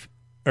beef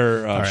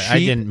or all right, sheep. I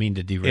didn't mean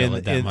to derail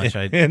it that much.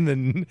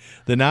 And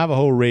the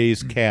Navajo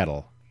raise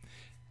cattle.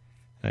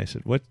 And I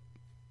said, "What?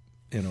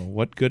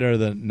 What good are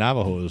the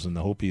Navajos?" And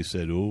the Hopi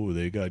said, "Oh,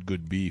 they got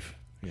good beef."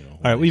 All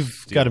right, we've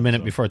got a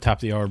minute before top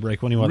of the hour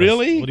break. What do you want?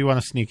 Really? What do you want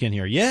to sneak in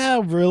here?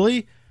 Yeah,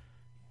 really?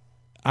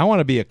 I want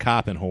to be a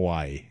cop in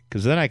Hawaii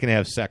because then I can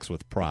have sex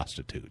with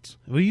prostitutes.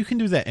 Well, you can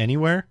do that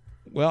anywhere.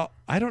 Well,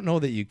 I don't know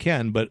that you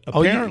can, but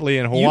apparently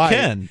in Hawaii, you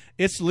can.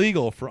 It's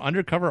legal for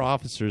undercover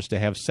officers to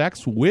have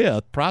sex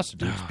with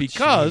prostitutes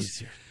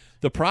because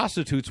the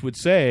prostitutes would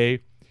say,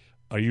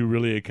 "Are you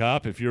really a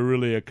cop? If you're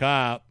really a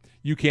cop,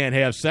 you can't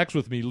have sex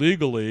with me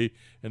legally."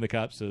 And the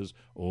cop says,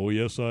 "Oh,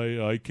 yes,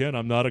 I can.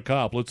 I'm not a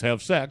cop. Let's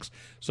have sex."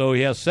 So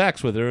he has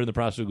sex with her, and the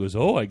prostitute goes,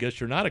 "Oh, I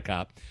guess you're not a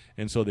cop."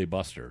 And so they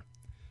bust her.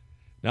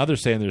 Now they're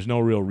saying there's no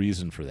real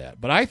reason for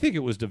that. But I think it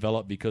was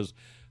developed because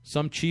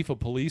some chief of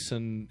police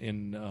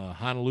in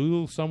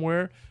Honolulu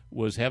somewhere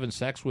was having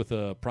sex with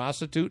a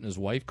prostitute, and his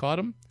wife caught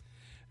him.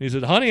 And he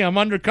said, "Honey, I'm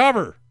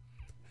undercover.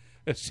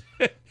 It's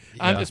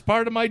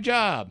part of my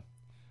job."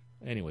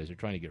 Anyways, they're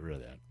trying to get rid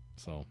of that.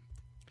 So...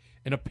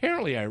 And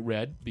apparently I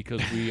read,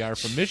 because we are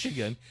from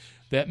Michigan,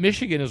 that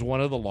Michigan is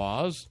one of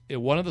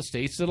the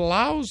states that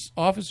allows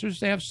officers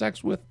to have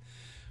sex with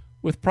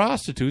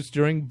prostitutes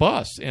during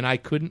bus. And I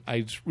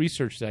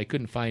researched it. I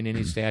couldn't find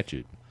any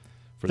statute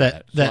for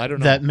that. So I don't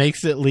know. That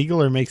makes it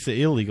legal or makes it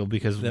illegal,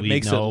 because that we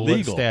makes know it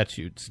legal. What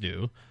statutes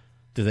do.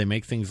 Do they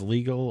make things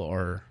legal,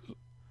 or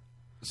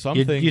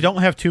something? You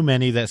don't have too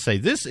many that say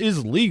this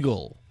is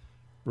legal.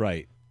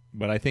 Right.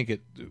 But I think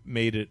it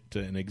made it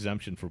an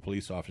exemption for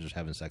police officers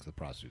having sex with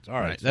prostitutes. All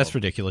right. That's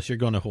ridiculous. You're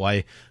going to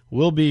Hawaii.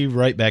 We'll be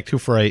right back.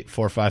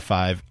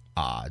 248-455-ODD.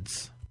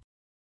 odds.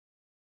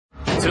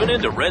 Tune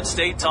in to Red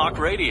State Talk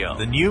Radio,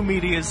 the new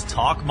media's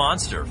talk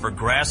monster for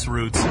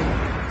grassroots.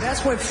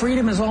 That's what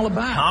freedom is all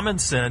about. Common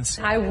sense.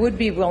 I would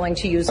be willing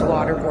to use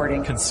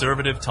waterboarding.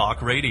 Conservative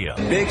talk radio.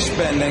 Big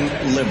spending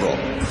liberal.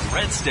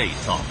 Red State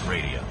Talk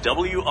Radio.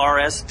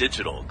 WRS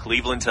Digital,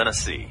 Cleveland,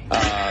 Tennessee.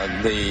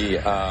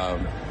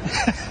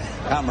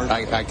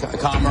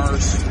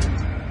 Commerce.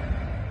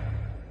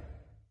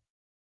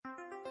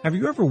 Have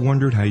you ever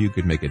wondered how you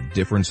could make a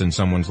difference in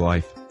someone's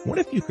life? What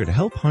if you could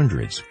help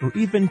hundreds or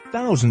even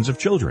thousands of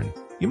children?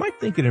 You might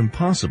think it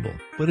impossible,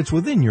 but it's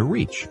within your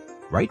reach.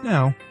 Right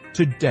now,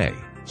 today,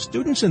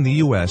 students in the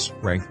U.S.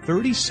 rank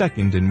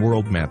 32nd in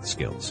world math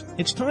skills.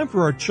 It's time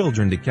for our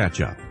children to catch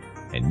up.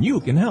 And you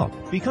can help.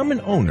 Become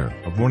an owner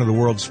of one of the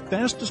world's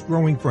fastest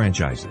growing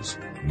franchises,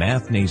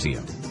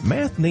 Mathnasium.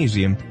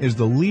 Mathnasium is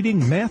the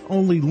leading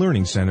math-only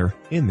learning center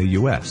in the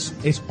U.S.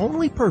 Its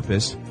only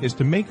purpose is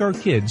to make our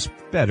kids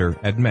better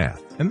at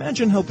math.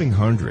 Imagine helping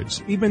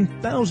hundreds, even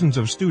thousands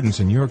of students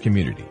in your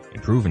community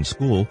improve in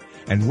school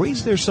and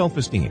raise their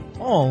self-esteem,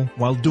 all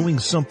while doing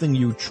something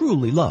you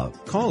truly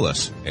love. Call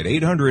us at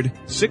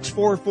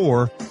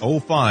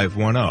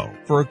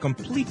 800-644-0510 for a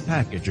complete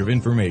package of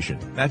information.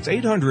 That's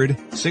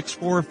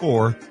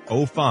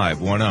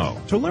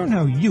 800-644-0510 to learn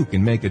how you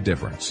can make a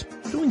difference.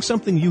 Doing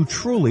something you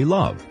truly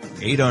love.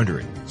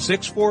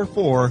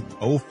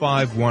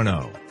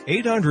 800-644-0510.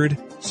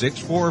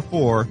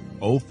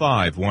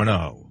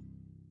 800-644-0510.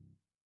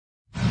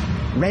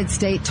 Red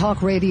State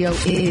Talk Radio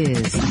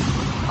is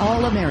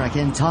All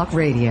American Talk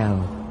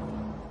Radio.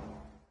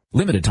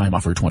 Limited time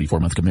offer,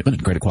 24-month commitment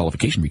and credit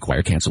qualification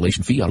require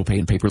cancellation fee, auto pay,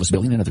 and paperless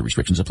billing, and other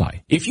restrictions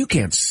apply. If you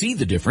can't see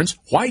the difference,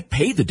 why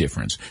pay the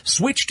difference?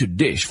 Switch to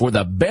Dish for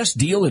the best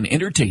deal in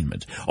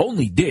entertainment.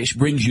 Only Dish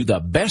brings you the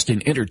best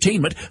in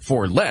entertainment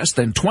for less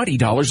than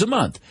 $20 a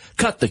month.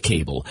 Cut the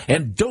cable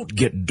and don't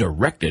get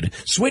directed.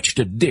 Switch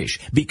to Dish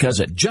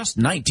because at just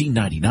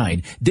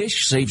 $19.99,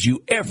 Dish saves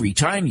you every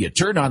time you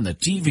turn on the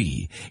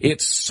TV.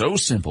 It's so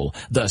simple.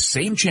 The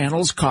same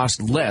channels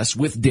cost less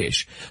with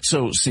Dish.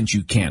 So since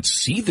you can't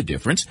see the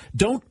difference,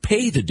 don't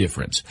pay the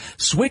difference.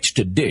 Switch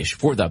to Dish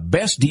for the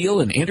best deal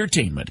in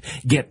entertainment.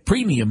 Get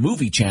premium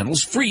movie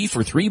channels free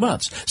for 3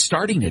 months,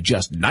 starting at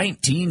just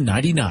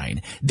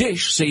 $19.99.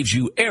 Dish saves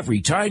you every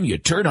time you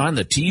turn on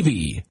the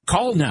TV.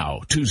 Call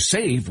now to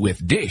save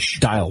with Dish.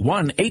 Dial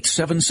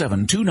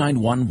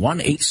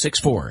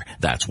 1-877-291-1864.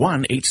 That's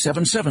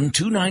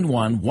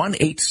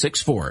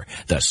 1-877-291-1864.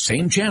 The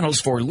same channels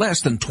for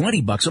less than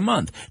 $20 a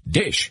month.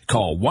 Dish.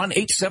 Call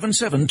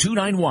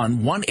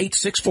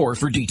 1-877-291-1864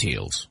 for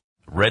details.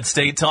 Red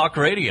State Talk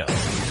Radio.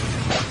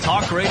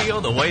 Talk radio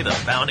the way the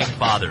founding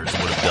fathers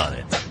would have done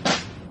it.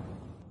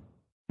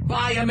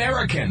 Buy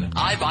American.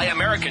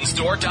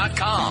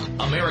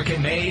 iBuyAmericanStore.com.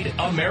 American made,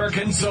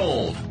 American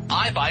sold.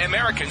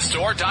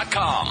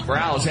 iBuyAmericanStore.com.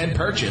 Browse and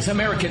purchase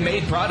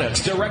American-made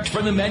products direct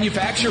from the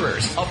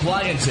manufacturers.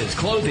 Appliances,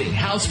 clothing,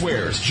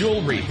 housewares,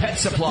 jewelry, pet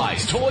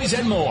supplies, toys,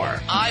 and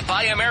more.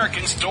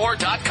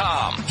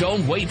 iBuyAmericanStore.com.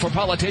 Don't wait for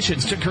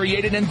politicians to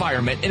create an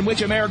environment in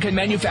which American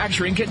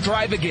manufacturing can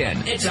thrive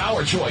again. It's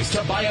our choice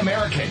to buy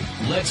American.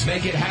 Let's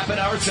make it happen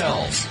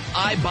ourselves.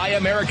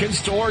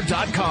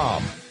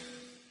 iBuyAmericanStore.com.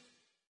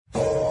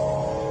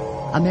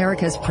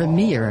 America's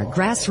premier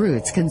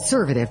grassroots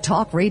conservative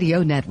talk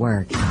radio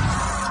network.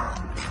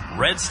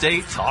 Red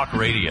State Talk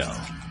Radio.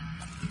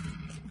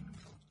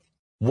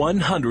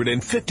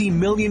 150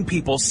 million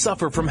people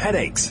suffer from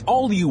headaches.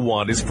 All you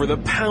want is for the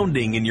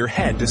pounding in your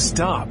head to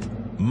stop.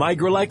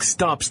 Migralex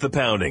stops the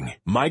pounding.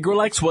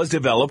 Migralex was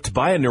developed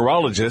by a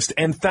neurologist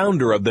and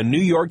founder of the New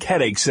York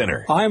Headache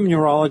Center. I'm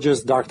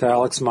neurologist Dr.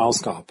 Alex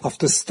Mauskop.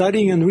 After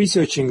studying and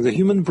researching the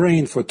human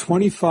brain for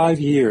 25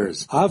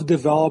 years, I've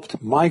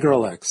developed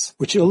Migralex,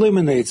 which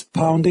eliminates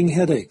pounding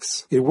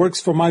headaches. It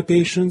works for my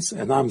patients,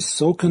 and I'm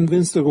so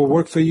convinced it will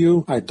work for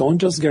you. I don't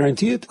just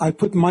guarantee it, I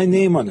put my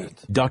name on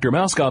it. Dr.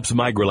 Mauskop's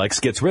Migralex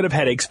gets rid of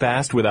headaches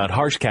fast without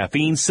harsh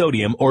caffeine,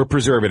 sodium, or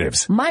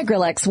preservatives.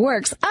 Migralex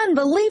works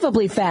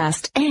unbelievably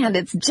fast. And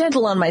it's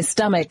gentle on my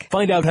stomach.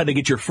 Find out how to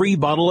get your free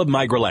bottle of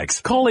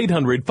Migralex. Call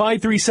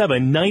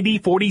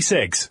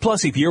 800-537-9046.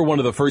 Plus, if you're one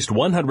of the first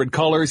 100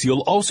 callers,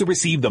 you'll also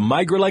receive the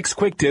Migralex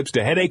Quick Tips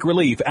to Headache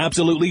Relief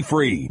absolutely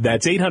free.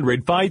 That's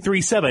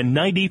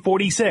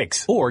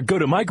 800-537-9046. Or go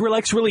to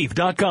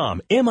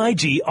migralexrelief.com,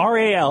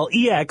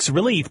 MIGRALEX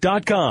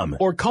relief.com.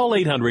 Or call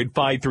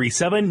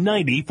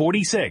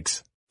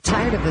 800-537-9046.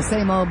 Tired of the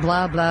same old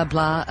blah, blah,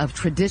 blah of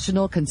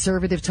traditional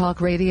conservative talk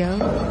radio?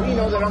 We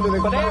know that under the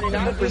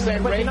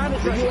 49% rate,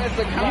 the U.S.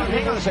 economy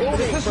is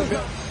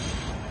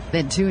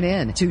Then tune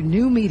in to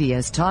New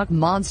Media's Talk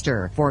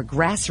Monster for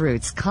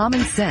grassroots, common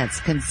sense,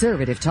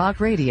 conservative talk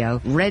radio,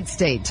 Red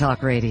State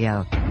Talk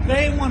Radio.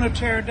 They want to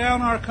tear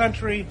down our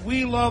country.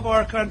 We love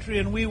our country,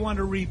 and we want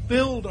to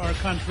rebuild our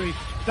country.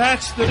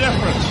 That's the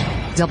difference.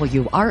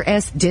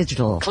 WRS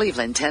Digital,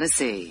 Cleveland,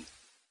 Tennessee.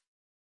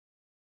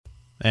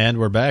 And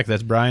we're back.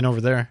 That's Brian over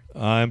there.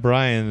 I'm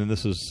Brian, and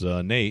this is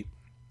Nate.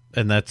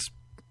 And that's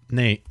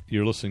Nate.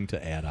 You're listening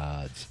to At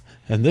Odds.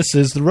 And this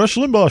is the Rush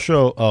Limbaugh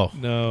Show. Oh,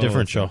 no,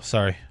 different show.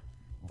 Sorry.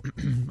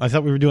 I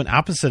thought we were doing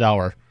opposite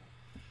hour.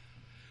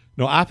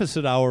 No,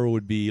 opposite hour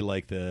would be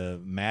like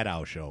the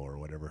Maddow Show or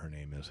whatever her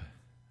name is.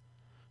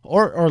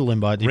 Or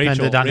Limbaugh,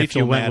 depended on if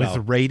you went Maddow.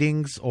 With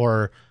ratings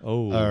or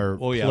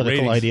political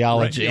ratings.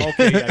 ideology. Right.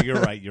 Okay, yeah,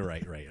 you're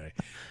right.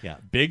 Yeah,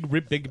 big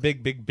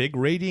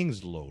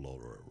ratings, low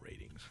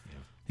ratings.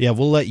 Yeah,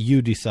 we'll let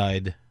you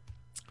decide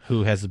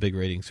who has the big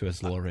ratings, who has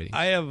the low ratings.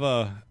 I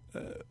have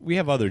we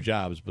have other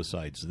jobs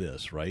besides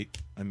this, right?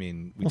 I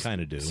mean, we kind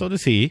of do. So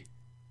does he.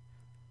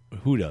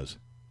 Who does?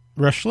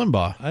 Rush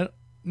Limbaugh.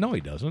 No,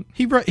 he doesn't.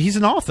 He's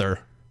an author.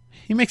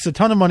 He makes a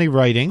ton of money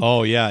writing.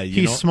 Oh, yeah.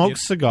 He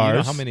smokes cigars. You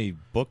know how many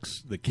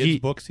books, the kids'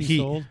 books he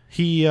sold?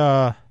 He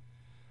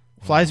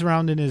flies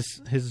around in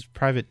his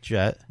private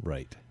jet.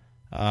 Right.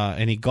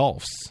 And he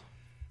golfs.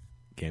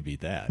 Can't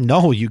beat that.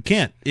 No, you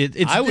can't.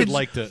 I would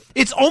like to.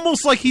 It's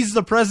almost like he's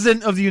the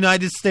president of the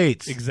United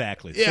States.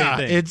 Exactly. Yeah,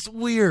 Same thing. it's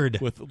weird.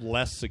 With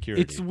less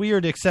security. It's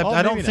weird, except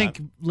I don't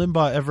think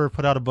Limbaugh ever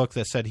put out a book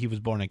that said he was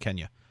born in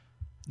Kenya.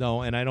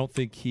 No, and I don't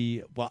think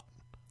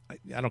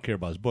I don't care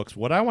about his books.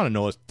 What I want to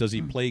know is, does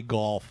he play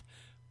golf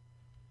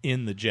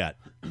in the jet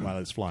while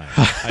it's flying?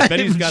 I bet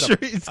he's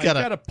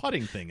got a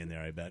putting thing in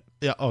there, I bet.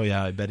 Yeah. Oh,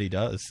 yeah, I bet he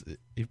does.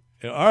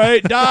 All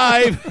right,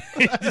 dive.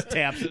 He just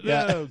taps it.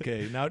 Yeah.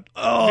 Okay, now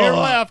here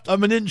left.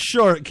 I'm an inch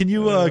short. Can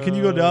you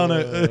go down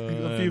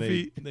a few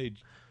feet?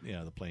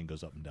 The plane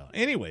goes up and down.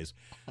 Anyways,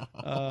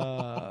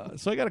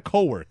 so I got a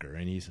coworker,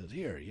 and he says,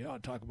 "Here, you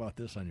ought to talk about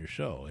this on your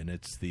show." And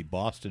it's the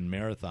Boston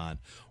Marathon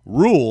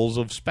rules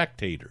of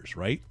spectators.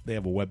 Right? They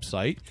have a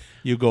website.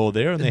 You go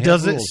there, and they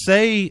does have it rules.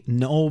 say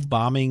no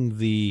bombing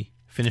the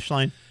finish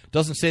line?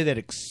 Doesn't say that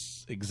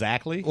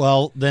exactly.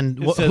 Well, then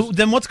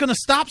then what's going to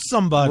stop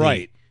somebody?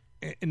 Right.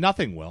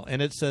 Nothing will.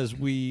 And it says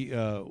we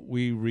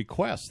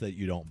request that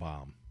you don't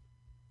bomb.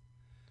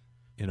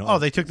 Oh,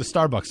 they took the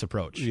Starbucks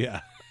approach.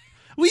 Yeah.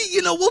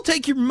 We'll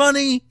take your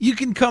money. You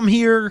can come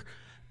here,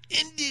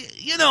 and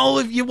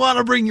if you want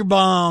to bring your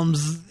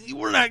bombs,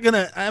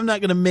 I'm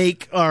not gonna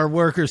make our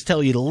workers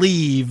tell you to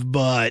leave,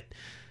 but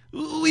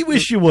we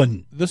wish you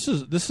wouldn't. This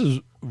is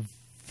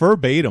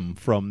verbatim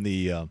from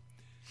their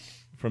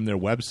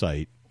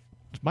website.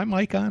 Is my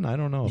mic on? I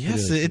don't know.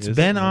 Yes, it's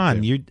been on.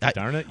 Okay.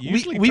 Darn it!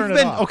 We've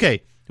been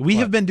okay. We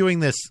have been doing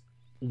this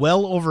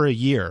well over a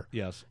year.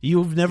 Yes.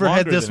 You've never had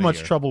Longer this than a much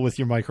year. trouble with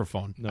your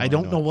microphone. No, I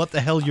don't know what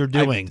the hell you're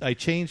doing. I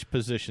changed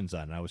positions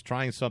on it. I was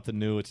trying something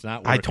new. It's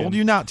not working. I told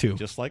you not to.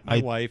 Just like my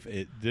wife,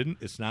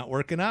 it's not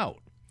working out.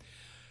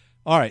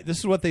 All right, this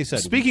is what they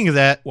said. Speaking of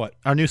that, what?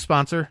 Our new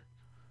sponsor,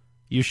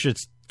 you should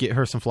get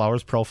her some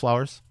flowers, Pro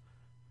Flowers.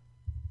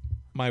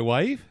 My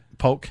wife?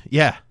 Poke.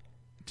 Yeah.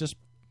 Just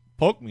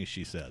poke me,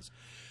 she says.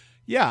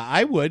 Yeah,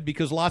 I would,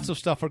 because lots of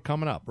stuff are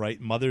coming up, right?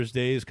 Mother's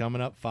Day is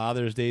coming up,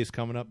 Father's Day is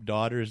coming up,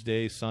 Daughter's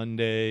Day,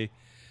 Sunday.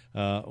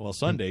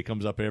 Sunday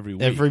comes up every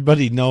week.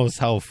 Everybody knows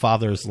how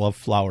fathers love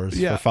flowers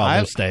for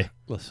Father's Day.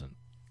 Listen,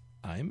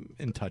 I'm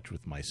in touch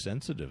with my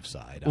sensitive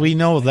side. We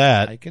know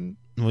that. I can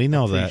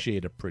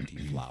appreciate a pretty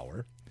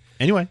flower.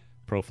 Anyway.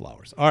 Pro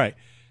Flowers. All right.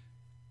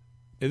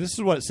 This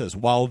is what it says.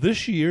 While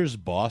this year's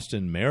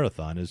Boston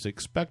Marathon is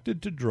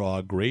expected to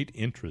draw great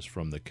interest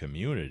from the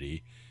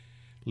community,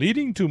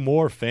 leading to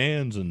more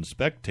fans and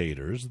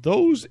spectators,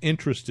 those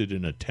interested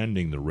in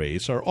attending the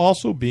race are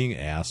also being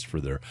asked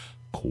for their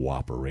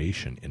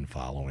cooperation in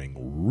following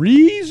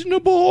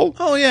reasonable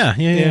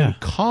and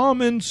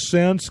common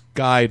sense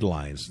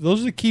guidelines.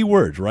 Those are the key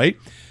words, right?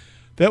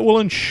 That will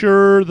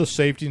ensure the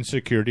safety and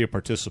security of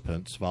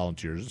participants,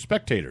 volunteers, and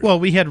spectators. Well,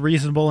 we had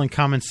reasonable and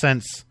common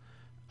sense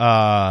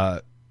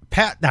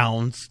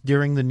pat-downs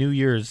during the New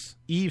Year's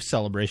Eve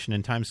celebration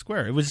in Times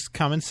Square. It was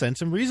common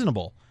sense and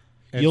reasonable.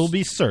 You'll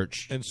be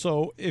searched. And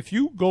so if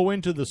you go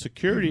into the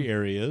security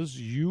areas,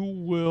 you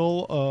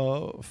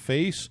will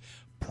face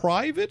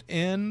private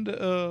and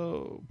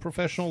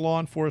professional law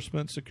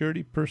enforcement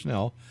security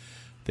personnel.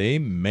 They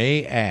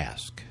may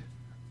ask,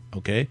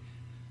 okay?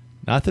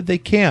 Not that they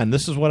can.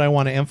 This is what I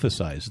want to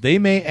emphasize. They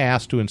may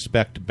ask to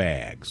inspect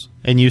bags.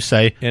 And you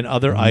say, and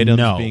other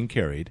items being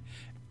carried.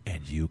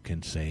 And you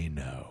can say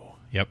no.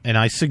 Yep. And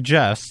I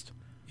suggest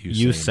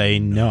you say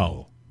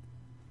no.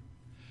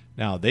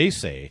 Now, they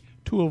say,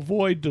 to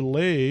avoid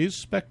delays,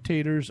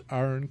 spectators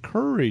are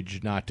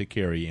encouraged not to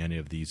carry any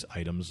of these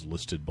items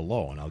listed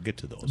below, and I'll get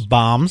to those.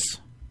 Bombs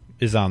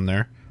is on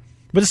there,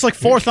 but it's like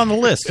fourth on the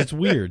list. It's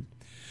weird.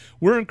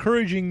 We're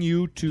encouraging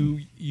you to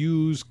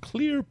use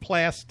clear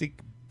plastic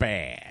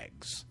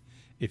bags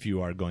if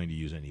you are going to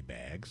use any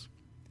bags.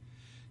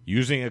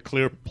 Using a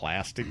clear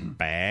plastic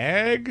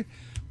bag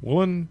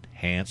will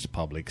enhance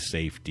public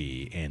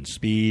safety and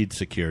speed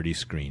security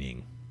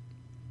screening.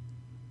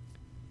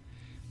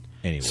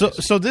 Anyways.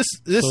 So this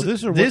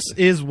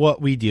is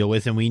what we deal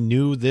with, and we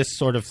knew this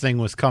sort of thing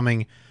was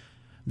coming.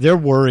 They're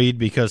worried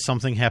because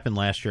something happened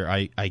last year.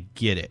 I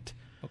get it.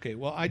 Okay,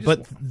 well,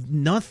 but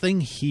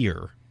nothing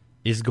here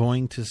is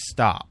going to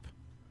stop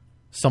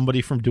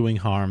somebody from doing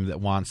harm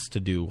that wants to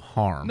do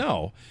harm.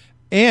 No,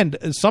 And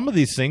some of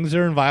these things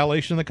are in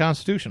violation of the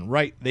Constitution.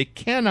 Right. They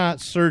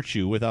cannot search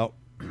you without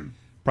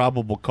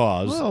probable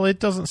cause. Well, it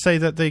doesn't say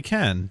that they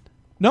can.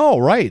 No,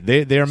 right.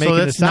 They are making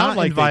it sound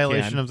like in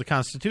violation of the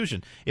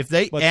Constitution. If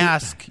they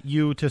ask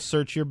you to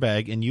search your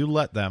bag and you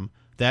let them,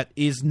 that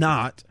is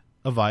not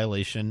a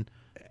violation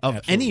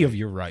of any of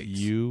your rights.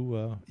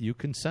 You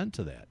consent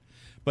to that.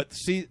 But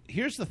see,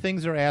 here's the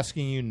things they're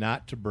asking you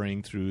not to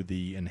bring through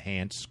the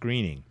enhanced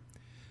screening.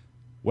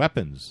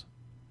 Weapons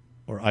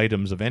or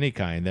items of any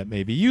kind that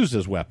may be used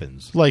as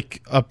weapons.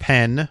 Like a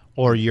pen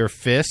or your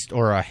fist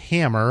or a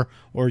hammer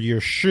or your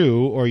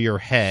shoe or your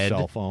head.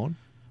 Cell phone.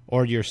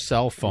 Or your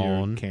cell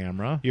phone. Your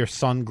camera. Your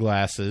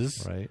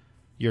sunglasses. Right.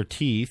 Your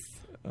teeth.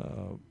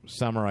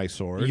 Samurai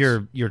swords.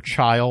 Your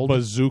child.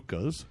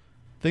 Bazookas.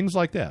 Things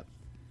like that.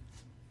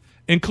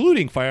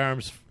 Including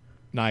firearms,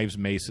 knives,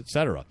 mace,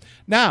 etc.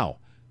 Now,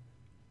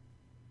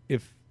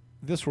 if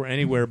this were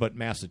anywhere but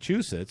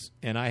Massachusetts,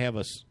 and I have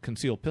a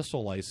concealed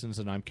pistol license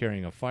and I'm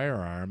carrying a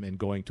firearm and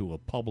going to a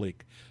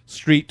public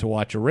street to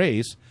watch a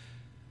race,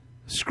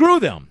 screw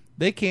them.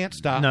 They can't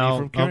stop me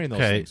from carrying those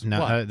things.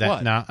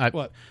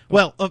 What?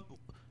 Well,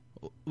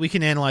 we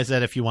can analyze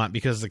that if you want,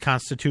 because the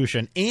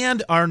Constitution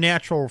and our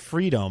natural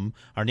freedom,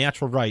 our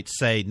natural rights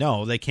say,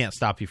 no, they can't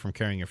stop you from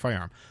carrying your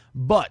firearm.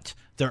 But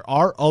there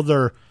are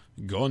other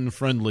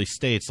gun-friendly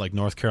states like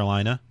North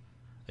Carolina.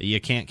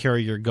 You can't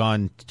carry your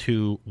gun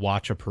to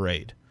watch a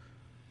parade.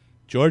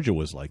 Georgia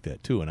was like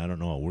that too, and I don't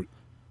know.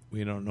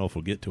 We don't know if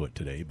we'll get to it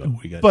today, but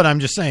we got. But I'm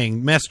just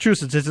saying,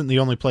 Massachusetts isn't the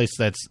only place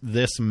that's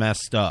this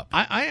messed up.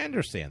 I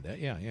understand that.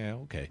 Yeah,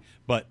 okay.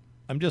 But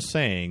I'm just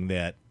saying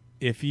that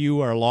if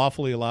you are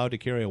lawfully allowed to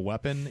carry a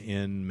weapon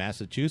in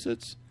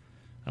Massachusetts,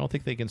 I don't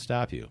think they can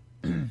stop you.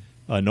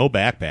 No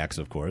backpacks,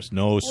 of course.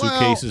 No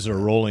suitcases or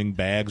rolling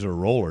bags or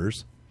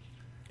rollers.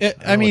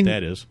 I mean, what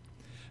that is.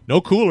 No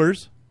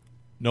coolers.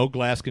 No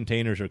glass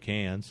containers or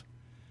cans.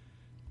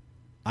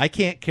 I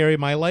can't carry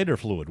my lighter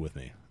fluid with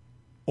me,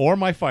 or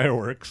my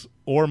fireworks,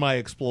 or my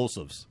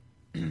explosives.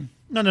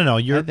 No.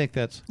 I think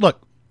that's...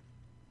 Look,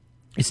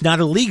 it's not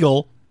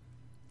illegal.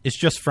 It's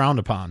just frowned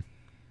upon.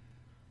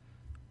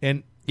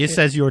 And it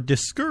says you're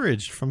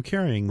discouraged from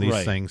carrying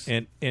these things.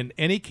 And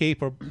any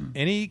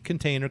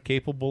container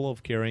capable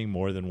of carrying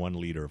more than 1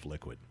 liter of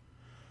liquid.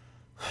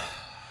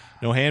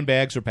 No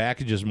handbags or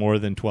packages more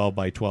than 12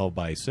 by 12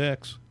 by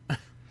 6.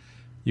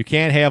 You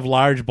can't have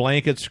large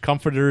blankets,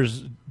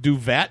 comforters,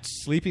 duvets,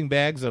 sleeping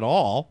bags at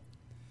all.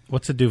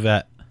 What's a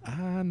duvet?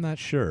 I'm not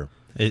sure.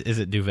 Is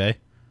it duvet?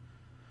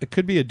 It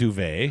could be a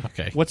duvet.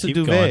 Okay. What's Keep a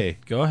duvet? Going.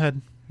 Go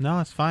ahead.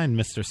 No, it's fine,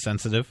 Mr.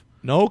 Sensitive.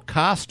 No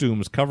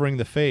costumes covering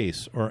the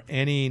face or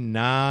any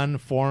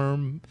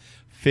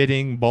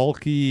non-form-fitting,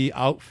 bulky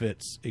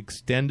outfits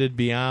extended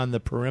beyond the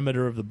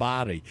perimeter of the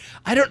body.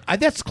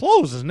 That's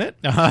clothes, isn't it?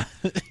 Yes,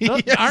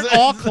 aren't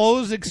all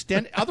clothes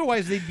extended?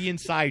 Otherwise, they'd be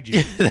inside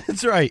you.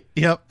 That's right.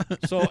 Yep.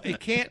 So it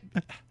can't.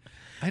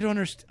 I don't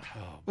understand.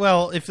 Oh.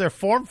 Well, if they're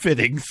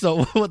form-fitting,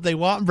 so what they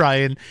want,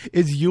 Brian,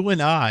 is you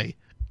and I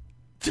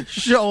to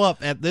show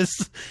up at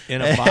this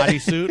in a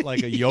bodysuit,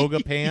 like a yoga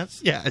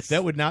pants. Yes,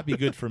 that would not be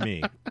good for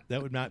me.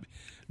 That would not.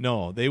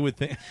 No, they would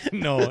think.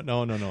 No.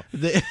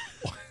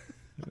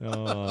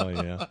 Oh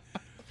yeah.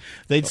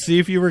 They'd see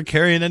if you were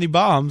carrying any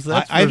bombs.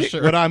 That's for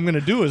sure. What I'm going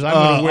to do is I'm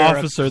going to wear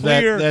officer, a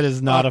clear, that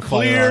is not a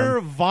clear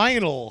firearm.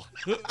 vinyl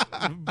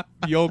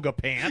yoga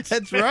pants.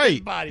 That's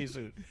right.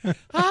 Bodysuit.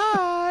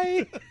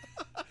 Hi.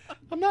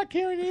 I'm not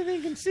carrying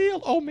anything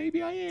concealed. Oh,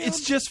 maybe I am.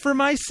 It's just for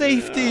my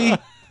safety.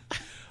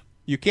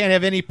 You can't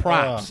have any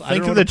props.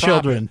 Think of the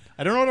children.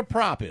 I don't know what a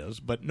prop is,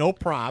 but no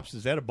props.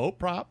 Is that a boat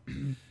prop?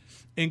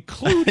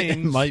 Including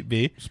it might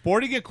be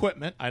sporting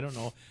equipment. I don't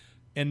know.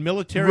 And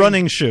military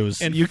running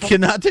shoes. And you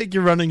cannot take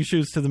your running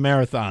shoes to the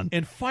marathon.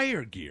 And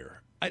fire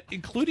gear,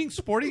 including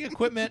sporting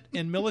equipment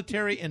and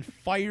military and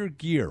fire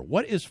gear.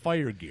 What is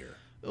fire gear?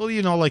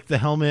 Well, like the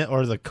helmet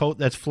or the coat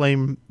that's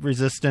flame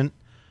resistant,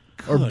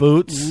 or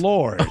boots,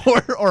 Lord,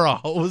 or a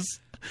hose.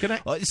 Can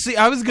I see?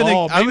 I was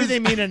gonna. Maybe they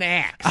mean an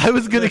axe. I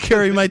was gonna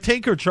carry my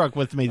tanker truck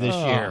with me this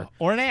year,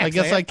 or an axe. I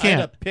guess I can't.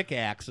 I had a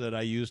pickaxe that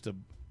I used to,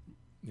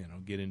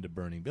 get into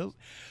burning buildings.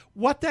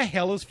 What the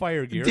hell is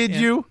fire gear? Did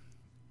you?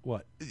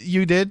 What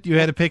you did? You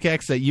had a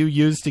pickaxe that you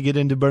used to get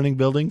into burning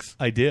buildings?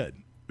 I did.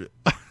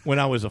 When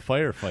I was a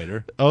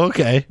firefighter.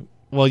 Okay.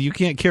 Well, you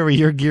can't carry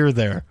your gear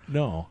there.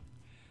 No.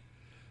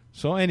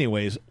 So,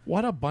 anyways,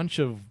 what a bunch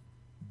of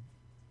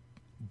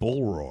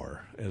bull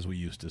roar, as we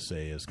used to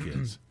say as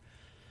kids.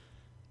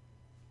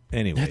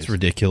 Anyways. That's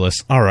ridiculous.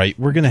 All right,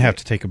 we're going to have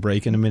to take a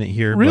break in a minute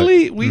here.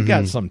 Really? We've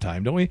got some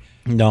time, don't we?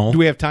 No. Do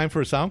we have time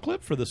for a sound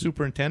clip for the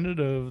superintendent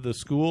of the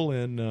school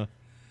in...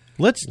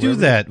 Let's do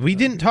that. We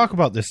didn't talk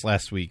about this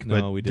last week. No,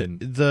 but we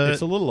didn't.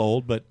 It's a little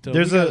old, but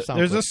there's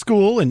a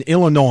school in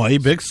Illinois.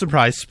 Big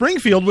surprise.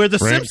 Springfield, where the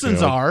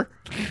Simpsons are.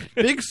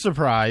 Big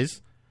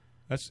surprise.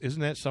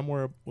 Isn't that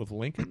somewhere with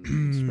Lincoln?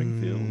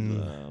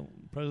 Springfield.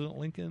 President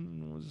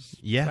Lincoln was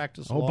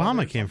practiced law.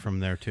 Obama came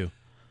from there too.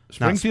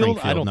 Springfield?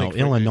 Not I don't think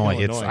Illinois.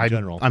 In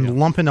general. I'm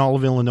lumping all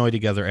of Illinois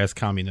together as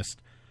communist.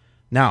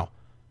 Now,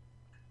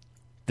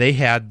 they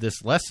had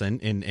this lesson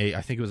in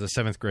I think it was a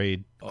 7th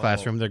grade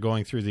classroom. They're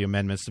going through the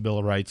amendments to the Bill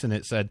of Rights, and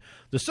it said,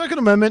 the Second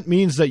Amendment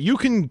means that you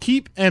can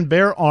keep and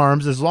bear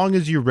arms as long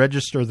as you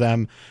register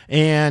them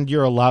and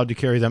you're allowed to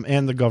carry them,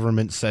 and the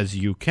government says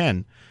you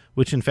can,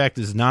 which in fact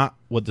is not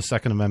what the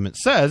Second Amendment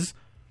says.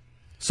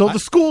 So the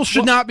school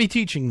should not be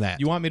teaching that.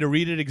 You want me to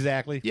read it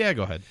exactly? Yeah,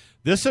 go ahead.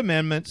 This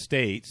amendment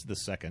states,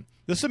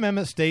 this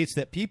amendment states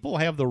that people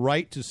have the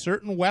right to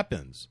certain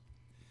weapons.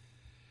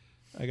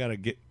 I got to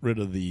get rid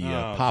of the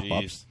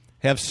pop-ups. Geez.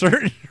 Have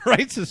certain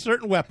rights to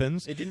certain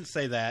weapons. It didn't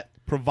say that.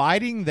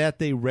 Providing that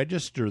they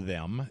register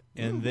them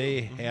and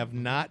they have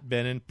not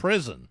been in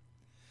prison.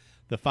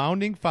 The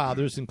Founding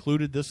Fathers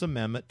included this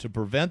amendment to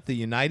prevent the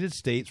United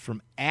States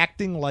from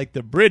acting like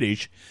the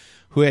British,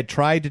 who had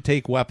tried to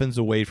take weapons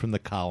away from the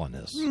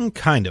colonists.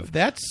 Kind of.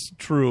 That's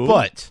true.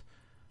 But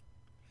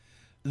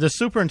the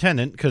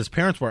superintendent, because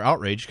parents were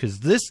outraged, because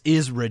this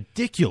is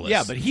ridiculous.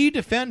 Yeah, but he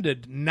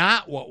defended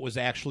not what was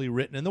actually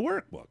written in the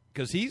workbook,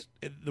 because the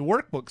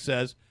workbook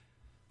says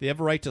they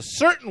have a right to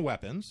certain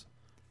weapons.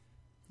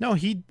 No,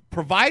 he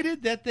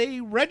provided that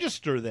they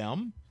register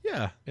them.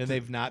 Yeah, and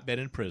they've not been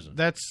in prison.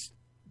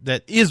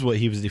 That is what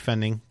he was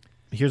defending.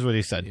 Here's what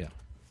he said. Yeah.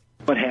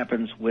 What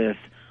happens with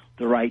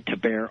the right to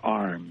bear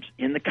arms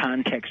in the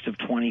context of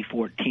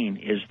 2014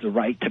 is the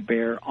right to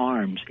bear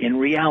arms in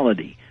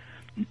reality,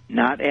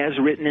 not as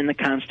written in the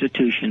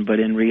Constitution, but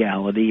in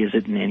reality, is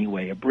it in any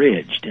way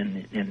abridged?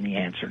 And the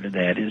answer to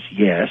that is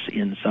yes,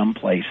 in some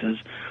places,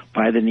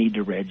 by the need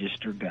to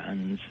register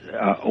guns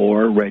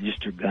or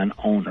register gun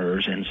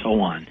owners and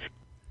so on.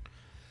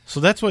 So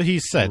that's what he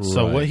said. Right.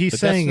 So what he's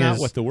saying that's not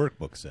is what the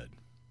workbook said.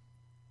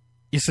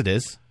 Yes, it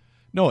is.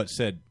 No, it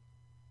said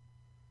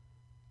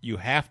you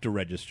have to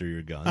register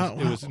your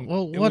guns.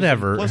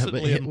 Whatever. Was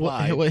implicitly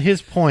implied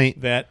his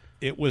point that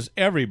it was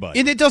everybody.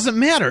 And it doesn't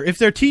matter. If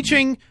they're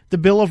teaching the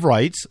Bill of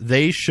Rights,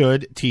 they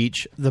should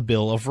teach the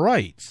Bill of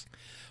Rights.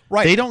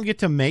 Right. They don't get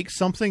to make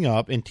something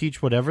up and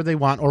teach whatever they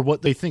want or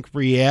what they think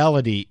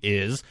reality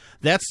is.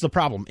 That's the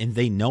problem, and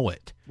they know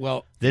it.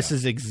 Well, this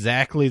is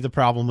exactly the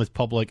problem with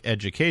public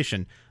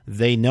education.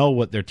 They know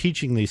what they're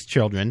teaching these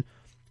children.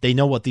 They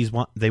know what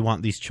they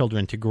want these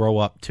children to grow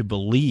up to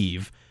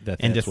believe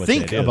and to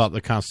think about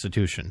the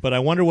Constitution. But I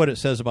wonder what it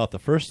says about the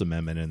First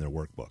Amendment in their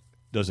workbook.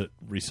 Does it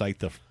recite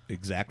the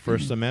exact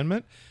First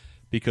Amendment?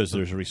 Because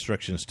there's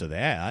restrictions to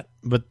that.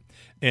 But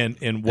and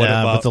what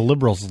about? But the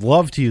liberals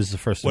love to use the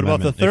First Amendment.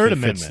 What about the Third if it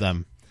Amendment? fits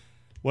them.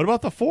 What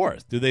about the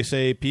Fourth? Do they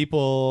say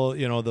people,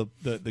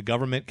 the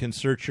government can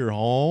search your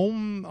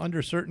home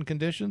under certain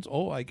conditions?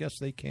 Oh, I guess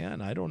they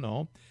can. I don't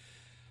know.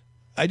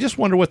 I just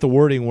wonder what the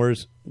wording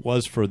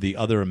was for the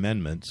other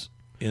amendments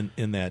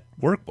in that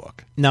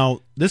workbook.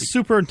 Now, this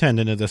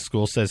superintendent of this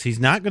school says he's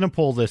not going to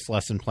pull this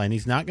lesson plan.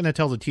 He's not going to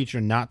tell the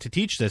teacher not to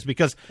teach this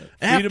because,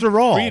 after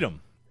all,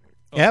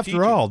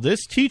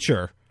 this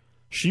teacher,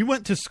 she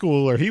went to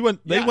school, or they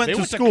went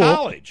to school.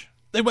 College.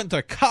 They went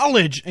to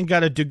college and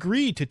got a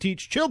degree to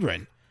teach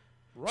children.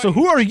 Right. So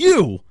who are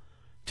you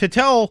to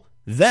tell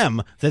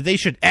them that they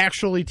should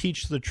actually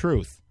teach the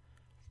truth?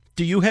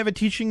 Do you have a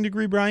teaching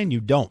degree, Brian?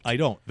 You don't. I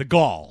don't. The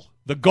gall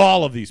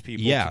of these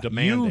people to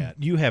demand that.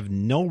 You have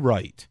no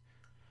right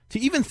to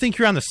even think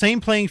you're on the same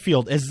playing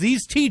field as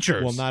these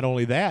teachers. Well, not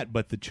only that,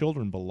 but the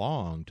children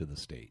belong to the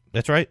state.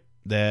 That's right.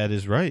 That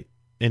is right.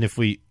 And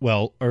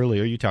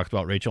earlier you talked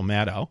about Rachel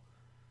Maddow.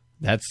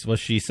 That's what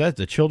she said.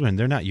 The children,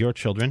 they're not your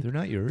children. They're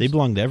not yours. They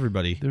belong to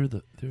everybody. They're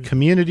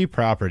community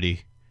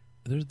property.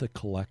 They're the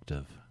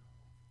collective.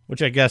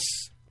 Which I guess,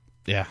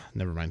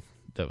 never mind.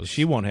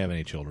 She won't have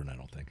any children, I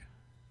don't think.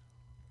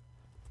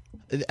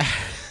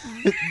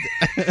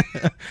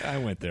 I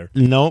went there.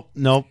 Nope.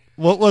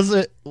 What was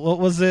it?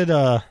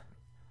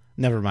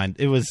 Never mind.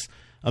 It was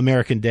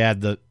American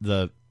Dad,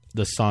 the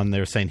son. They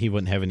were saying he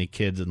wouldn't have any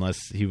kids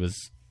unless he was.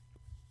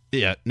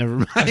 Yeah,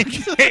 never mind.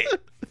 Okay.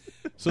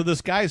 So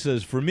this guy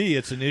says, for me,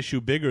 it's an issue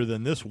bigger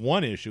than this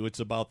one issue. It's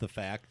about the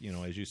fact,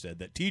 as you said,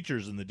 that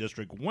teachers in the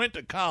district went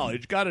to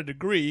college, got a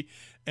degree,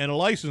 and a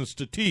license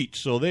to teach,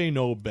 so they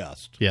know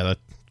best. Yeah,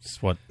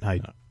 that's what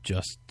I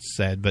just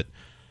said. But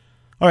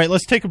all right,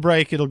 let's take a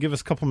break. It'll give us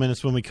a couple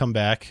minutes when we come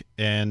back,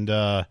 and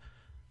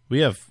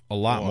we have a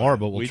lot more,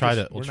 but we'll try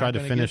to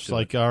finish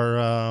like our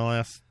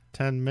last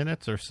 10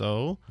 minutes or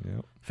so.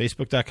 Yep.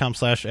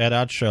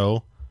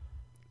 Facebook.com/@oddshow.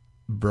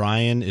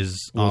 Brian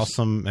is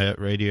awesome at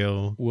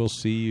radio. We'll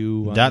see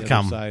you on the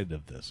other side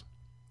of this.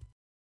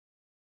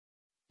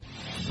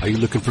 Are you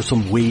looking for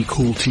some way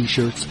cool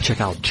t-shirts?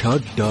 Check out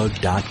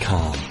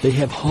ChugDug.com. They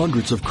have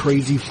hundreds of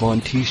crazy fun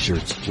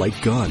t-shirts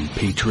like gun,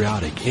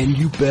 patriotic, and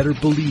you better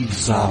believe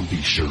zombie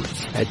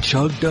shirts. At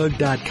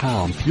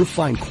ChugDug.com, you'll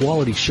find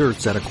quality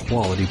shirts at a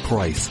quality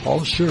price.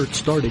 All shirts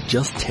start at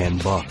just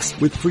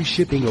 $10 with free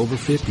shipping over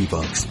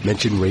 $50.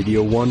 Mention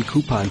Radio 1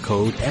 coupon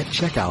code at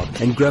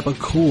checkout and grab a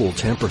cool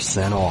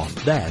 10% off.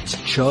 That's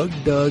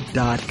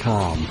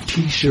ChugDug.com.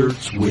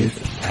 T-shirts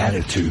with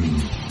attitude.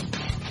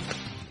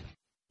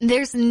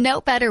 There's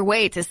no better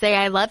way to say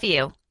I love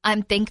you.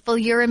 I'm thankful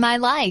you're in my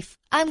life.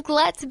 I'm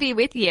glad to be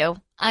with you.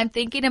 I'm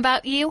thinking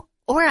about you,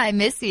 or I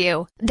miss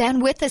you,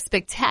 done with a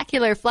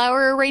spectacular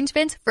flower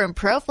arrangement from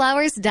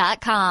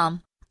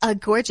ProFlowers.com. A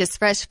gorgeous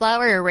fresh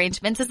flower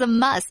arrangement is a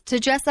must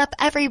to dress up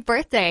every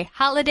birthday,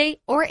 holiday,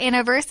 or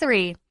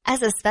anniversary.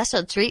 As a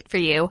special treat for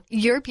you,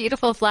 your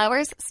beautiful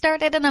flowers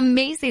start at an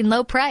amazing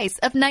low price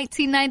of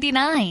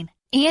 $19.99.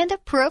 And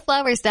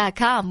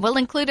ProFlowers.com will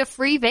include a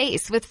free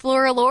vase with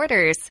floral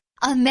orders.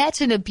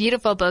 Imagine a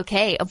beautiful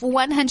bouquet of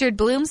 100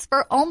 blooms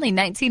for only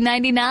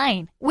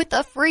 $19.99, with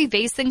a free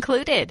vase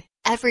included.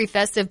 Every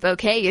festive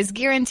bouquet is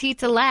guaranteed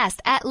to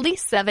last at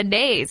least 7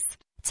 days.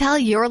 Tell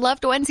your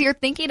loved ones you're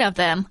thinking of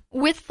them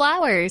with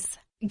flowers.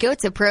 Go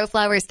to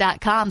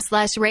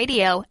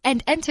proflowers.com/radio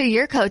and enter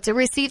your code to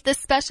receive this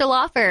special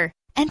offer.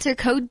 Enter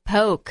code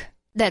POKE.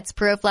 That's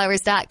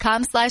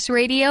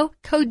proflowers.com/radio,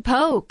 code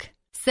POKE.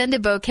 Send a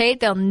bouquet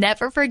they'll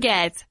never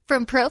forget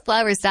from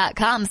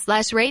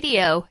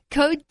proflowers.com/radio,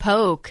 code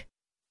POKE.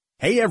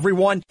 Hey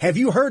everyone, have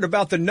you heard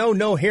about the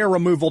No Hair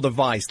Removal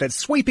device that's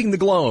sweeping the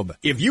globe?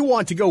 If you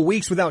want to go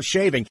weeks without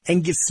shaving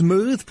and get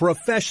smooth,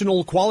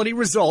 professional quality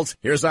results,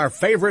 here's our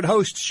favorite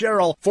host,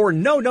 Cheryl, for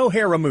No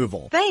Hair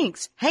Removal.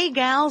 Thanks. Hey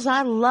gals,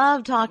 I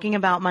love talking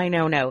about my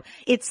No.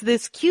 It's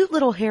this cute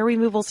little hair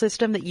removal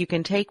system that you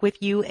can take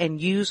with you and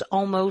use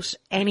almost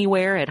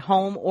anywhere at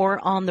home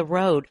or on the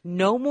road.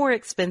 No more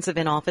expensive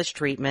in-office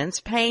treatments,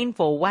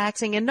 painful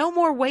waxing, and no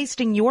more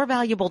wasting your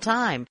valuable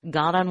time.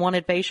 Got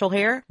unwanted facial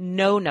hair?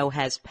 No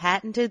has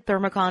patented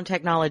Thermocon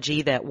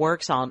technology that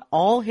works on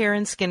all hair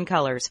and skin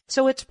colors,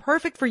 so it's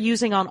perfect for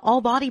using on all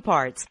body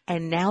parts.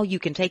 And now you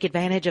can take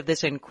advantage of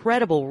this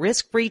incredible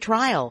risk-free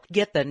trial.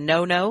 Get the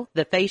No,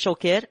 the facial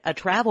kit, a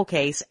travel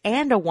case,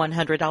 and a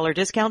 $100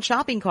 discount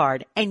shopping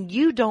card, and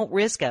you don't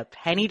risk a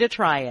penny to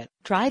try it.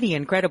 Try the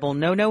incredible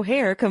No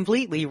hair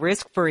completely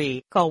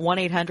risk-free. Call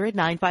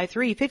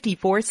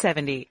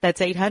 1-800-953-5470. That's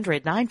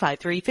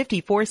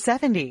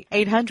 800-953-5470.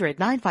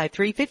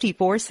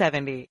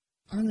 800-953-5470.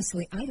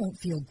 Honestly, I don't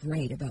feel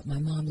great about my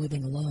mom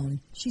living alone.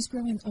 She's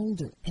growing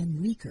older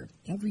and weaker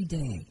every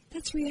day.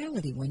 That's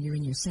reality when you're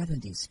in your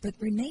 70s, but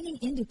remaining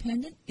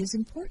independent is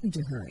important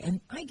to her,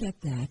 and I get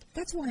that.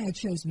 That's why I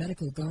chose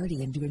Medical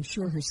Guardian to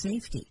ensure her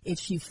safety. If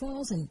she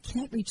falls and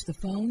can't reach the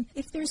phone,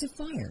 if there's a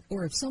fire,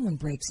 or if someone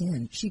breaks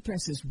in, she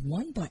presses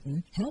one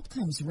button, help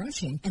comes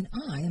rushing, and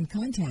I am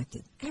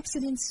contacted.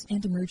 Accidents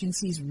and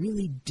emergencies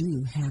really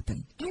do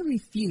happen. I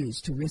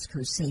refuse to risk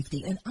her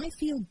safety, and I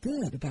feel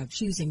good about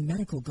choosing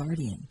Medical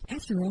Guardian.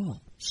 After all,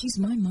 she's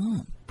my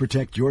mom.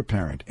 Protect your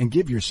parent and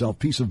give yourself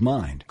peace of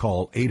mind.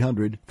 Call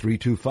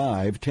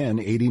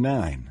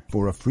 800-325-1089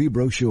 for a free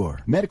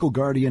brochure. Medical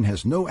Guardian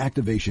has no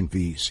activation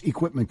fees,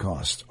 equipment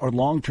costs, or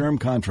long-term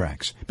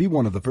contracts. Be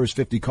one of the first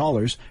 50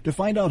 callers to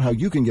find out how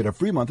you can get a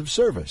free month of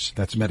service.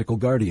 That's Medical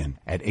Guardian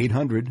at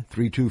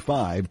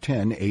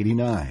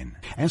 800-325-1089.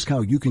 Ask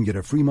how you can get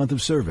a free month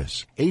of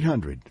service.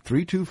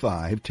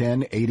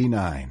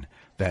 800-325-1089.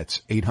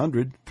 That's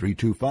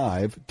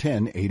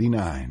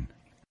 800-325-1089.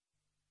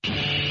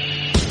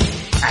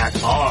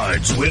 At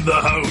odds with the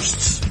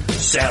hosts.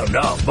 Sound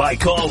off by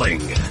calling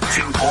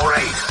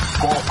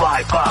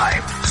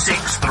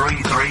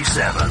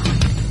 248-455-6337.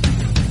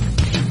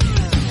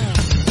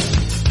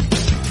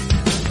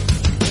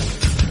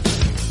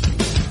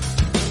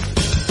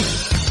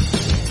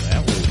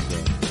 That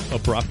was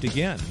abrupt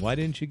again. Why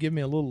didn't you give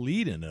me a little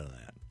lead into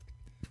that?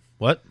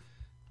 What?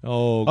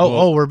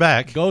 Oh, we're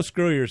back. Go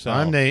screw yourself.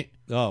 I'm Nate.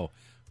 Oh.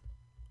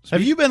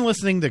 Have you been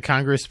listening to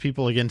Congress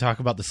people again talk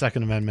about the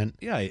Second Amendment?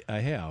 Yeah, I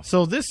have.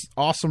 So this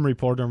awesome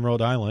reporter in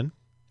Rhode Island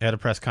at a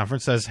press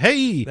conference says,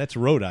 hey, that's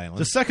Rhode Island.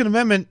 The Second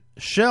Amendment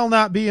shall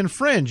not be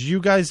infringed. You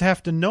guys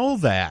have to know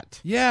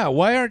that. Yeah,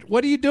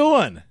 what are you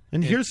doing?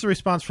 And here's the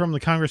response from the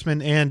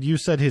congressman, and you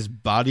said his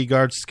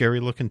bodyguard,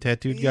 scary-looking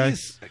tattooed guy?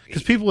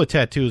 Because people with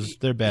tattoos,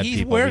 they're bad people.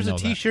 He wears a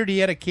T-shirt, he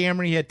had a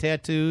camera, he had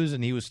tattoos,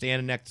 and he was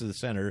standing next to the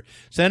senator.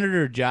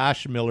 Senator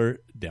Josh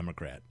Miller,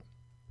 Democrat.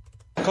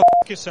 Go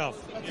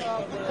yourself.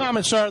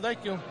 Comment, sir.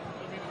 Thank you.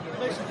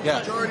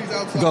 Yeah.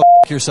 Go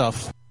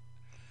yourself.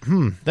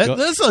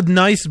 That's a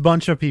nice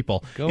bunch of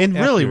people. And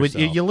really,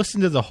 you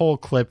listen to the whole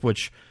clip,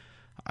 which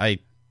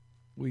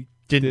we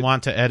didn't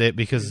want to edit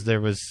because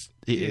there was...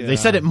 Yeah. They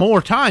said it more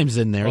times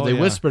in there. They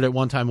whispered it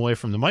one time away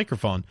from the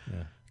microphone.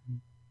 Yeah.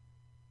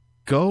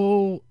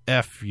 Go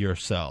F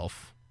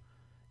yourself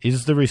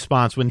is the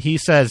response when he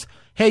says,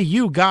 hey,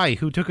 you guy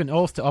who took an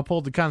oath to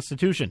uphold the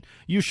Constitution,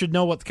 you should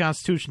know what the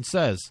Constitution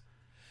says.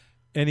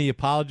 And he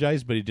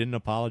apologized, but he didn't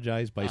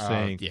apologize by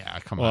saying, "Yeah,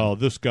 come on." Well,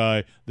 this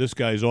guy's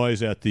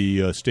always at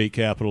the state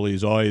capitol.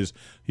 He's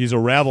a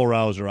rabble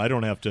rouser. I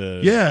don't have to.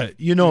 Yeah,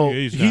 he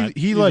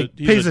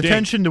pays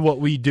attention to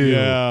what we do.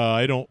 Yeah,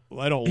 I don't.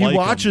 He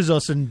watches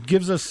us and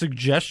gives us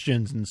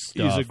suggestions and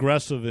stuff. He's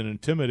aggressive and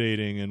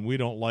intimidating, and we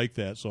don't like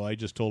that. So I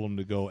just told him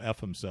to go F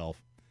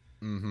himself.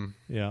 Mm-hmm.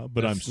 Yeah,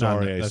 but I'm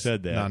sorry I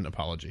said that. Not an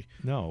apology.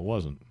 No, it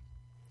wasn't.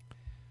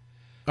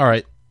 All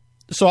right.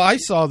 So I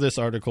saw this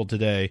article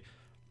today.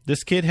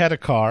 This kid had a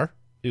car.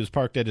 It was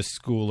parked at his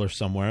school or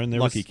somewhere. And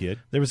Lucky kid.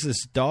 There was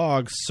this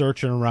dog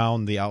searching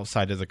around the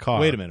outside of the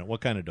car. Wait a minute.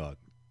 What kind of dog?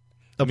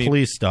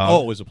 police dog.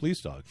 Oh, it was a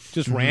police dog.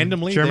 Just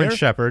randomly German there?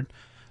 Shepherd.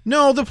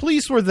 No, the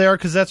police were there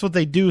because that's what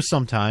they do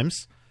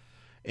sometimes.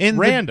 A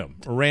random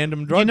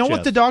drug You know test.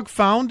 what the dog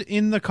found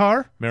in the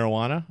car?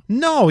 Marijuana?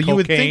 No, you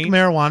would think Cocaine?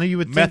 marijuana. You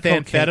would think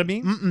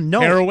Methamphetamine? cocaine. No.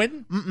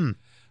 Heroin?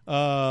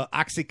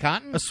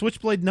 Oxycontin? A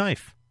switchblade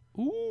knife.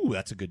 Ooh,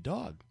 that's a good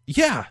dog.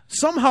 Yeah,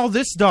 somehow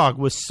this dog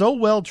was so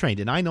well trained,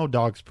 and I know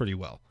dogs pretty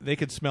well. They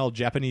could smell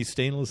Japanese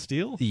stainless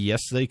steel?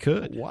 Yes, they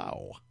could.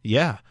 Wow.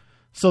 Yeah.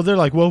 So they're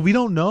like, well, we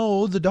don't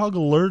know. The dog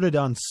alerted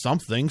on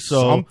something.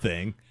 So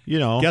something. You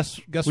know, Guess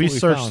we what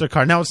searched found? the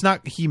car. Now, it's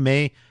not,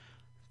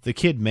 the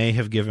kid may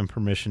have given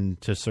permission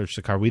to search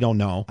the car. We don't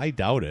know. I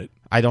doubt it.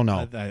 I don't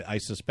know. I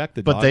suspect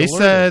the dog But they alerted.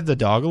 said the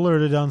dog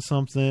alerted on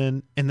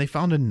something, and they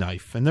found a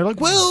knife. And they're like,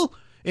 well,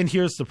 and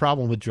here's the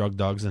problem with drug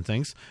dogs and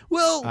things.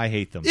 Well, I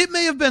hate them. It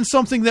may have been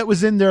something that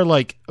was in there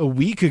like a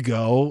week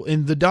ago,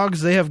 and the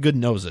dogs, they have good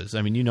noses.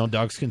 I mean,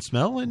 dogs can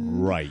smell,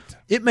 and right.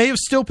 It may have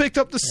still picked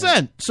up the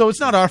scent, so it's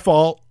not our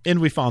fault, and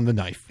we found the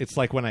knife. It's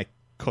like when I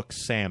cook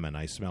salmon,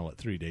 I smell it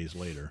 3 days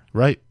later.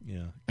 Right.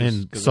 Yeah.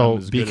 And 'cause so I'm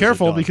as be good as a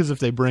careful, dog. because if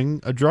they bring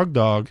a drug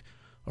dog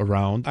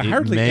around, I it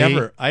hardly may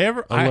ever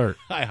alert.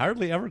 I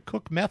hardly ever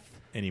cook meth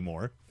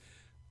anymore.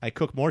 I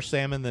cook more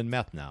salmon than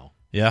meth now.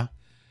 Yeah.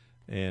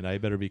 And I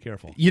better be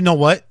careful. You know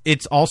what?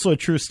 It's also a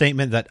true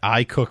statement that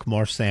I cook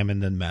more salmon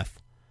than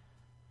meth.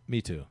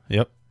 Me too.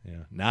 Yep.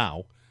 Yeah.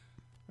 Now,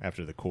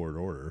 after the court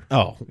order.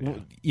 Oh,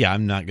 yeah,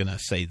 I'm not going to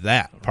say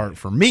that part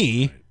for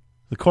me. Right.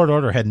 The court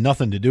order had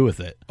nothing to do with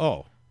it.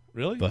 Oh,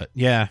 really? But,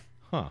 yeah.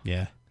 Huh.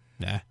 Yeah.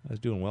 Nah. I was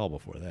doing well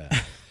before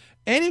that.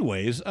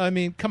 Anyways, I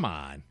mean, come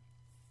on.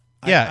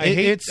 Yeah, I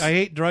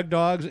hate drug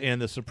dogs,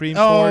 and the Supreme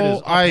Court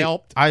has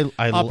upheld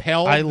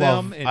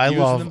them. And I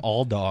love them.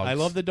 all dogs. I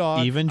love the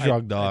dogs, even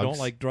drug dogs. I don't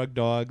like drug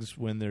dogs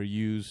when they're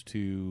used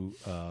to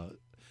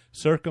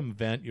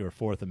circumvent your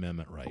Fourth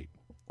Amendment right.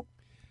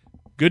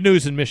 Good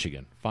news in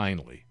Michigan,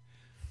 finally.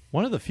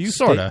 One of the few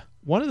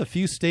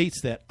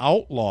states that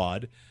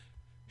outlawed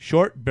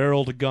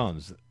short-barreled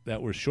guns.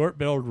 That were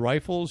short-barreled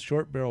rifles,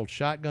 short-barreled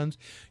shotguns.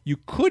 You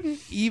couldn't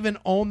even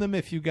own them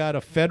if you got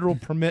a federal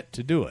permit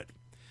to do it.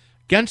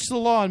 Against the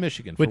law in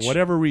Michigan, for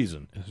whatever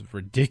reason. It's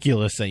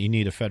ridiculous that you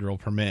need a federal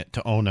permit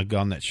to own a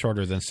gun that's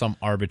shorter than some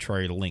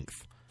arbitrary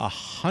length.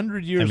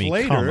 100 years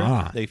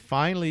later, they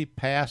finally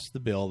passed the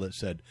bill that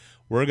said,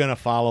 we're going to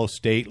follow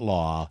state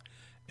law,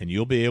 and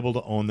you'll be able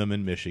to own them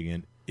in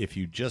Michigan if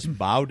you just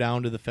bow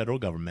down to the federal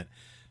government,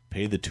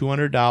 pay the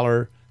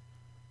 $200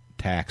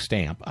 tax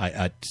stamp,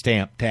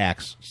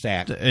 tax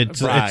stack.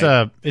 It's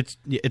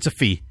a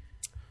fee.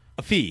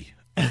 A fee.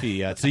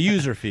 It's a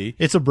user fee.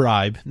 It's a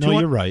bribe. No,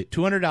 you're right.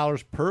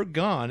 $200 per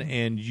gun,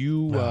 and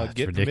you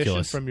get ridiculous.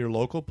 permission from your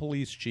local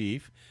police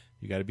chief.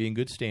 You got to be in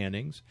good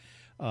standings.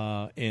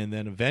 And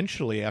then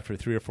eventually, after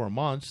 3 or 4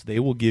 months, they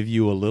will give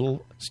you a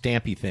little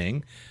stampy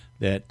thing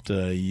that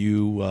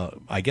you,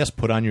 I guess,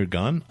 put on your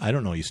gun. I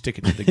don't know. You stick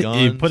it to the gun.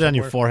 You put it on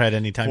your forehead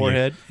anytime.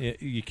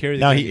 You carry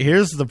the now, gun.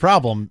 Here's the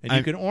problem. And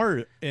you can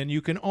order, and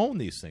you can own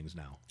these things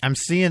now. I'm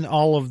seeing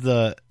all of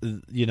the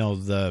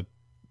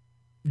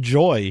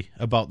joy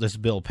about this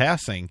bill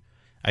passing.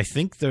 I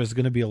think there's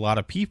going to be a lot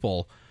of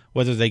people,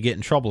 whether they get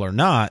in trouble or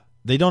not,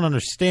 they don't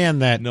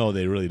understand that. No,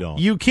 they really don't.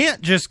 You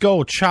can't just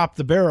go chop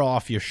the barrel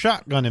off your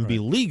shotgun and be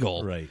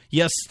legal. Right.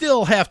 You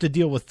still have to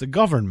deal with the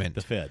government.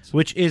 The feds.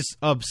 Which is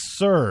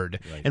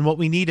absurd. Right. And what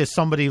we need is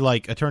somebody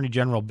like Attorney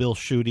General Bill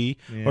Schuette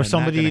or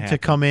somebody to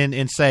come in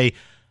and say,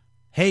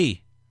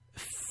 hey,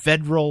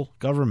 federal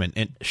government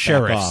and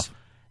sheriffs,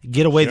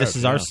 get away. This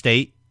is our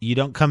state. You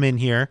don't come in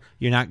here.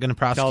 You're not going to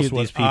prosecute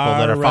these people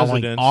that are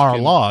following our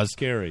laws.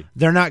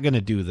 They're not going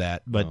to do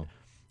that. But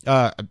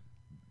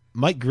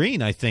Mike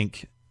Green, I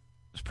think,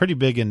 is pretty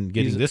big in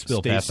getting this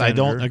bill passed. Senator. I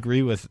don't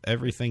agree with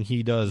everything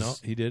he does. No,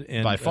 he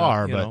did by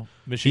far, but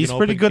Michigan he's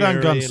pretty good on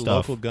gun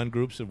stuff. Local gun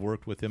groups have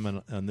worked with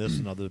him on this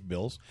and other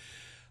bills.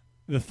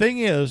 The thing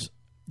is,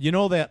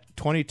 that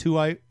 22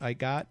 I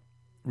got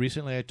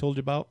recently I told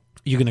you about?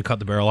 You going to cut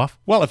the barrel off?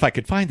 Well, if I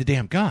could find the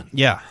damn gun.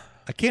 Yeah.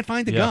 I can't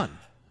find the gun.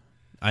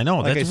 I know.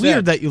 Like that's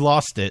weird that you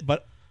lost it.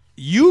 But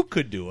you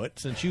could do it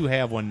since you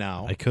have one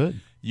now. I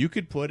could. You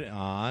could put it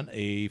on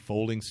a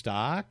folding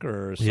stock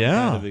or some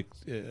kind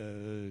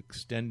of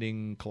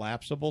extending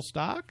collapsible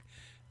stock.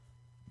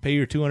 Pay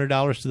your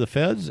 $200 to the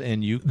feds,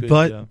 and you could.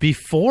 But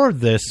before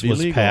this was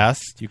legal.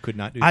 passed, you could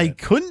not do that. I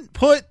couldn't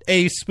put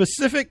a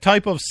specific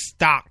type of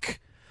stock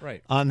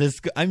on this.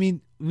 I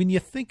mean, when you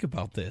think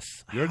about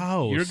this, your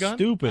gun?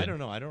 Stupid. I don't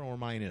know. I don't know where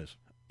mine is.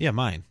 Yeah,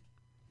 mine.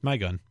 My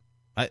gun.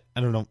 I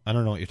don't know. I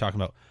don't know what you're talking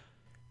about.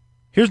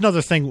 Here's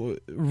another thing,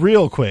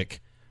 real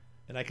quick.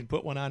 And I can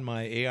put one on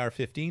my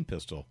AR-15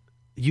 pistol.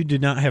 You do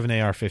not have an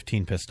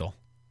AR-15 pistol.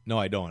 No,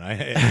 I don't. I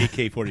have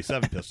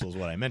AK-47 pistol is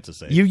what I meant to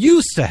say. You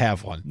used to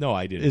have one. No,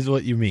 I didn't. Is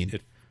what you mean.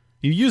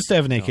 You used to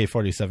have an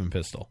AK-47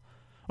 pistol.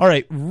 All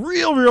right,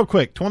 real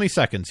quick, 20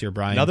 seconds here,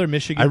 Brian. Another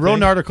Michigan I wrote thing?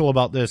 an article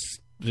about this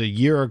a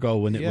year ago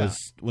when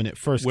it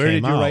first Where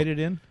came out. did you write it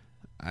in?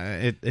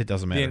 It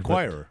doesn't matter. The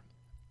Inquirer.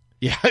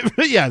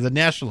 Yeah, the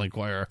National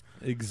Enquirer.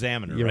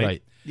 Examiner, You're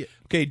right.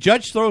 Okay,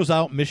 judge throws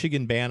out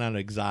Michigan ban on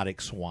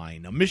exotic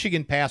swine. Now,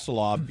 Michigan passed a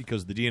law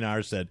because the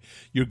DNR said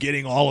you're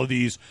getting all of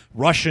these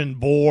Russian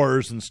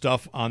boars and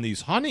stuff on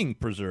these hunting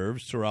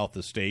preserves throughout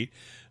the state.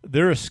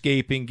 They're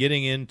escaping,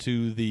 getting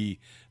into the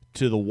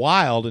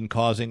wild and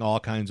causing all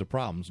kinds of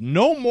problems.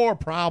 No more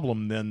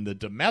problem than the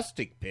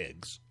domestic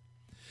pigs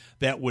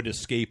that would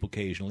escape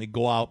occasionally,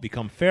 go out,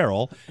 become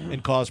feral,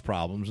 and cause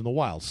problems in the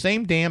wild.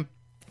 Same damn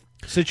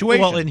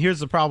situation. Well, and here's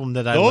the problem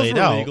that I Those laid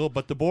were out. legal,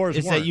 but the boars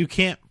is weren't. that you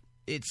can't.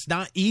 It's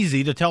not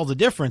easy to tell the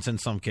difference in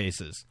some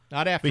cases.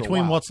 Not after a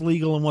between while. what's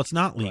legal and what's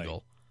not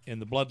legal. Right.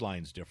 And the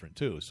bloodline's different,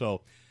 too.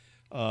 So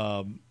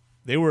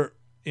they were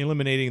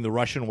eliminating the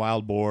Russian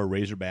wild boar,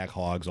 razorback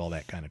hogs, all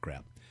that kind of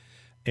crap.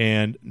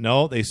 And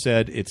no, they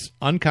said it's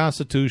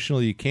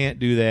unconstitutional. You can't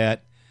do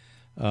that.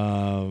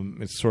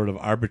 It's sort of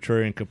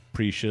arbitrary and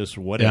capricious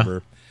or whatever. Yeah.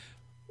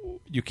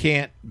 You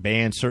can't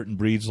ban certain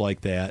breeds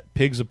like that.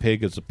 Pig's a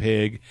pig is a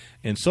pig.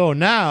 And so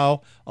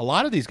now a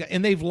lot of these guys,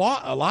 and they've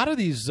lost a lot of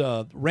these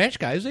ranch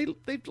guys,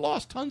 they've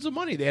lost tons of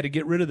money. They had to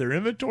get rid of their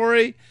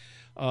inventory.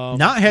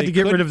 Not had to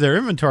get rid of their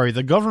inventory.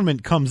 The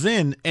government comes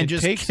in and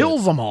just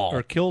kills them all.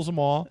 Or kills them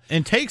all.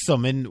 And takes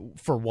them. And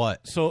for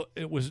what? So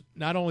it was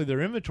not only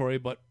their inventory,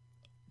 but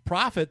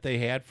profit they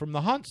had from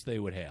the hunts they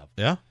would have.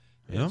 Yeah.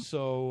 And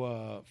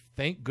so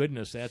thank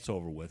goodness that's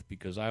over with,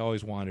 because I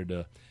always wanted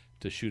to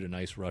shoot a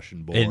nice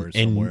Russian boar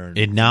somewhere.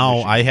 And now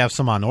Michigan. I have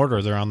some on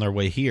order. They're on their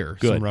way here.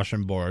 Good. Some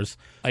Russian boars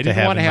I to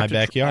have in my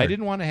backyard. I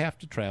didn't want to have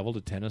to travel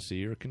to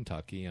Tennessee or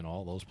Kentucky and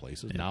all those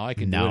places. Now I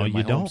can do it in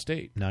my home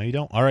state. Now you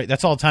don't. All right,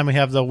 that's all the time we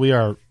have, though. We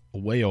are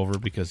way over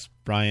because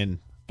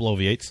Brian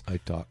bloviates. I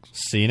talk.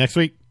 See you next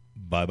week.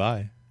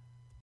 Bye-bye.